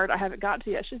be a part I haven't got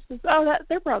to yet. She says, oh,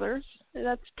 they're brothers.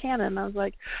 That's canon. I was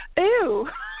like, ew.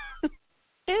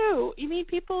 Ew. You mean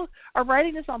people are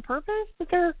writing this on purpose, that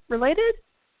they're related?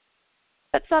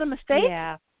 That's not a mistake?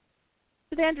 Yeah.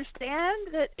 Do they understand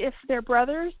that if they're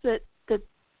brothers that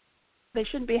they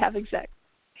shouldn't be having sex?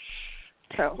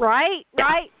 So Right.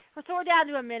 So we're down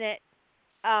to a minute,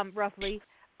 roughly.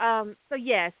 So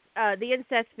yes, the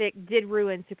incest fic did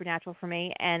ruin Supernatural for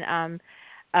me, and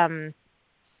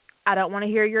I don't want to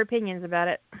hear your opinions about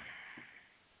it.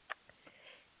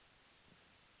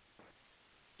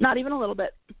 not even a little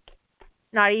bit.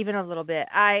 Not even a little bit.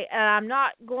 I'm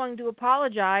not going to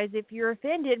apologize if you're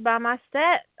offended by my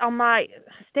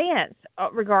stance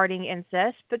regarding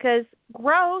incest, because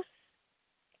gross.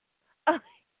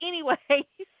 Anyways,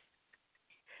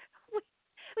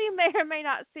 we may or may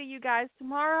not see you guys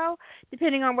tomorrow,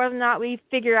 depending on whether or not we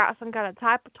figure out some kind of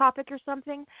topic or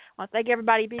something. I want to thank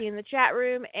everybody being in the chat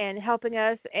room and helping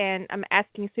us, and I'm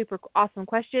asking super awesome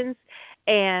questions.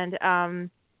 And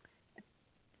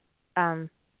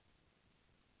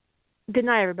good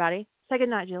night, everybody. Say good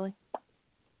night, Julie.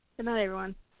 Good night,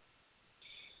 everyone.